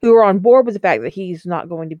are on board with the fact that he's not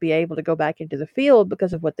going to be able to go back into the field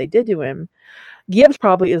because of what they did to him. Gibbs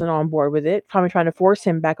probably isn't on board with it, probably trying to force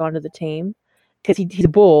him back onto the team because he's a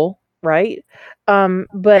bull, right?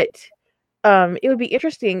 But it would be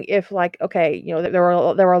interesting if, like, okay, there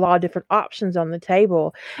were a lot of different options on the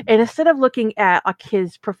table, and instead of looking at like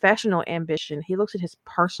his professional ambition, he looks at his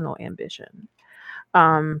personal ambition,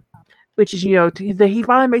 which is that he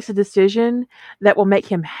finally makes a decision that will make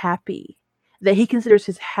him happy, that he considers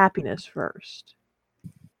his happiness first,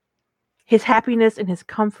 his happiness and his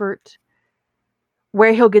comfort,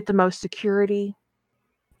 where he'll get the most security.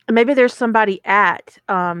 Maybe there's somebody at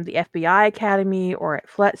the FBI Academy or at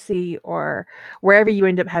FLETC or wherever you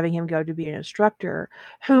end up having him go to be an instructor,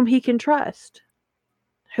 whom he can trust,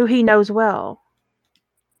 who he knows well.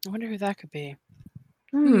 I wonder who that could be.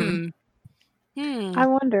 I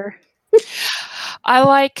wonder. I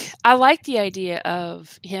like the idea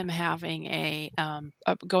of him having a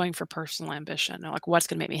going for personal ambition, like what's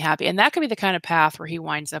going to make me happy, and that could be the kind of path where he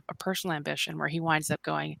winds up a personal ambition, where he winds up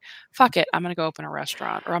going, "Fuck it, I'm going to go open a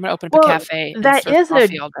restaurant, or I'm going to open up a cafe." That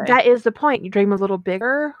is the point. You dream a little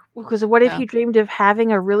bigger, because what if you dreamed of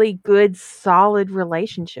having a really good, solid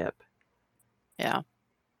relationship? Yeah.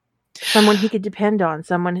 Someone he could depend on,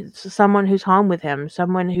 someone who's home with him,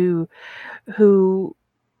 someone who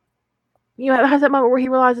has that moment where he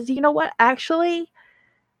realizes, you know what, actually,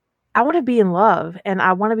 I want to be in love, and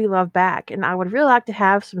I want to be loved back, and I would really like to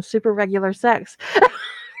have some super regular sex.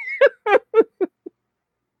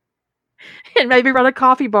 And maybe run a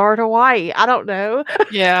coffee bar in Hawaii. I don't know.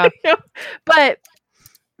 Yeah. But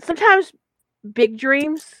sometimes big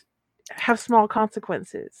dreams have small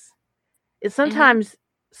consequences. And sometimes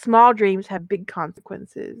small dreams have big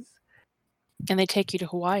consequences. And they take you to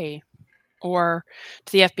Hawaii or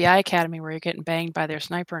to the FBI Academy, where you're getting banged by their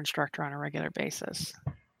sniper instructor on a regular basis.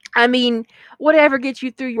 I mean, whatever gets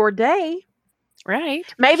you through your day. Right.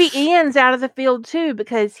 Maybe Ian's out of the field too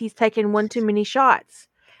because he's taken one too many shots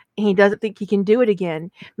and he doesn't think he can do it again.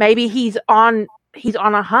 Maybe he's on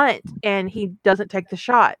a hunt and he doesn't take the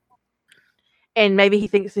shot. And maybe he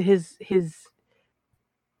thinks that his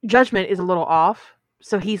judgment is a little off.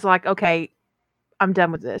 So he's like, okay, I'm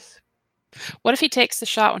done with this. What if he takes the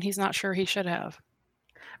shot when he's not sure he should have?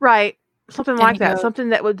 Right. Something like that. Something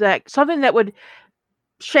that would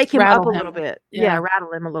shake him up a little bit. Yeah,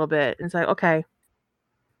 rattle him a little bit and say, okay.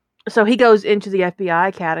 So he goes into the FBI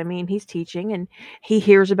Academy and he's teaching, and he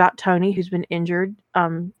hears about Tony, who's been injured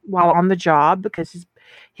while on the job because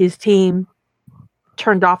his team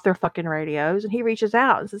turned off their fucking radios, and he reaches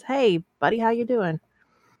out and says, "Hey, buddy, how you doing?"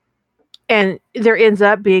 And there ends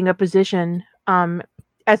up being a position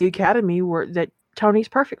at the academy that Tony's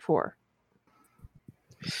perfect for.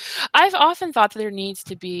 I've often thought that there needs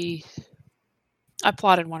to be, I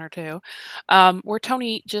plotted one or two, where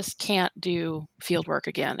Tony just can't do field work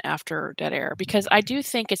again after Dead Air, because I do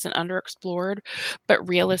think it's an underexplored but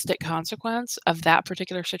realistic consequence of that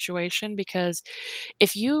particular situation. Because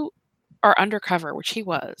if you are undercover, which he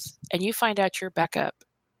was, and you find out your backup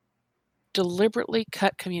deliberately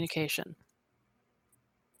cut communication,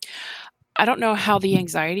 I don't know how the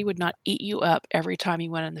anxiety would not eat you up every time you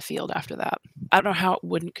went in the field after that. I don't know how it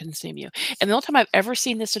wouldn't consume you. And the only time I've ever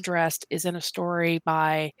seen this addressed is in a story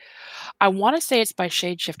by, I want to say it's by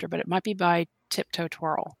Shadeshifter, but it might be by Tiptoe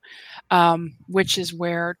Twirl, which is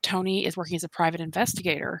where Tony is working as a private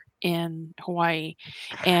investigator in Hawaii.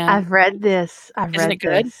 And I've read this. isn't it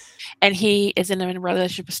good? And he is in a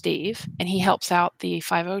relationship with Steve, and he helps out the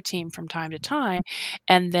 5 team from time to time.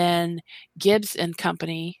 And then Gibbs and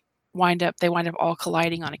company wind up all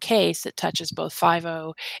colliding on a case that touches both 5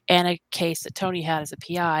 and a case that Tony had as a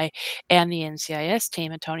PI and the NCIS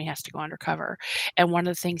team, and Tony has to go undercover. And one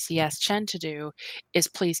of the things he asked Chen to do is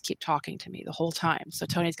please keep talking to me the whole time. So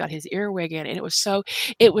Tony's got his earwig in, and it was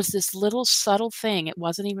this little subtle thing. It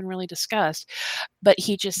wasn't even really discussed, but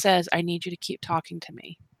he just says, I need you to keep talking to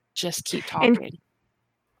me. Just keep talking.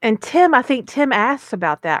 And Tim, I think Tim asks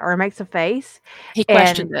about that or makes a face. He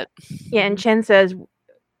questioned it. Yeah, and Chen says,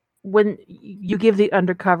 when you give the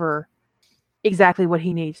undercover exactly what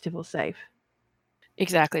he needs to feel safe.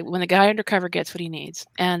 Exactly. When the guy undercover gets what he needs.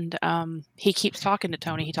 And he keeps talking to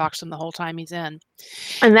Tony. He talks to him the whole time he's in.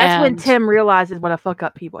 And that's when Tim realizes what a fuck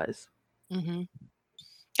up he was. Mm-hmm.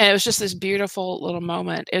 And it was just this beautiful little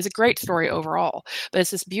moment. It was a great story overall, but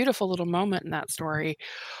it's this beautiful little moment in that story.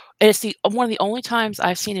 It's one of the only times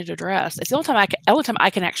I've seen it addressed. It's the only time I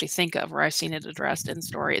can actually think of where I've seen it addressed in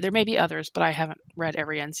story. There may be others, but I haven't read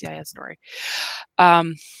every NCIS story.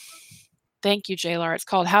 Thank you, JLR. It's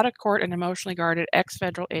called How to Court an Emotionally Guarded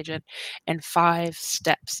Ex-Federal Agent in 5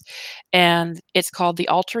 Steps. And it's called the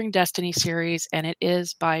Altering Destiny series, and it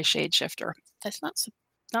is by Shadeshifter. That's not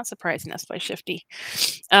surprising. That's by Shifty.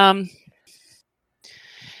 And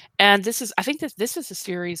I think this is a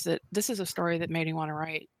story that made me want to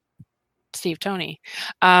write Steve Tony.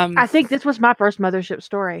 I think this was my first mothership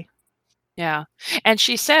story. Yeah. And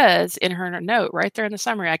she says in her note right there in the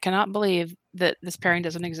summary, I cannot believe that this pairing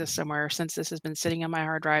doesn't exist somewhere since this has been sitting on my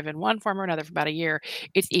hard drive in one form or another for about a year.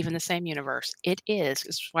 It's even the same universe. It is.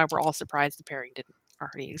 It's why we're all surprised the pairing didn't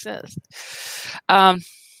already exist. But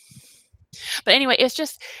anyway, it's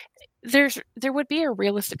just there would be a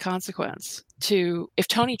realistic consequence to if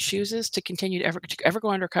Tony chooses to continue to ever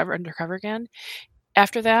go undercover again.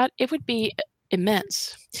 After that, it would be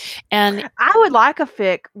immense. And I would like a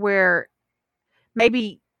fic where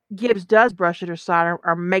maybe Gibbs does brush it aside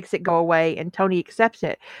or makes it go away and Tony accepts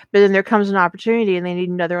it. But then there comes an opportunity and they need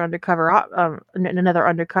another undercover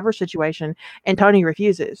situation and Tony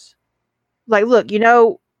refuses. Like, look,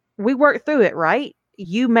 we worked through it, right?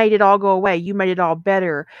 You made it all go away. You made it all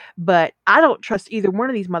better. But I don't trust either one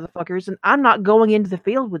of these motherfuckers and I'm not going into the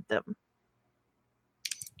field with them.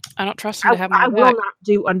 I don't trust them to have my back. I will not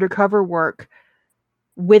do undercover work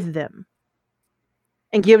with them.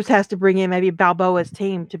 And Gibbs has to bring in maybe Balboa's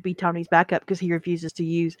team to be Tony's backup because he refuses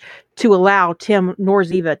to allow Tim nor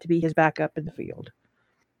Ziva to be his backup in the field.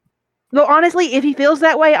 Though honestly, if he feels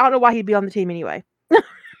that way, I don't know why he'd be on the team anyway.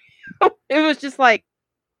 It was just like,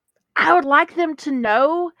 I would like them to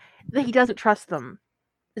know that he doesn't trust them.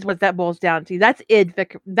 Is what that boils down to. That's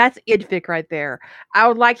idfic. That's idfic right there. I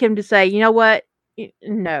would like him to say, you know what?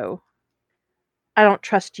 No, I don't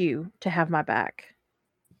trust you to have my back.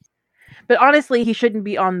 But honestly, he shouldn't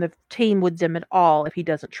be on the team with them at all if he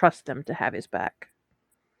doesn't trust them to have his back.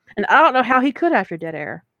 And I don't know how he could after Dead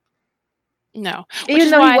Air. No,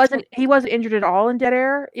 even though he wasn't injured at all in Dead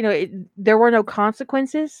Air. There were no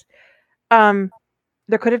consequences.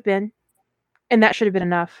 There could have been, and that should have been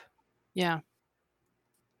enough. Yeah.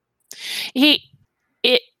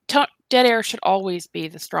 Dead Air should always be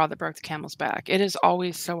the straw that broke the camel's back. It is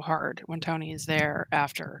always so hard when Tony is there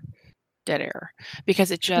after Dead Air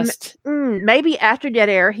because it just maybe after Dead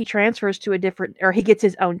Air he transfers to a different or he gets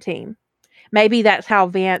his own team. Maybe that's how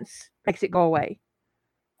Vance makes it go away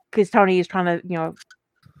because Tony is trying to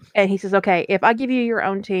and he says, okay, if I give you your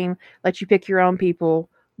own team, let you pick your own people,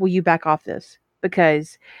 will you back off this?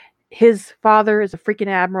 Because his father is a freaking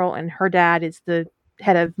admiral and her dad is the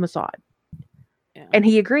head of Mossad. Yeah. And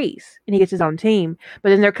he agrees and he gets his own team. But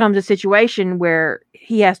then there comes a situation where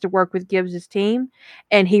he has to work with Gibbs' team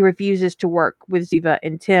and he refuses to work with Ziva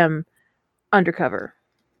and Tim undercover.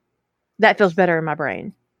 That feels better in my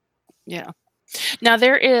brain. Yeah. Now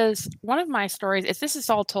there is one of my stories. This is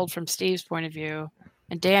all told from Steve's point of view,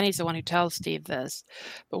 and Danny's the one who tells Steve this.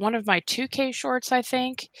 But one of my 2K shorts, I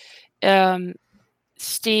think,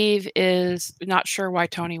 Steve is not sure why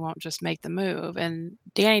Tony won't just make the move. And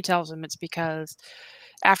Danny tells him it's because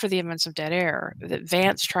after the events of Dead Air, that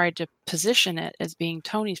Vance tried to position it as being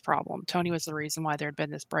Tony's problem. Tony was the reason why there had been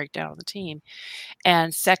this breakdown of the team.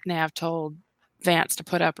 And Seknav told Vance to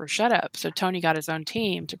put up or shut up. So Tony got his own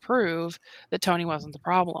team to prove that Tony wasn't the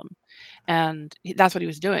problem. And that's what he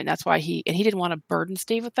was doing. That's why he didn't want to burden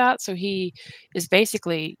Steve with that. So he is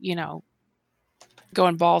basically,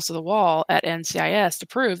 going balls to the wall at NCIS to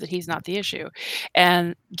prove that he's not the issue.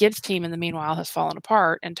 And Gibbs' team, in the meanwhile, has fallen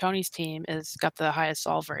apart, and Tony's team has got the highest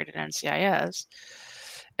solve rate at NCIS.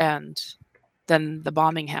 And then the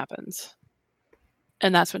bombing happens.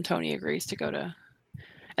 And that's when Tony agrees to go to...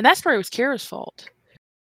 And that's where it was Kira's fault.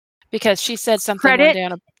 Because she said something Credit, one day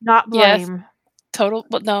on a... not blame. Yes, total...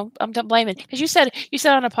 But no, I'm not blaming. Because you said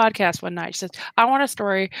on a podcast one night, she says, I want a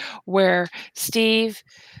story where Steve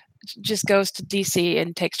just goes to DC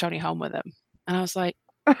and takes Tony home with him. And I was like,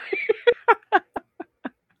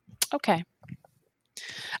 okay.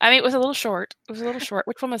 I mean, it was a little short.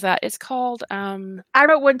 Which one was that? It's called... I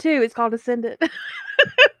wrote one too. It's called Ascendant.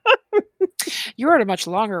 You wrote a much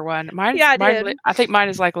longer one. Mine, did. I think mine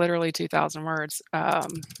is like literally 2,000 words. I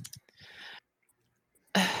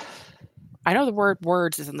know the word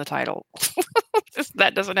words is in the title.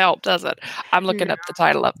 That doesn't help, does it? I'm looking up the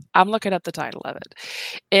title of it.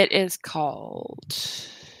 It is called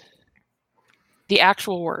The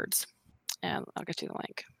Actual Words. And I'll get you the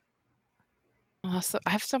link. So I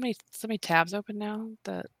have so many tabs open now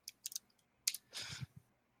that...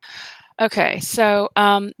 Okay, so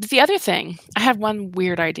the other thing, I have one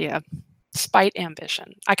weird idea. Spite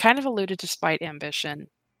ambition. I kind of alluded to spite ambition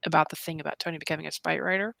about the thing about Tony becoming a spite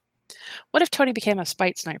writer. What if Tony became a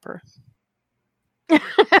spite sniper?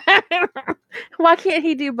 Why can't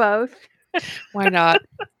he do both? Why not?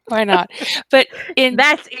 But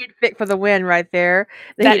that's Ian Fick for the win right there.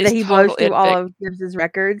 That he blows through all of Gibbs's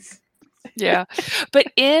records. Yeah, but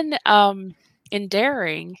in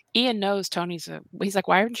Daring, Ian knows Tony's he's like,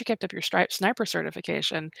 why haven't you kept up your sniper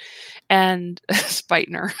certification? And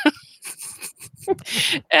spiting her.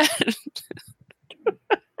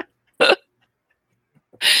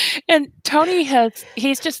 And Tony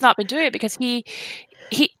he's just not been doing it because he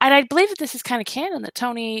and I believe that this is kind of canon that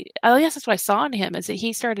Tony, I guess that's what I saw in him, is that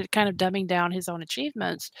he started kind of dumbing down his own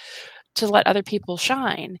achievements to let other people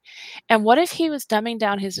shine. And what if he was dumbing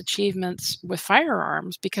down his achievements with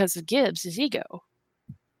firearms because of Gibbs, his ego?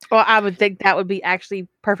 Well, I would think that would be actually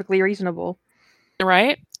perfectly reasonable.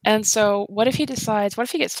 Right? And so what if he gets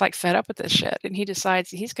like fed up with this shit and he decides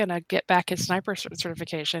he's going to get back his sniper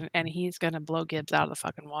certification and he's going to blow Gibbs out of the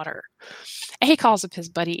fucking water. And he calls up his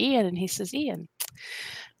buddy Ian and he says, Ian,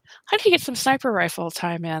 I need to get some sniper rifle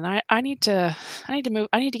time in. I need to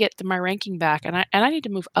get my ranking back and I need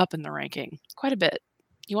to move up in the ranking quite a bit.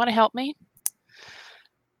 You want to help me?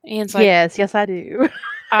 Ian's like, yes, I do.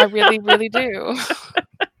 I really, really do.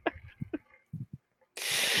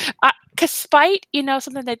 Because spite,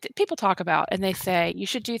 something that people talk about and they say you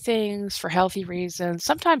should do things for healthy reasons.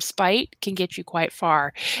 Sometimes spite can get you quite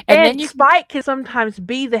far. And then spite can sometimes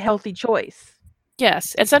be the healthy choice.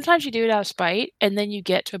 Yes. And sometimes you do it out of spite and then you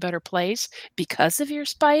get to a better place because of your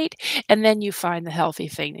spite. And then you find the healthy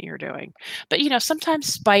thing that you're doing. But, sometimes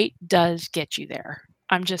spite does get you there.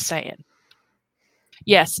 I'm just saying.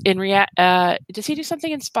 Yes. In React, does he do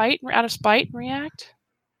something in spite, out of spite in React?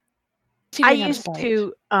 I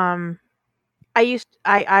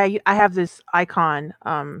have this icon.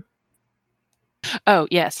 Oh,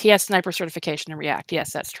 yes. He has sniper certification in React.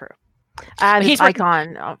 Yes, that's true. I have this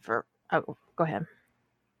icon for... Oh, go ahead.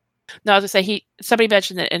 No, I was going to say, somebody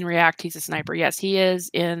mentioned that in React he's a sniper. Yes, he is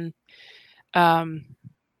in...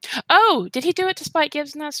 Oh, did he do it to spite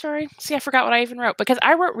Gibbs in that story? See, I forgot what I even wrote. Because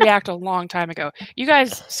I wrote React a long time ago. You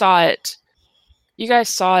guys saw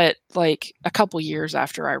it like a couple years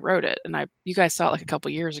after I wrote it. And you guys saw it like a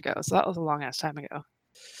couple years ago. So that was a long ass time ago.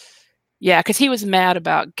 Yeah, because he was mad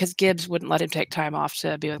because Gibbs wouldn't let him take time off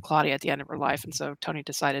to be with Claudia at the end of her life. And so Tony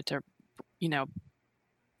decided to,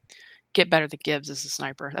 get better than Gibbs as a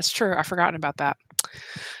sniper. That's true. I've forgotten about that.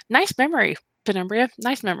 Nice memory, Penumbria.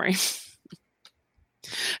 Nice memory.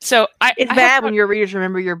 So it's bad when your readers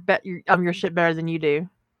remember your shit better than you do.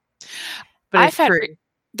 But it's true.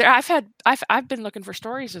 I've been looking for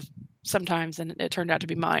stories of sometimes, and it turned out to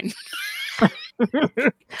be mine. I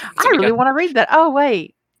really want to read that. Oh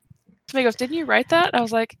wait. Somebody goes, "Didn't you write that?" I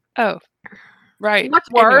was like, "Oh, right." What's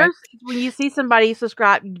worse when you see somebody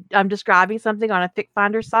describing something on a Fic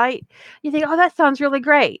Finder site, you think, "Oh, that sounds really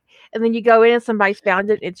great," and then you go in and somebody's found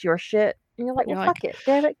it. It's your shit, and you're like, "Fuck it,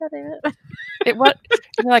 damn it, goddamn it." And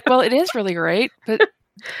you're like, "Well, it is really great, but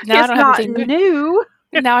now I don't have anything new."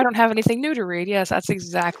 Now I don't have anything new to read. Yes, that's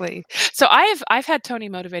exactly. So I've had Tony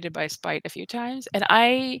motivated by spite a few times, but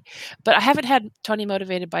I haven't had Tony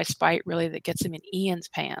motivated by spite really that gets him in Ian's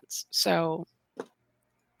pants. So,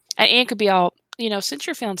 and Ian could be all, since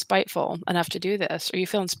you're feeling spiteful enough to do this, are you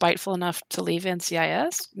feeling spiteful enough to leave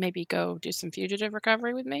NCIS? Maybe go do some fugitive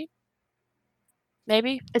recovery with me?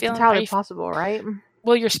 Maybe? It's Feeling, entirely possible, right?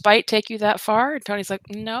 will your spite take you that far? And Tony's like,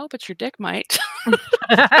 no, but your dick might.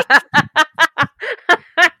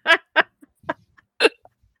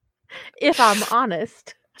 If I'm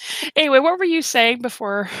honest. Anyway, what were you saying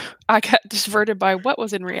before I got diverted by what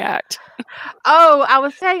was in React? Oh, I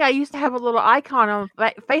was saying I used to have a little icon on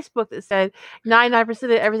Facebook that said 99%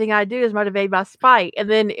 of everything I do is motivated by spite. And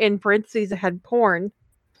then in parentheses, it had porn.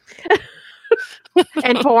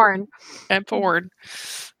 And porn. And porn.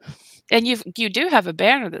 And you do have a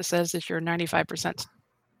banner that says that you're 95%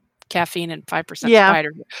 caffeine and 5% spite,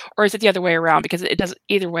 or is it the other way around? Because it doesn't,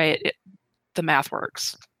 either way, the math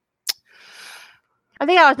works. I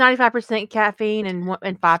think I was 95% caffeine and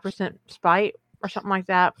 5% spite or something like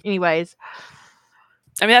that. Anyways.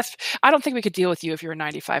 I mean, I don't think we could deal with you if you were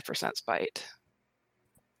 95% spite.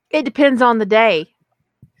 It depends on the day.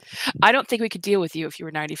 I don't think we could deal with you if you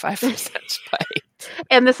were 95% spite.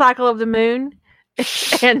 And the cycle of the moon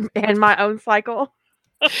and my own cycle.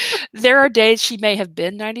 There are days she may have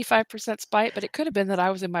been 95% spite, but it could have been that I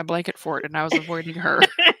was in my blanket fort and I was avoiding her.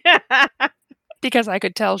 Because I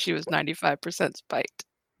could tell she was 95% spite.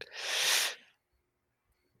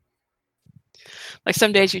 Like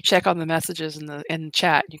some days you check on the messages in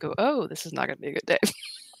chat and you go, oh, this is not going to be a good day.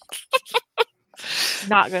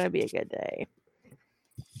 Not going to be a good day.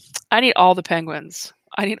 I need all the penguins.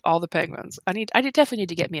 I definitely need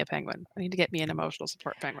to get me a penguin. I need to get me an emotional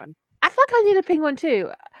support penguin. I feel like I need a penguin too.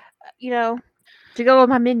 To go with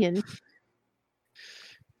my minion.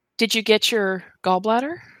 Did you get your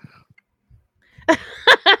gallbladder?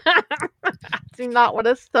 I do not want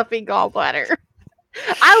a stuffy gallbladder.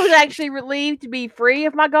 I was actually relieved to be free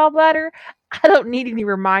of my gallbladder. I don't need any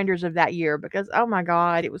reminders of that year because, oh my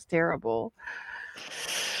God, it was terrible.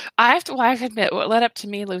 I have to admit, what led up to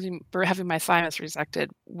me having my thymus resected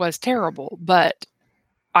was terrible, but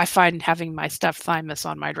I find having my stuffed thymus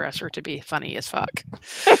on my dresser to be funny as fuck.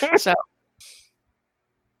 So,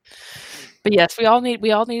 but yes, we all need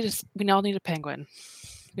a penguin.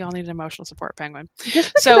 We all need an emotional support penguin.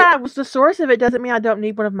 Just because I was the source of it doesn't mean I don't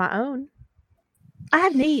need one of my own. I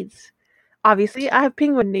have needs. Obviously, I have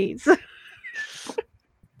penguin needs.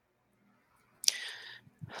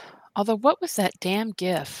 Although, what was that damn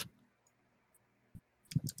GIF?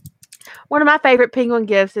 One of my favorite penguin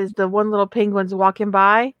GIFs is the one little penguin's walking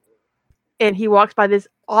by, and he walks by this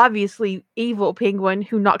obviously evil penguin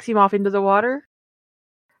who knocks him off into the water.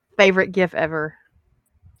 Favorite GIF ever.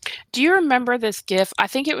 Do you remember this GIF? I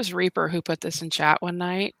think it was Reaper who put this in chat one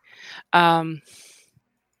night.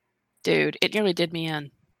 Dude, it nearly did me in.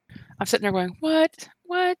 I'm sitting there going, what?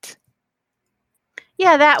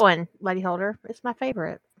 Yeah, that one, Lady Holder. It's my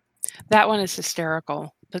favorite. That one is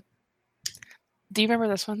hysterical. But do you remember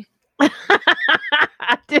this one?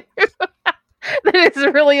 I do. It's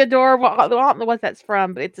really adorable. I don't know what that's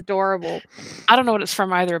from, but it's adorable. I don't know what it's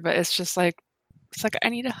from either, but it's just like, I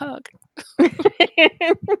need a hug.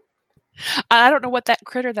 I don't know what that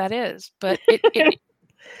critter that is, but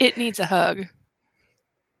it needs a hug.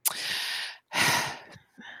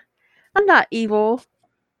 I'm not evil.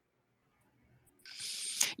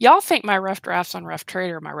 Y'all think my rough drafts on Rough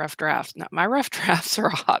Trade are my rough drafts. No, my rough drafts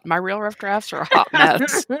are my real rough drafts are a hot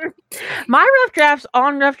mess. My rough drafts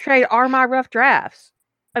on Rough Trade are my rough drafts.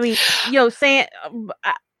 I mean, saying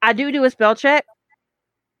I do a spell check,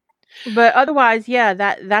 but otherwise, yeah,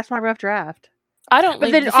 that's my rough draft. I don't.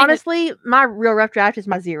 But then, honestly, my real rough draft is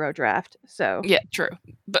my zero draft. So yeah, true.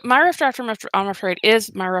 But my rough draft on Rough Trade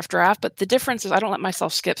is my rough draft. But the difference is I don't let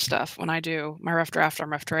myself skip stuff when I do my rough draft on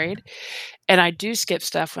Rough Trade, and I do skip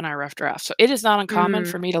stuff when I rough draft. So it is not uncommon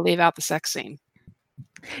for me to leave out the sex scene.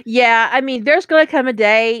 Yeah, I mean, there's going to come a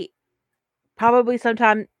day, probably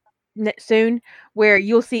sometime soon, where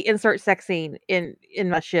you'll see insert sex scene in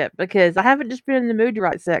my ship because I haven't just been in the mood to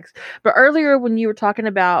write sex. But earlier when you were talking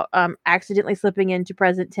about accidentally slipping into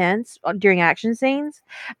present tense during action scenes,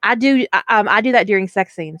 I do that during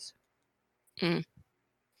sex scenes.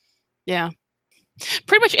 Yeah.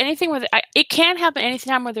 Pretty much anything with it can happen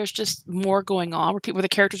anytime where there's just more going on, where the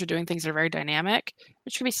characters are doing things that are very dynamic,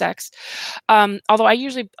 which could be sex. Although I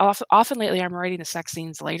usually often lately I'm writing the sex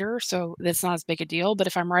scenes later, so that's not as big a deal. But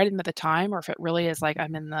if I'm writing them at the time, or if it really is like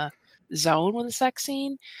I'm in the zone with a sex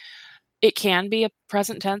scene, it can be a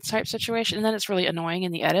present tense type situation, and then it's really annoying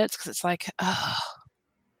in the edits because it's like, oh,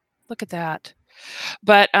 look at that.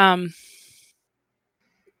 But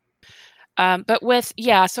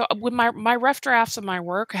so with my rough drafts of my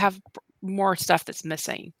work have more stuff that's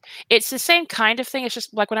missing. It's the same kind of thing. It's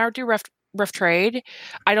just like when I do Rough Trade,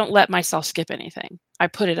 I don't let myself skip anything. I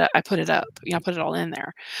put it up. I put it all in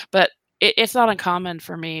there. But it's not uncommon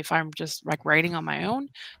for me, if I'm just like writing on my own,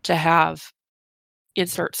 to have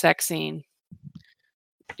insert sex scene,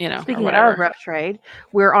 or Speaking of whatever. Rough Trade,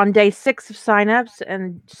 we're on day 6 of signups,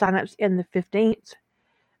 and signups in the 15th.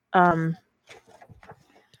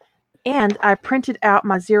 And I printed out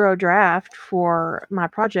my 0 draft for my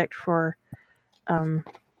project for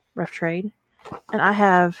Rough Trade, and I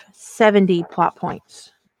have 70 plot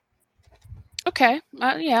points. Okay.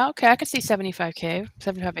 Yeah. Okay. I could see 75K,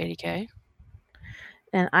 75, 80K.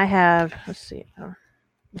 And I have, let's see,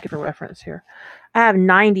 give a reference here. I have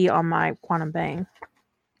 90 on my Quantum Bang.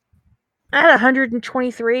 I had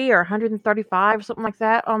 123 or 135, something like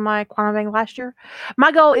that, on my Quantum Bang last year.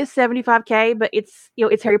 My goal is 75K, but it's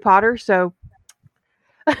it's Harry Potter, so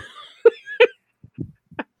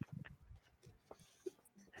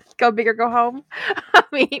go big or go home. I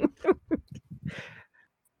mean,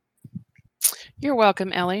 You're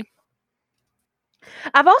welcome, Ellie.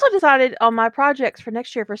 I've also decided on my projects for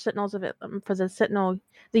next year for Sentinels of it, for the Sentinel,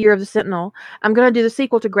 the Year of the Sentinel. I'm going to do the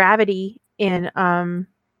sequel to Gravity in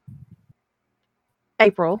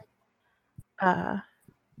April.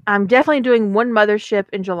 I'm definitely doing One Mothership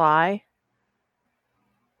in July.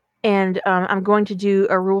 And I'm going to do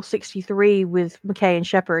a Rule 63 with McKay and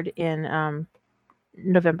Shepard in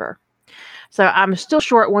November. So I'm still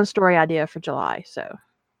short one story idea for July. So,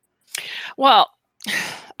 well,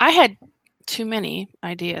 I had too many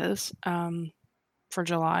ideas for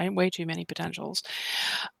July, way too many potentials.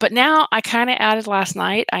 But now I kind of added last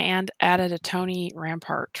night. I added a Tony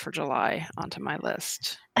Rampart for July onto my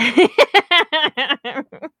list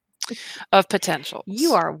of potentials.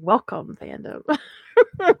 You are welcome, fandom.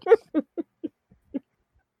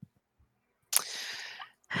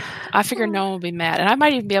 I figure no one will be mad, and I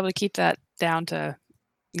might even be able to keep that down to,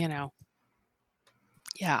 yeah,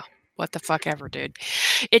 what the fuck ever, dude.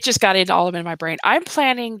 It just got all in my brain. I'm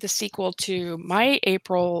planning the sequel to my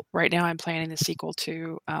April right now. I'm planning the sequel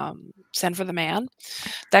to Send for the Man.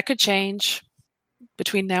 That could change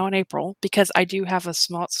between now and April, because I do have a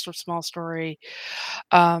small story.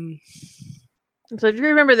 So if you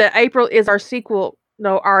remember that April is our sequel.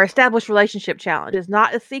 No, our established relationship challenge is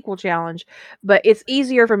not a sequel challenge, but it's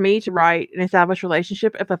easier for me to write an established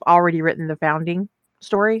relationship if I've already written the founding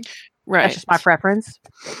story. Right. That's just my preference.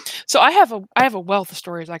 So I have a wealth of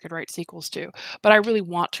stories I could write sequels to, but I really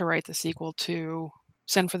want to write the sequel to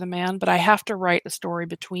Send for the Man, but I have to write a story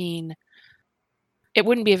between. It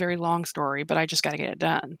wouldn't be a very long story, but I just got to get it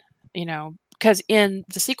done, because in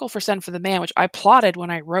the sequel for Send for the Man, which I plotted when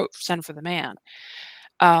I wrote Send for the Man,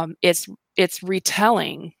 it's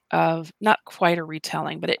retelling of, not quite a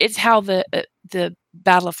retelling, but it's how the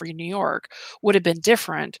Battle for New York would have been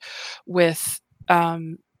different with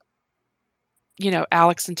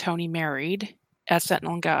Alex and Tony married as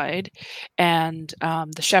Sentinel and Guide, and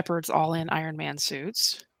the Shepards all in Iron Man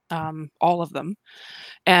suits, all of them,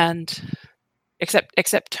 and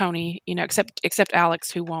except Tony, except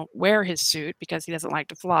Alex, who won't wear his suit because he doesn't like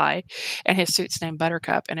to fly, and his suit's named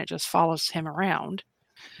Buttercup, and it just follows him around.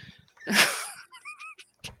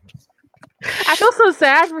 I feel so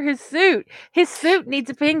sad for his suit. His suit needs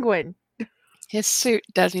a penguin. His suit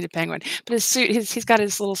does need a penguin, but his suit, he's got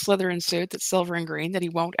his little Slytherin suit that's silver and green that he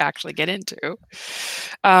won't actually get into.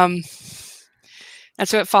 And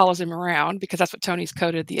so it follows him around because that's what Tony's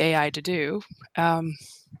coded the AI to do. But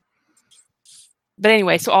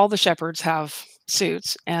anyway, so all the Shepards have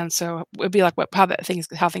suits, and so it'd be like how things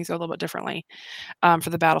go a little bit differently for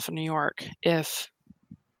the Battle for New York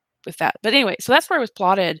with that. But anyway, so that's where it was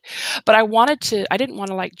plotted. But I didn't want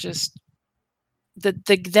to like just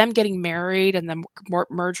them getting married and the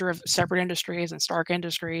merger of Separate Industries and Stark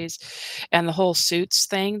Industries and the whole suits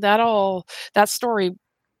thing. That story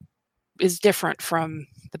is different from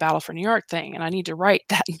the Battle for New York thing, and I need to write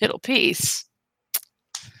that middle piece.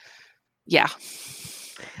 Yeah.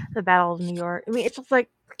 The Battle of New York. I mean, it's just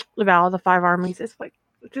like the Battle of the Five Armies. It's like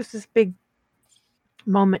just this big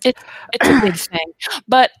moment. It's a big thing.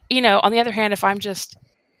 But, on the other hand, if I just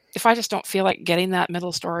don't feel like getting that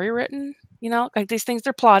middle story written, like these things,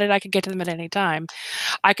 they're plotted, I could get to them at any time.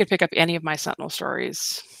 I could pick up any of my Sentinel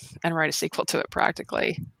stories and write a sequel to it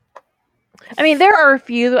practically. I mean, there are a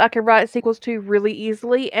few that I could write sequels to really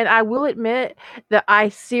easily, and I will admit that I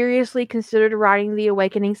seriously considered writing the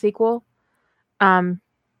Awakening sequel in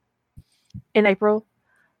April.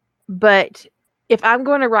 But if I'm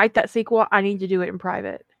going to write that sequel, I need to do it in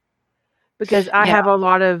private because I have a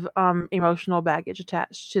lot of emotional baggage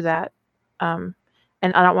attached to that, and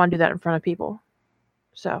I don't want to do that in front of people.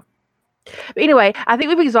 So But anyway, I think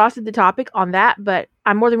we've exhausted the topic on that, but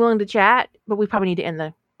I'm more than willing to chat, but we probably need to end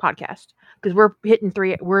the podcast because we're hitting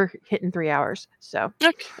 3 hours. So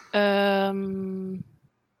Okay.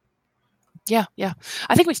 Yeah.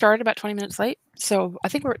 I think we started about 20 minutes late, so I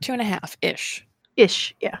think we're at 2.5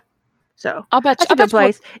 ish. Yeah. So I'll bet that's a good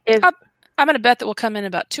place. I'm going to bet that we'll come in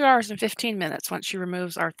about 2 hours and 15 minutes once she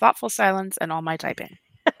removes our thoughtful silence and all my typing.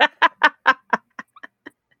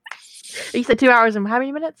 You said 2 hours and how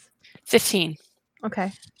many minutes? 15.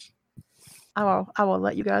 Okay. I will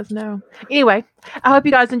let you guys know. Anyway, I hope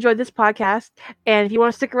you guys enjoyed this podcast. And if you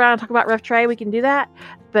want to stick around and talk about Rough Trade, we can do that.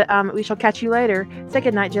 But we shall catch you later. Say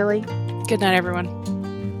good night, Jilly. Good night, everyone.